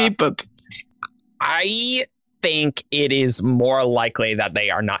 Maybe, but I think it is more likely that they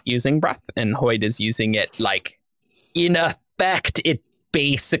are not using breath and Hoyd is using it like, in effect, it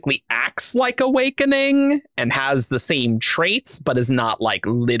basically acts like awakening and has the same traits, but is not like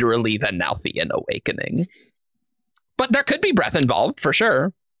literally the Nalfian awakening. But there could be breath involved for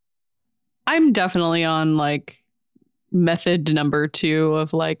sure. I'm definitely on like method number 2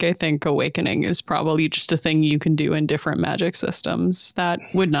 of like, I think awakening is probably just a thing you can do in different magic systems. That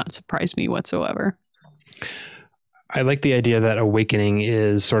would not surprise me whatsoever. I like the idea that awakening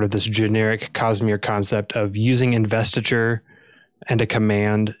is sort of this generic Cosmere concept of using investiture and a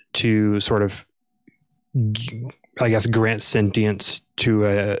command to sort of, I guess, grant sentience to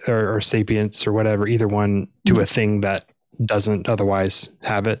or sapience or whatever, either one, to a thing that doesn't otherwise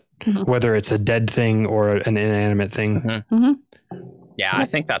have it, whether it's a dead thing or an inanimate thing. Yeah, I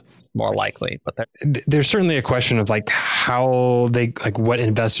think that's more likely. But there's certainly a question of like how they, like what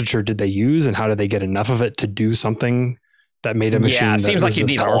investiture did they use and how did they get enough of it to do something that made a machine. Yeah, it that seems like was you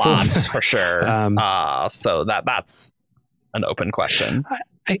this need powerful. a lot for sure. So that's an open question.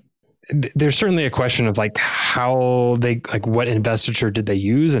 There's certainly a question of like how they, like what investiture did they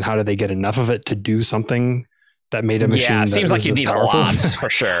use and how did they get enough of it to do something that made a machine. Yeah, it that seems like was you this need powerful. a lot for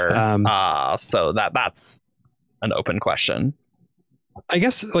sure. So that's an open question. I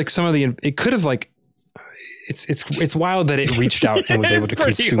guess like some of it could have like, it's wild that it reached out and was able to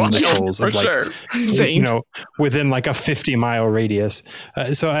consume the souls of like, sure. you know, within like a 50-mile radius.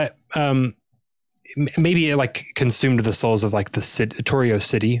 So maybe it like consumed the souls of like the Torio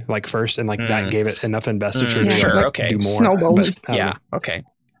city like first, and like that gave it enough investiture to sure, like, okay. do more. Snowballed. But, Yeah, okay.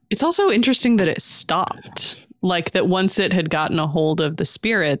 It's also interesting that it stopped. Like that once it had gotten a hold of the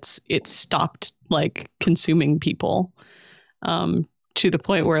spirits, it stopped like consuming people. To the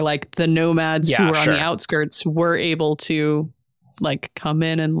point where like the nomads who were on the outskirts were able to like come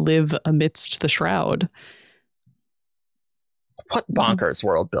in and live amidst the shroud. What bonkers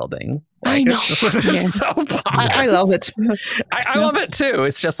world building. I know. This is so bonkers. I love it. I love it too.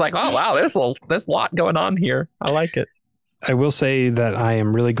 It's just like, oh wow, there's a lot going on here. I like it. I will say that I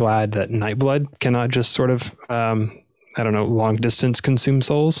am really glad that Nightblood cannot just sort of, I don't know, long distance consume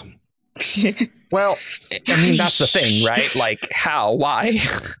souls. Well, I mean, that's the thing, right? Like, how? Why?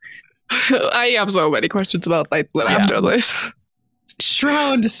 I have so many questions about Nightblood after this.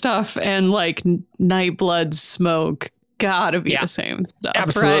 Shroud stuff and like Nightblood smoke gotta be the same stuff.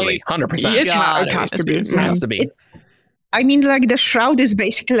 Absolutely. Right? 100%. It has to be. It has to be. I mean, like the shroud is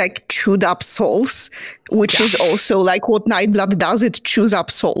basically like chewed up souls, which is also like what Nightblood does. It chews up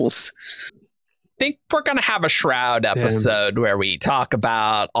souls. I think we're going to have a Shroud episode where we talk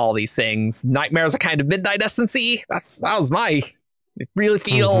about all these things. Nightmares are kind of midnight essence-y. It really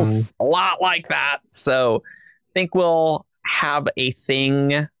feels a lot like that. So I think we'll have a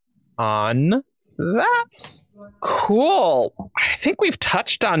thing on that. Cool. I think we've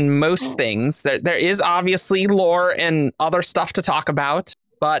touched on most things. There is obviously lore and other stuff to talk about,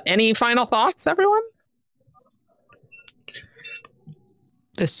 but any final thoughts, everyone?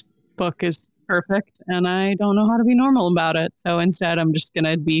 This book is perfect, and I don't know how to be normal about it. So instead, I'm just going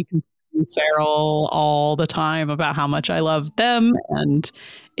to be completely feral all the time about how much I love them and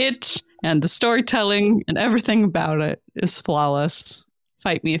it, and the storytelling and everything about it is flawless.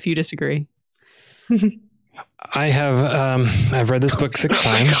 Fight me if you disagree. I have I've read this book 6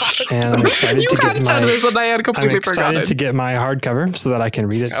 times, and I'm excited to get said this and I had I'm completely excited forgotten. to get my hardcover so that I can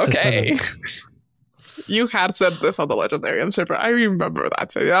read it. Okay. You had said this on the Legendary. I'm super. I remember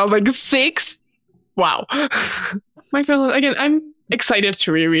that. So I was like 6. Wow. My friend, again, I'm excited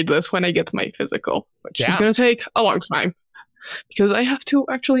to reread this when I get my physical, which is going to take a long time because I have to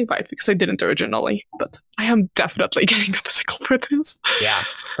actually buy it because I didn't originally. But I am definitely getting the physical for this. Yeah,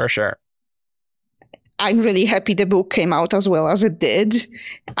 for sure. I'm really happy the book came out as well as it did.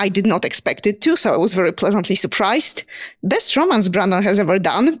 I did not expect it to, so I was very pleasantly surprised. Best romance Brandon has ever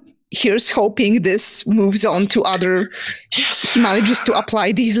done. Here's hoping this moves on to other. Yes. He manages to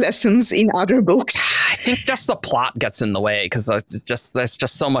apply these lessons in other books. I think just the plot gets in the way because there's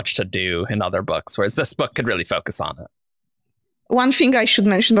just so much to do in other books, whereas this book could really focus on it. One thing I should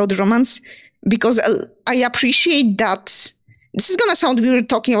mention about the romance, because I appreciate that. This is going to sound weird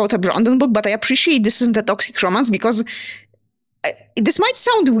talking about a Brandon book, but I appreciate this isn't a toxic romance because this might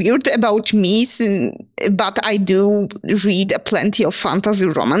sound weird about me, but I do read plenty of fantasy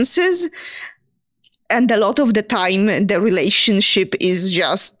romances. And a lot of the time, the relationship is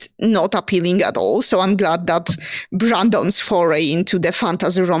just not appealing at all. So I'm glad that Brandon's foray into the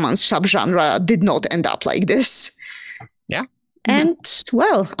fantasy romance subgenre did not end up like this. Yeah. And,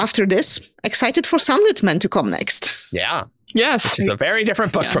 well, after this, excited for Sunlit Men to come next. Yeah. Yes. Which is a very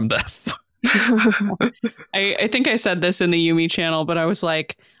different book from this. I think I said this in the Yumi channel, but I was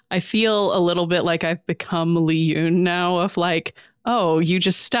like, I feel a little bit like I've become Lee Yoon now of like, oh, you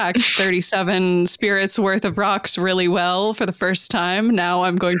just stacked 37 spirits worth of rocks really well for the first time. Now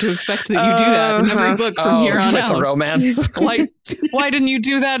I'm going to expect that you do that in every book from here on with out. the romance. Why didn't you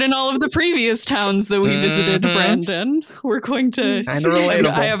do that in all of the previous towns that we visited, Brandon? We're going to... Kind of relatable.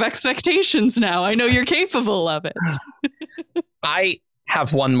 I have expectations now. I know you're capable of it. I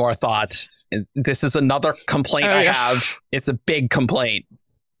have one more thought. This is another complaint I have. It's a big complaint.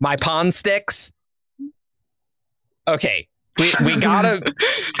 My pawn sticks. Okay. We gotta,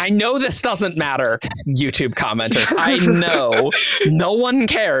 I know this doesn't matter, YouTube commenters. I know no one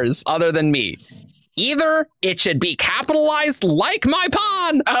cares other than me. Either it should be capitalized like my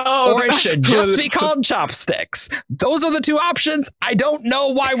pawn, or it should just be called chopsticks. Those are the 2 options. I don't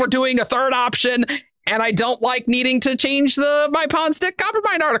know why we're doing a third option, and I don't like needing to change the my pawn stick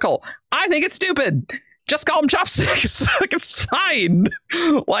Coppermine article. I think it's stupid. Just call them chopsticks. Like, it's fine.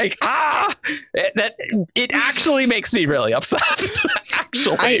 Like, it actually makes me really upset.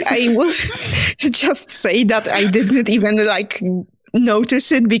 Actually, I will just say that I didn't even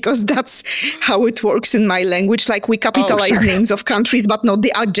notice it because that's how it works in my language. Like, we capitalize names of countries, but not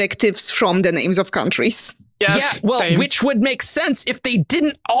the adjectives from the names of countries. Yes, yeah, well, same. Which would make sense if they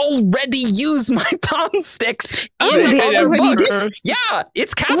didn't already use my pawn sticks in other books. Yeah,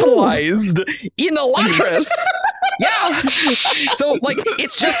 it's capitalized in Elantris. Yeah. So,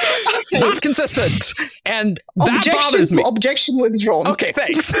 it's just not consistent. And that bothers me. Objection withdrawn. Okay,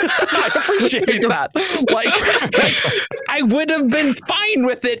 thanks. I appreciate that. I would have been fine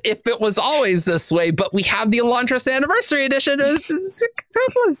with it if it was always this way, but we have the Elantris Anniversary Edition. Now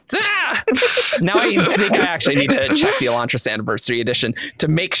I think I actually need to check the Elantris Anniversary Edition to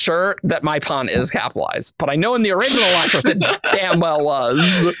make sure that my pawn is capitalized. But I know in the original Elantris it damn well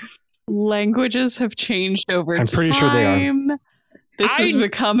was. Languages have changed over time. I'm pretty sure they are. This has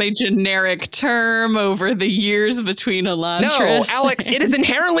become a generic term over the years between Elantris. No, Alex, it is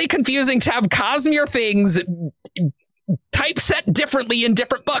inherently confusing to have Cosmere things typeset differently in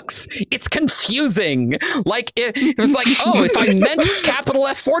different books. It's confusing. It was like, oh, if I meant capital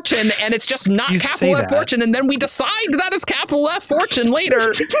F Fortune and it's just not capital F Fortune, and then we decide that it's capital F Fortune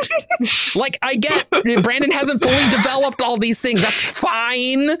later. I get Brandon hasn't fully developed all these things. That's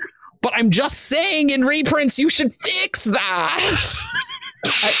fine. But I'm just saying in reprints, you should fix that.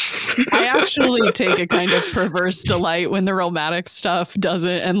 I actually take a kind of perverse delight when the romantic stuff doesn't,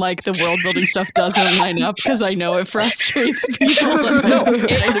 and the world building stuff doesn't line up, because I know it frustrates people. No,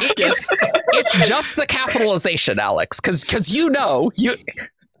 it's just the capitalization, Alex, because you know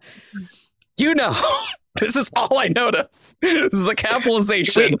This is all I notice. This is a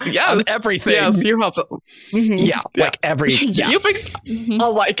capitalization on everything. Yes, you have to. Yeah, like every. Yeah. You fixed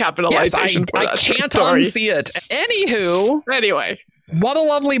all my Yes, capitalization for I that short can't story. unsee it. Anywho, Anyway, what a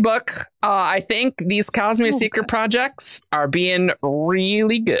lovely book. I think these Cosmere So Secret good. projects are being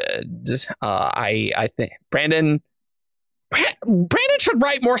really good. I think Brandon should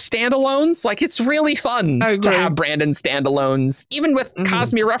write more standalones. Like, it's really fun I to agree. have Brandon standalones, even with Mhm.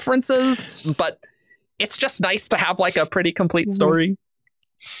 Cosmere references, but it's just nice to have like a pretty complete Mhm. story.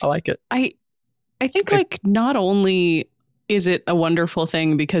 I like it. I think like not only is it a wonderful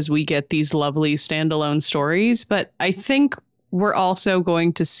thing because we get these lovely standalone stories, but I think we're also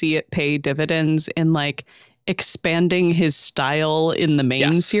going to see it pay dividends in like expanding his style in the main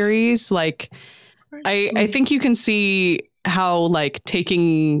Yes. series. Like I think you can see how like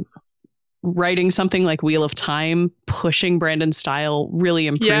writing something like Wheel of Time, pushing Brandon's style really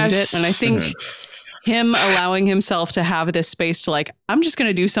improved it. And I think him allowing himself to have this space to like, I'm just going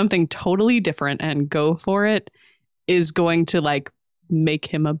to do something totally different and go for it is going to like make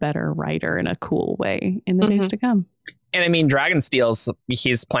him a better writer in a cool way in the days to come. And I mean, Dragonsteel's,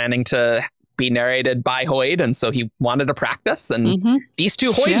 he's planning to be narrated by Hoyd, and so he wanted to practice. And these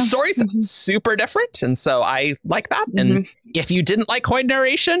two Hoyd stories super different, and so I like that. And if you didn't like Hoyd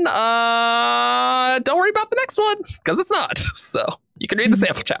narration, don't worry about the next one because it's not. So you can read the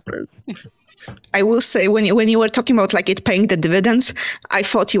sample chapters. I will say when you were talking about like it paying the dividends, I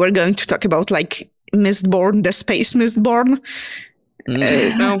thought you were going to talk about like Mistborn, the space Mistborn.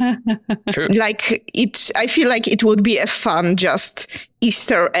 True. Like I feel like it would be a fun just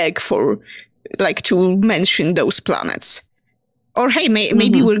Easter egg for like to mention those planets. Or hey,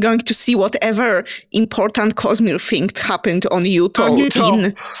 maybe we're going to see whatever important Cosmere thing happened on Utah in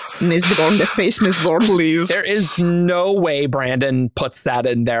Mistborn, the space Mistborn. Please. There is no way Brandon puts that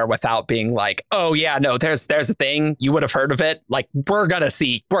in there without being like, oh yeah, no, there's a thing. You would have heard of it. Like, we're gonna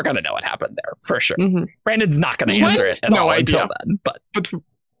know what happened there for sure. Brandon's not gonna answer it at all until then, but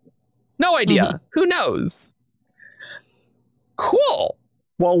no idea. Who knows? Cool.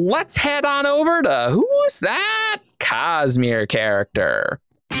 Well, let's head on over to who's that Cosmere character?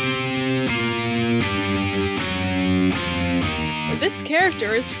 This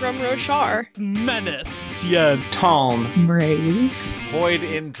character is from Roshar. Menace. Tien. Tom. Braze. Hoyd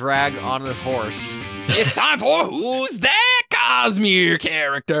in drag on a horse. It's time for who's that Cosmere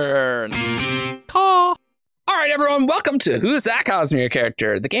character? Caw. All right, everyone, welcome to Who's That Cosmere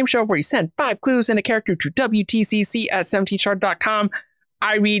Character, the game show where you send 5 clues and a character to WTCC at 17chart.com.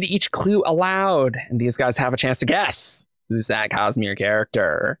 I read each clue aloud, and these guys have a chance to guess who's that Cosmere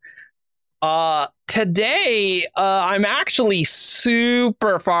character. Today, I'm actually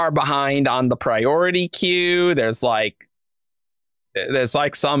super far behind on the priority queue. There's like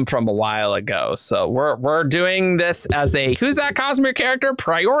some from a while ago, so we're doing this as a Who's That Cosmere Character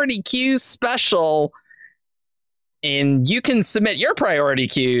priority queue special. And you can submit your priority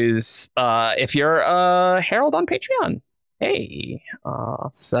queues if you're a Herald on Patreon. Hey,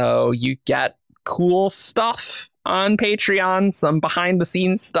 so you get cool stuff on Patreon, some behind the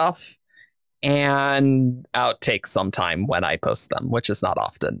scenes stuff, and outtakes sometime when I post them, which is not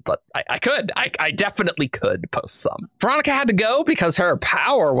often, but I definitely could post some. Veronica had to go because her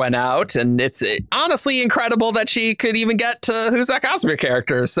power went out, and it's honestly incredible that she could even get to Who's That Cosmere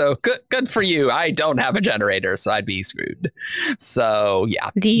Character. So good for you. I don't have a generator, so I'd be screwed. So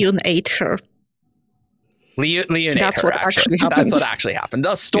yeah. Leon ate her. Leon That's ate her, what actually happened. That's what actually happened.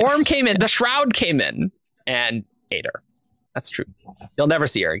 The storm came in, the shroud came in and ate her. That's true. You'll never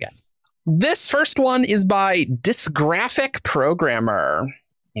see her again. This first one is by Dysgraphic Programmer.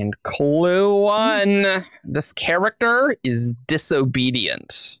 And clue 1, this character is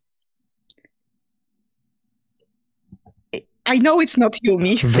disobedient. I know it's not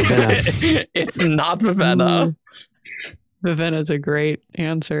Yumi. Vivenna. It's not Vivenna. Vivenna's a great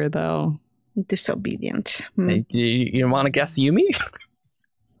answer, though. Disobedient. Hey, do you want to guess Yumi?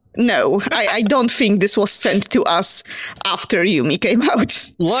 No, I don't think this was sent to us after Yumi came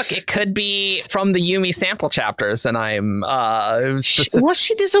out. Look, it could be from the Yumi sample chapters, and I'm Was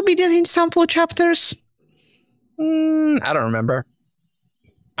she disobedient in sample chapters? I don't remember.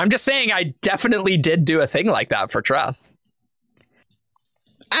 I'm just saying I definitely did do a thing like that for Tress.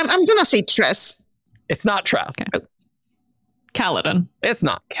 I'm gonna say Tress. It's not Tress. Okay. Kaladin. It's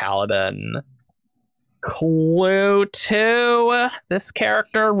not Kaladin. Clue 2. This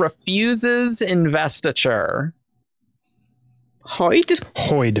character refuses investiture. Hoyd?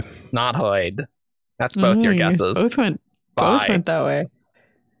 Hoyd. Not Hoyd. That's both your guesses. Both went that way.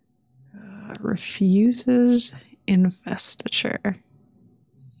 Refuses investiture.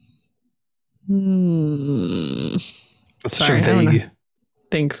 That's Sorry, such a I'm gonna vague.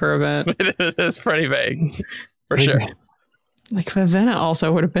 think for a bit. It is pretty vague, for Vague. sure. Like Vivenna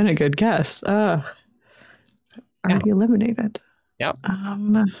also would have been a good guess. Already eliminated. Yep.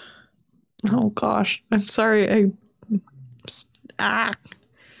 Oh gosh, I'm sorry.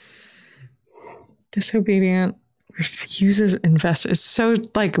 Disobedient, refuses invest. It's so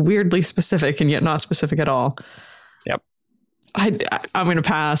like weirdly specific and yet not specific at all. Yep. I'm gonna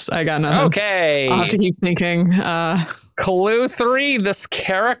pass. I got nothing. Okay. I'll have to keep thinking. Clue 3. This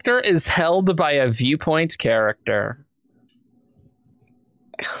character is held by a viewpoint character.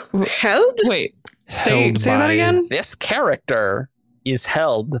 Held? Wait. Say Held that by- again. This character is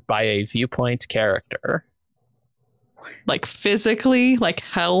held by a viewpoint character. Like physically, like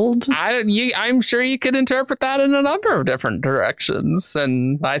held. I'm sure you could interpret that in a number of different directions,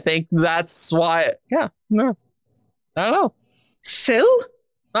 and I think that's why. Yeah, no, I don't know. Syl?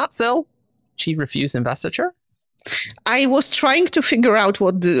 Not Syl. She refused investiture. I was trying to figure out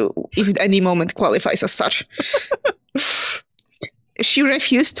if any moment qualifies as such. She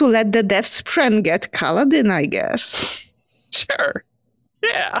refused to let the Death Spren get Kaladin, I guess. Sure.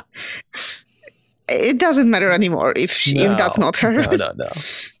 Yeah. It doesn't matter anymore if that's not her. No.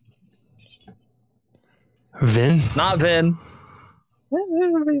 Vin? Not Vin.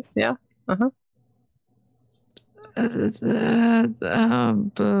 Yeah. Uh-huh.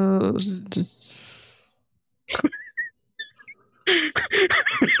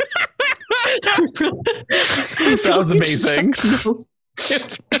 That was amazing.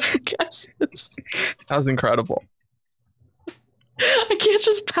 Guesses. That was incredible. I can't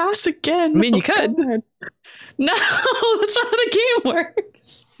just pass again. I mean, you could. God. No, that's not how the game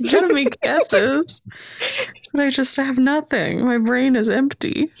works. You gotta make guesses. But I just have nothing. My brain is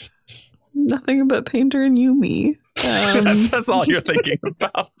empty. Nothing but Painter and Yumi. That's all you're thinking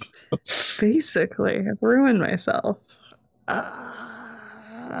about. Basically, I've ruined myself.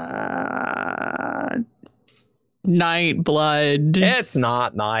 Nightblood. It's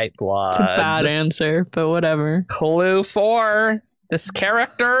not Nightblood. It's a bad answer, but whatever. Clue 4. This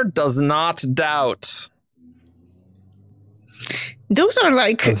character does not doubt. Those are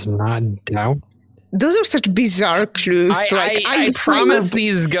like Does not doubt. those are such bizarre clues. I promise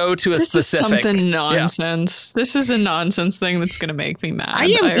these go to a This specific. is something nonsense. This is a nonsense thing that's going to make me mad. I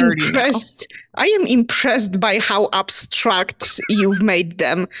am already know. impressed. I am impressed by how abstract you've made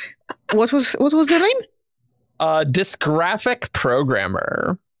them. What was the name? Dysgraphic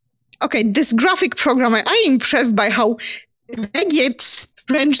programmer. Okay, this graphic programmer. I am impressed by how vague yet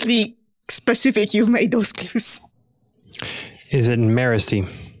strangely specific you've made those clues. Is it Marasi?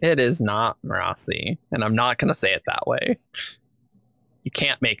 It is not Marasi, and I'm not going to say it that way. You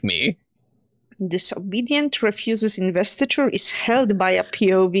can't make me. Disobedient refuses investiture is held by a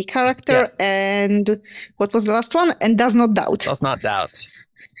POV character, Yes. and what was the last one? And does not doubt. Does not doubt.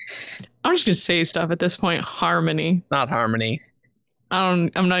 I'm just going to say stuff at this point. Harmony. Not Harmony. I'm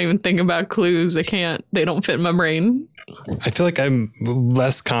not even thinking about clues. They don't fit in my brain. I feel like I'm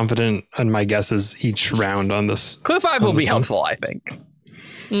less confident on my guesses each round on this. Clue 5 will On be this one. helpful, I think.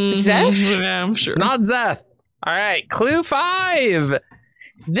 Zeph? Yeah, I'm sure. It's not Zeth. All right, clue 5.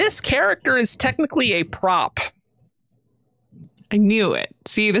 This character is technically a prop. I knew it.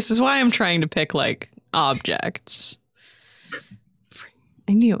 See, this is why I'm trying to pick like objects.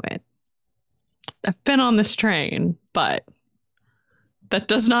 I knew it. I've been on this train, but that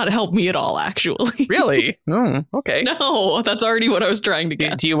does not help me at all, actually. Really? Okay. No, that's already what I was trying to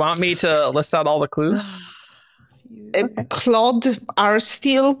guess. Do you want me to list out all the clues? Claude, R.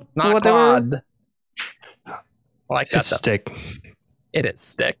 Steel, Not whatever. Claude. I like that It's stuff. Stick. It is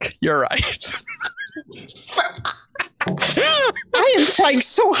Stick. You're right. I am trying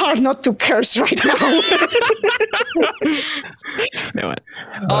so hard not to curse right now. Knew it.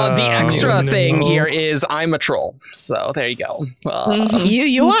 The extra no. thing here is I'm a troll. So there you go.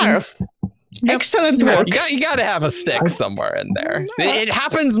 You are. Excellent work. You got to have a stick somewhere in there. It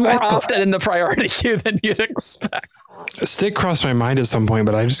happens more often in the priority queue than you'd expect. Stick crossed my mind at some point,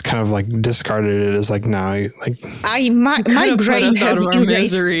 but I just kind of like discarded it as like, no, like My Could've put brain us out has of our erased.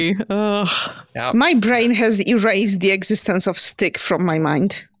 misery. Ugh. Yeah. My brain has erased the existence of Stick from my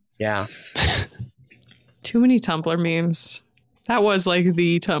mind. Yeah. Too many Tumblr memes. That was like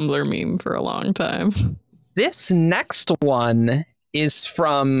the Tumblr meme for a long time. This next one is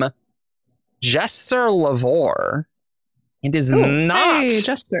from Jester Lavore. It is not Hey,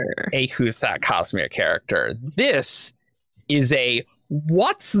 Jester. a Who's That Cosmere character. This is a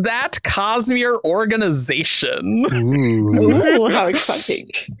What's That Cosmere organization? ooh. Ooh, how exciting.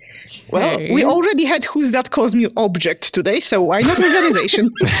 Well, Hey. we already had Who's That Cosme Object today, so why not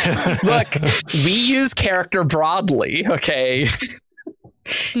organization? Look, we use character broadly, okay?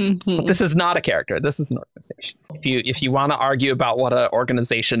 Mhm. But this is not a character. This is an organization. If you want to argue about what an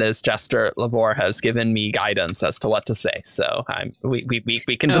organization is, Jester Lavore has given me guidance as to what to say. So we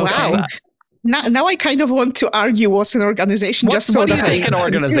can discuss Wow. that. Now I kind of want to argue what's an organization, What, just so what do that you think I- an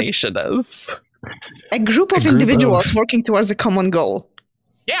organization is? A group of A group individuals of- working towards a common goal.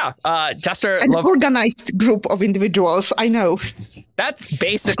 Yeah, Jester An Lavore. organized group of individuals, I know. That's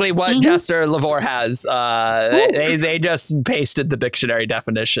basically what Mhm. Jester Lavore has. They just pasted the dictionary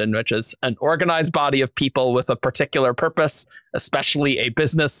definition, which is an organized body of people with a particular purpose, especially a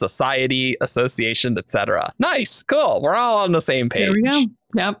business, society, association, etc. Nice, cool. We're all on the same page. There we go.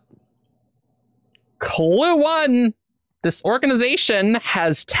 Yep. Clue 1. This organization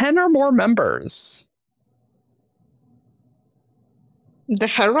has 10 or more members. The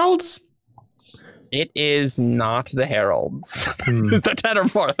Heralds? It is not the Heralds. Hmm. The 10 or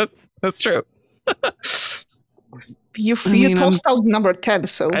more. That's true. You mean, tossed out number 10,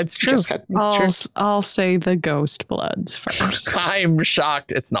 so It's it true. just happened. I'll say the Ghost Bloods first. I'm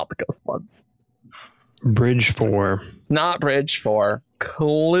shocked it's not the Ghost Bloods. Bridge 4. It's not Bridge 4.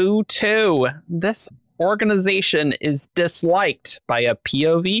 Clue 2. This organization is disliked by a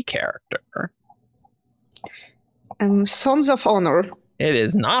POV character. Sons of Honor. It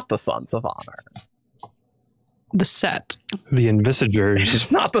is not the Sons of Honor. The set. The Envisagers.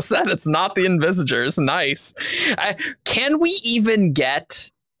 It's not the set. It's not the Envisagers. Nice. Can we even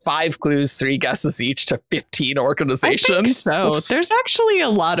get 5 clues, 3 guesses each to 15 organizations? I think so. There's actually a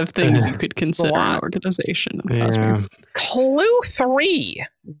lot of things you could consider an lot. organization. Yeah. Clue 3.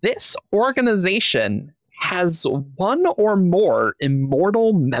 This organization has 1 or more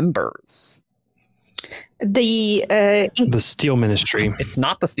immortal members. The The Steel Ministry. It's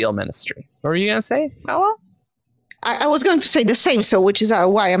not the Steel Ministry. What were you going to say, Ella? I was going to say the same, so which is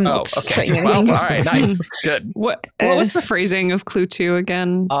why I'm not saying anything. Well, all right, nice. Good. What was the phrasing of Clue 2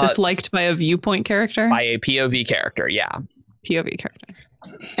 again? Disliked by a viewpoint character? By a POV character, yeah. POV character.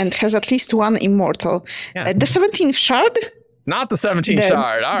 And has at least 1 immortal. Yes. The 17th Shard? Not the 17th The-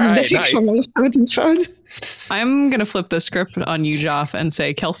 shard. All right, the nice. fictional 17th Shard? I'm going to flip the script on you, Joff, and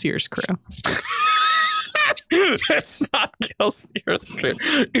say Kelsier's crew. It's not Kelsier's crew.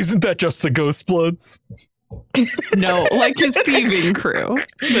 Isn't that just the Ghost Bloods? No, like his thieving crew.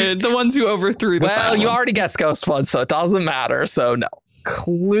 The ones who overthrew the Well, you Fallon. already guessed Ghost Bloods, so it doesn't matter. So no.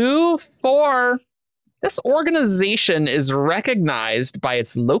 Clue 4. This organization is recognized by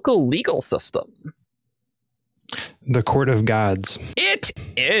its local legal system. The Court of Gods. It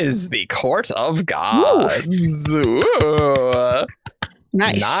is the Court of Gods. Ooh.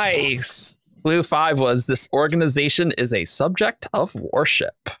 Nice. Nice. Clue 5 was this organization is a subject of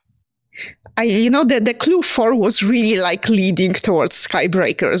worship. The clue 4 was really like leading towards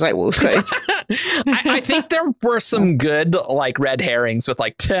Skybreakers, I will say. I think there were some good like red herrings with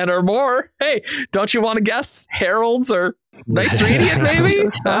like 10 or more. Hey, don't you want to guess Heralds or Knights Radiant, maybe?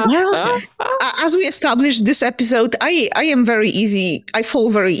 Well, as we established this episode, I am very easy. I fall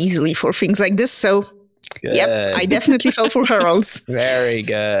very easily for things like this. So, yep, Good. I definitely fell for Heralds. Very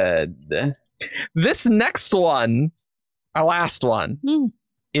good. This next one, our last one,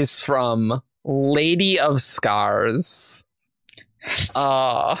 is from Lady of Scars.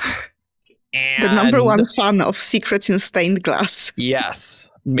 The number And- 1 fan of Secrets in Stained Glass. Yes.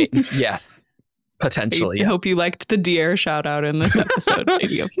 Yes. Potentially. I hope you yes. liked the deer shout out in this episode,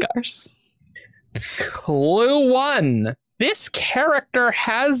 Lady of Scars. Clue 1. This character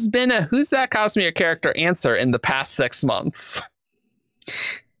has been a Who's That Cosmere character answer in the past 6 months.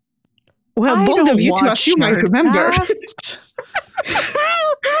 Well, I bold don't of you to watch assume I remember. Nerdcast.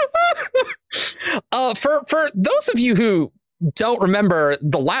 For those of you who don't remember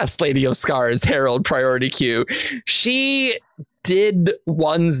the last Lady of Scars Herald priority queue, she did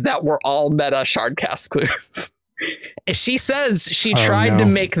ones that were all meta shardcast clues. And she says she tried to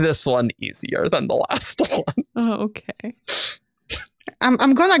make this one easier than the last one. Oh, okay.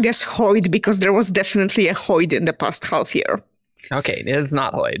 I'm gonna guess Hoyd because there was definitely a Hoyd in the past half year. Okay, it is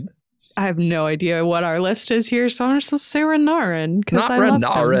not Hoyd. I have no idea what our list is here, so I'm just going to say Renarin. Not I love him.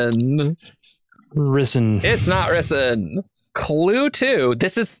 Renarin. Risen. It's not Risen. Clue 2.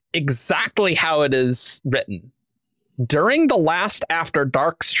 This is exactly how it is written. During the last After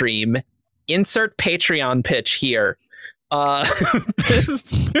Dark stream, insert Patreon pitch here.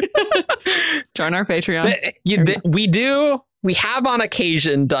 This, Join our Patreon. we have on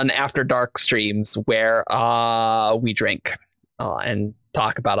occasion done After Dark streams where we drink and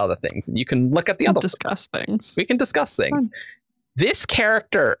talk about other things. And you can look at the other discuss things. We can discuss things. This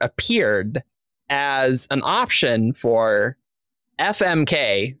character appeared as an option for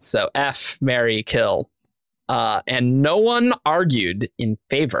FMK, so F, marry, kill, and no one argued in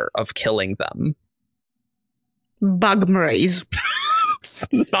favor of killing them. Bugmraze. It's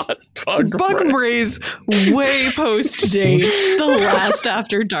not Bugmraze. Bugmraze way post dates the last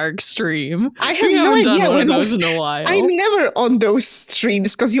After Dark stream. I have We no haven't done idea one when of those in a while. I'm never on those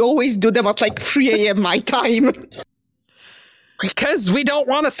streams because you always do them at like 3 a.m. my time. Because we don't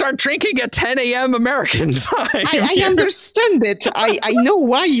want to start drinking at 10 a.m. American time. I understand it. I know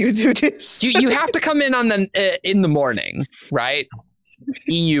why you do this. You have to come in on in the morning, right?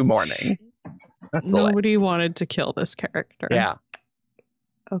 EU morning. That's the way. Nobody wanted to kill this character. Yeah.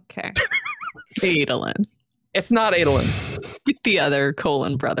 Okay. Adolin. It's not Adolin. Get the other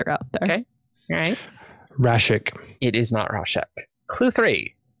colon brother out there. Okay. All right. Rashik. It is not Rashek. Clue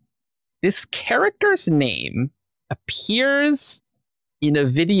 3. This character's name appears in a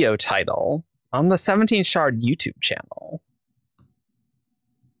video title on the 17 Shard YouTube channel.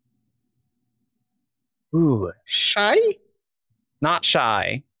 Ooh. Shy? Not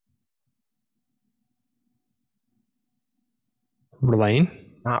Shy. Relaine.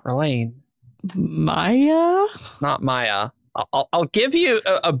 Not Relaine. Maya? Not Maya. I'll give you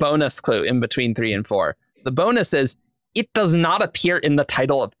a bonus clue in between 3 and 4. The bonus is it does not appear in the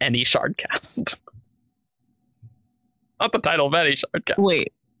title of any Shardcast. Not the title of any Shardcast.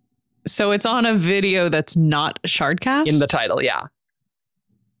 Wait. So it's on a video that's not Shardcast? In the title, yeah.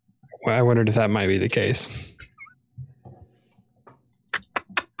 Well, I wondered if that might be the case.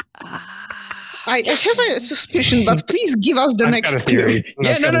 I have a suspicion, but please give us the I've next got a clue. theory.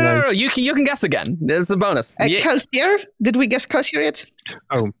 Yeah, I've no. got a- You can guess again. It's a bonus. Kelsier? Did we guess Kelsier yet?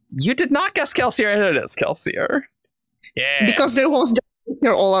 You did not guess Kelsier, and it is Kelsier. Yeah. Because there was the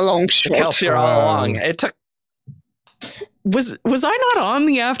Kelsier all along short. Kelsier all along. It took. Was I not on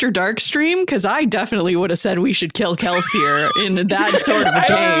the After Dark stream? Because I definitely would have said we should kill Kelsier in that sort of a I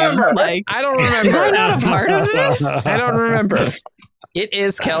don't game. remember. Like, I don't remember. is I not a part of this? I don't remember. It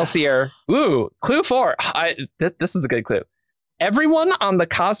is Kelsier. Ooh, clue 4. This is a good clue. Everyone on the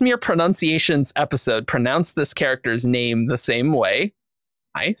Cosmere Pronunciations episode pronounced this character's name the same way.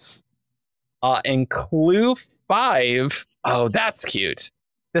 Nice. And clue 5. Oh, that's cute.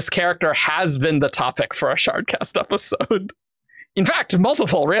 This character has been the topic for a Shardcast episode. In fact,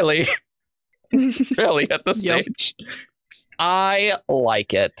 multiple, really. Really, at this Yep. stage. I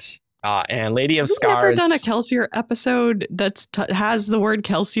like it. And Lady of We've Scars. never done a Kelsier episode that's has the word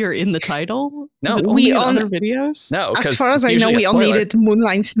Kelsier in the title. No. Is it We only in on- other videos? No, As far as I know, we only did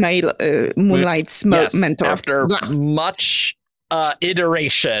Moonlight's mentor. After Blah. much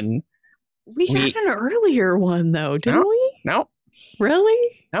iteration. We had an earlier one though, didn't No. we? No.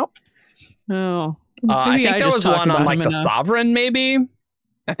 Really? No. Oh. I Maybe think there just was talk one on about like him the enough. Sovereign, maybe.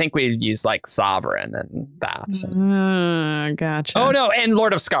 I think we used like Sovereign and that. Gotcha. Oh no, and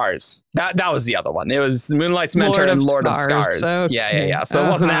Lord of Scars. That was the other one. It was Moonlight's Mentor and Lord of Scars. Okay. Yeah. So it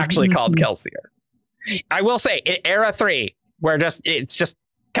wasn't actually called Mhm. Kelsier. I will say, Era 3, it's just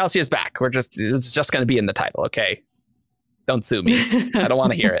Kelsier's back. It's just going to be in the title. Okay, don't sue me. I don't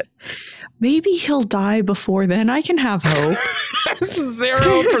want to hear it. Maybe he'll die before then. I can have hope.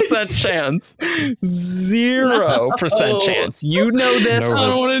 0% chance. 0% No. chance. You know this. No. I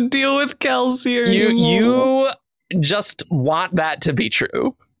don't want to deal with Kelsier anymore. You just want that to be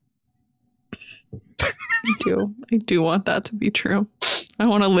true. I do want that to be true. I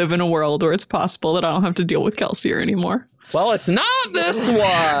want to live in a world where it's possible that I don't have to deal with Kelsier anymore. Well, it's not this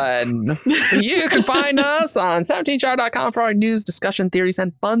one. You can find us on 17shard.com for our news, discussion, theories,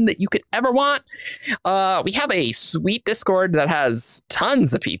 and fun that you could ever want. We have a sweet Discord that has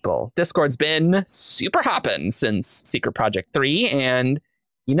tons of people. Discord's been super hopping since Secret Project 3, and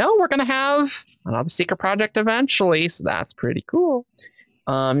we're going to have another Secret Project eventually, so that's pretty cool.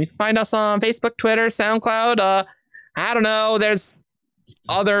 You can find us on Facebook, Twitter, SoundCloud. I don't know. There's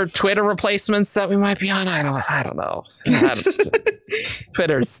other Twitter replacements that we might be on. I don't know.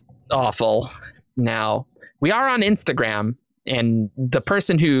 Twitter's awful now. We are on Instagram, and the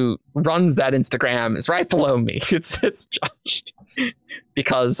person who runs that Instagram is right below me. It's Josh,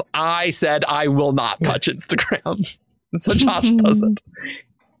 because I said I will not touch Instagram, and so Josh does it.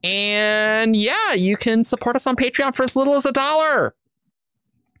 And yeah, you can support us on Patreon for as little as $1.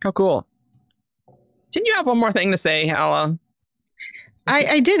 Oh, cool. Didn't you have one more thing to say, Hala?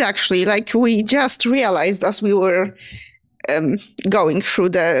 I did actually. Like, we just realized as we were going through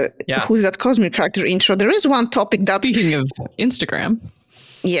the Yes. Who's That Cosmic character intro, there is one topic that Speaking of Instagram,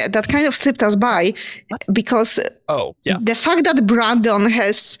 Yeah, that kind of slipped us by because Oh, yes. the fact that Brandon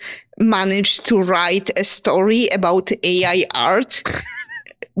has managed to write a story about AI art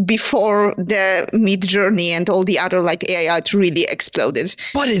before the Mid Journey and all the other like AI art really exploded.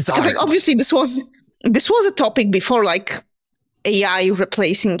 What is art? Because like obviously this was a topic before like AI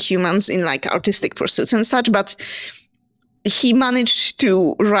replacing humans in like artistic pursuits and such, but he managed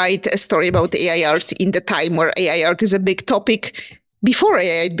to write a story about AI art in the time where AI art is a big topic, before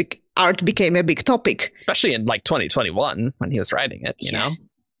AI art became a big topic. Especially in like 2021 when he was writing it, you know?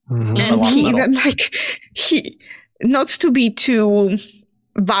 Mhm. And he even like not to be too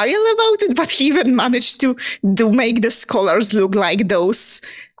vile about it, but he even managed to make the scholars look like those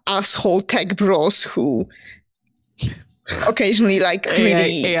asshole tech bros who occasionally like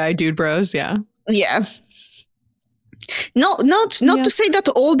really AI dude bros, yeah. Yeah. Not to say that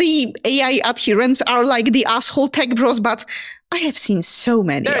all the AI adherents are like the asshole tech bros, but I have seen so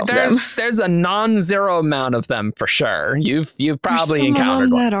many of them. There's a non-zero amount of them for sure. You've probably There's some encountered of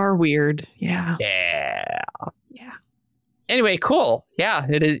them one. that are weird. Yeah. Yeah. Yeah. Anyway, cool. Yeah,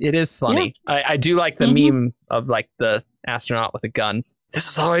 it is funny. I do like the meme of like the astronaut with a gun. This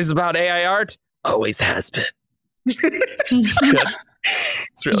is always about AI art. Always has been. It's good.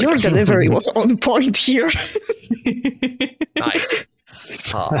 It's really Your good. delivery was on point here. Nice.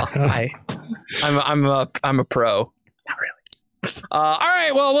 I'm a pro. Not really. All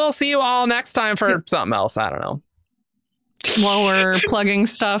right. Well, we'll see you all next time for something else. I don't know. While we're plugging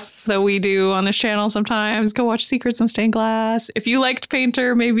stuff that we do on this channel sometimes, go watch Secrets in Stained Glass. If you liked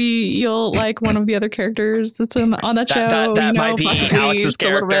Painter, maybe you'll like one of the other characters that's on that show. That might be possibly Alex's just a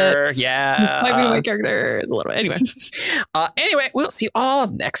little bit. character. Yeah. Might be my character is a little bit. Anyway. Anyway, we'll see you all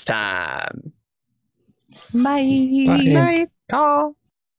next time. Bye. Bye. Bye. Call.